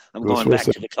insane. I'm Those going were back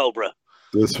some- to the Cobra.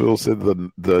 This fool said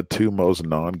the two most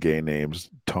non-gay names,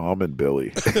 Tom and Billy.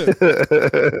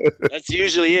 That's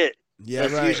usually it. Yeah,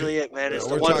 That's right. usually it, man. It's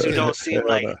Yeah, the we're ones who talking- don't seem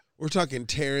like. We're talking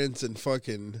Terrence and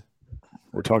fucking.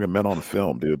 We're talking men on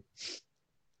film, dude.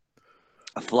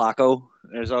 A Flacco.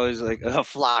 There's always like a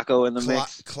Flacco in the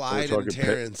mix. Clyde We're and talking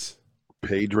Terrence.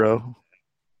 Pedro.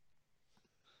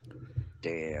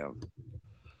 Damn.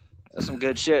 That's some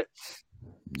good shit.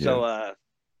 Yeah. So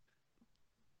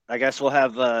I guess we'll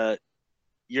have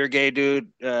your gay dude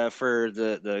for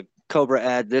the Cobra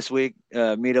ad this week.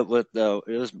 Meet up with it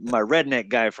was my redneck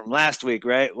guy from last week,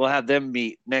 right? We'll have them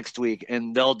meet next week,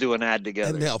 and they'll do an ad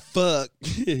together. And now fuck.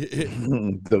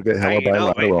 They'll get hella Hey, you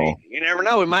know, bilateral. you never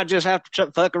know. We might just have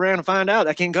to fuck around and find out.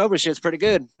 That King Cobra shit's pretty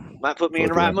good. Might put me in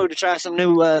the Fuck right yeah. mood to try some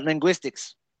new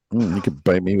linguistics. You could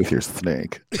bite me with your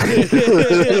snake.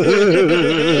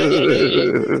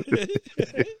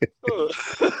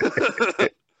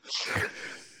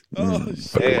 Oh, But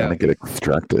shit. I want to get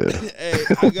extracted. Hey,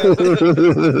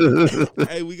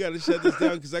 hey, we got to shut this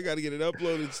down because I got to get it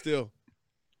uploaded still.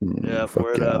 Yeah, Fuck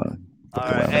word yeah. up. Fuck All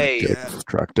right, around and hey. get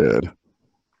extracted.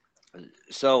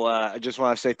 So I just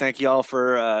want to say thank you all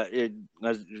for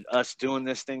us doing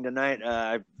this thing tonight.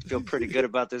 I feel pretty good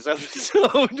about this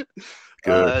episode.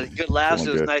 Good laughs. Feeling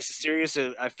It was good. nice and serious.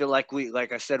 I feel like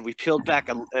like I said, we peeled back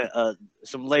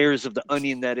some layers of the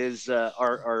onion that is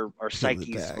our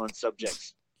psyches back. on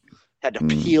subjects. Had to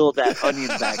peel that onion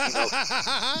back,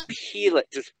 peel it,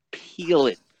 just peel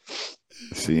it.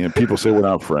 See, and people say we're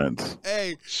not friends.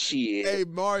 Hey, Shit. hey,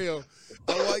 Mario,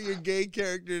 I want your gay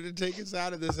character to take us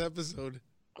out of this episode.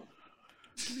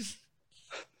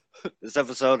 This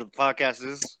episode of the podcast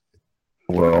is.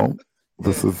 Well,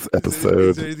 this is Is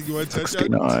episode there anything you want to touch on?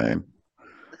 69.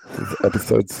 This is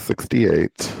episode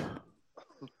 68.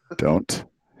 Don't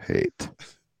hate.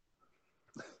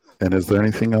 And is there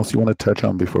anything else you want to touch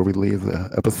on before we leave the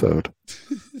episode?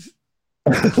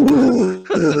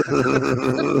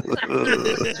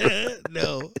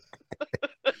 No,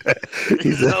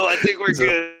 He's No, I think we're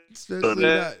good.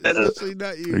 especially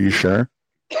not Are you. you sure?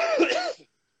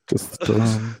 Just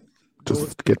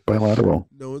get bilateral.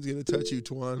 No one's gonna touch you,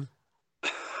 Twan.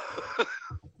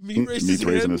 Me raise Me's his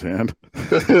raising hand.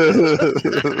 his hand.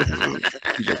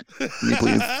 Me,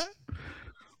 please.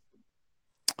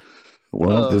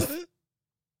 Well, this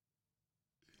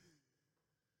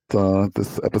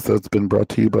episode's been brought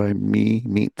to you by me,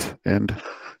 Meat, and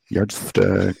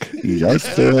Yardstick.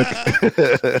 Yardstick.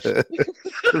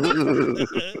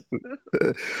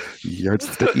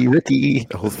 Yardsticky Ricky.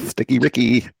 Oh, Sticky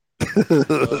Ricky.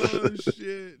 Oh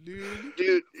shit, dude.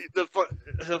 Dude,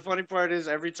 the funny part is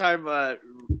every time on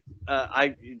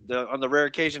the rare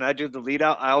occasion I do the lead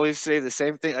out, I always say the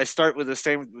same thing. I start with the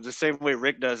same way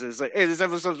Rick does. It's like, hey, this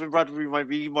episode's been brought to me by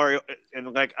me, Mario,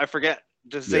 and like I forget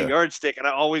to say Yeah. yardstick, and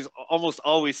I almost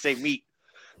always say meat.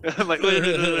 I'm like,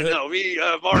 no, me,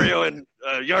 Mario, and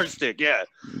yardstick, yeah.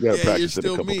 You gotta Yeah, practice you're it a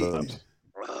still couple me. times.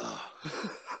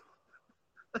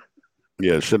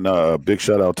 Yeah, big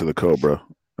shout out to the Cobra.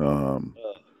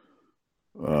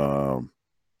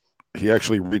 He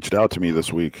actually reached out to me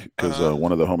this week because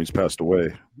one of the homies passed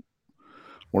away.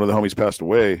 One of the homies passed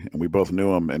away, and we both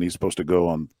knew him. And he's supposed to go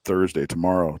on Thursday,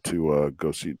 tomorrow, to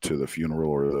go see to the funeral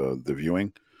or the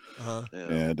viewing. Uh-huh. Yeah.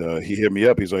 And he hit me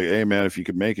up. He's like, "Hey, man, if you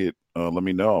could make it, let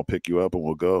me know. I'll pick you up and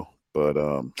we'll go." But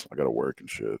I got to work and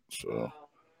shit. So,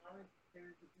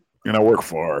 and I work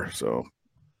far, so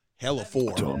Hella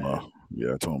four. I told him, I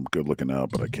told him, good looking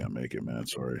out, but I can't make it, man.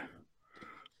 Sorry.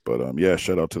 But yeah,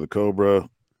 shout out to the Cobra.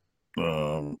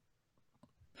 Make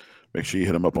sure you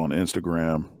hit him up on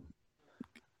Instagram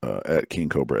at King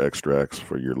Cobra Extracts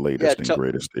for your latest and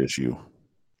greatest issue.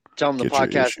 Tell him the Get your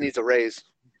podcast issue. needs a raise.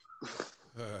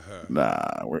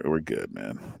 Nah, we're good,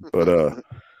 man. But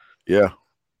yeah.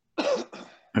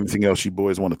 Anything else you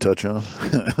boys want to touch on?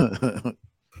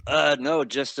 No,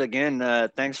 just again,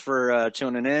 thanks for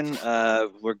tuning in.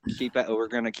 We're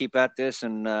gonna keep at this,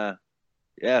 and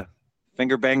yeah,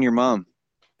 finger bang your mom.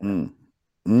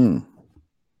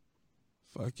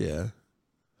 Fuck yeah.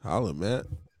 Holla, Matt.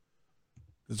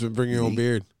 It's been Bring Your Own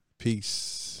Beard.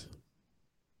 Peace.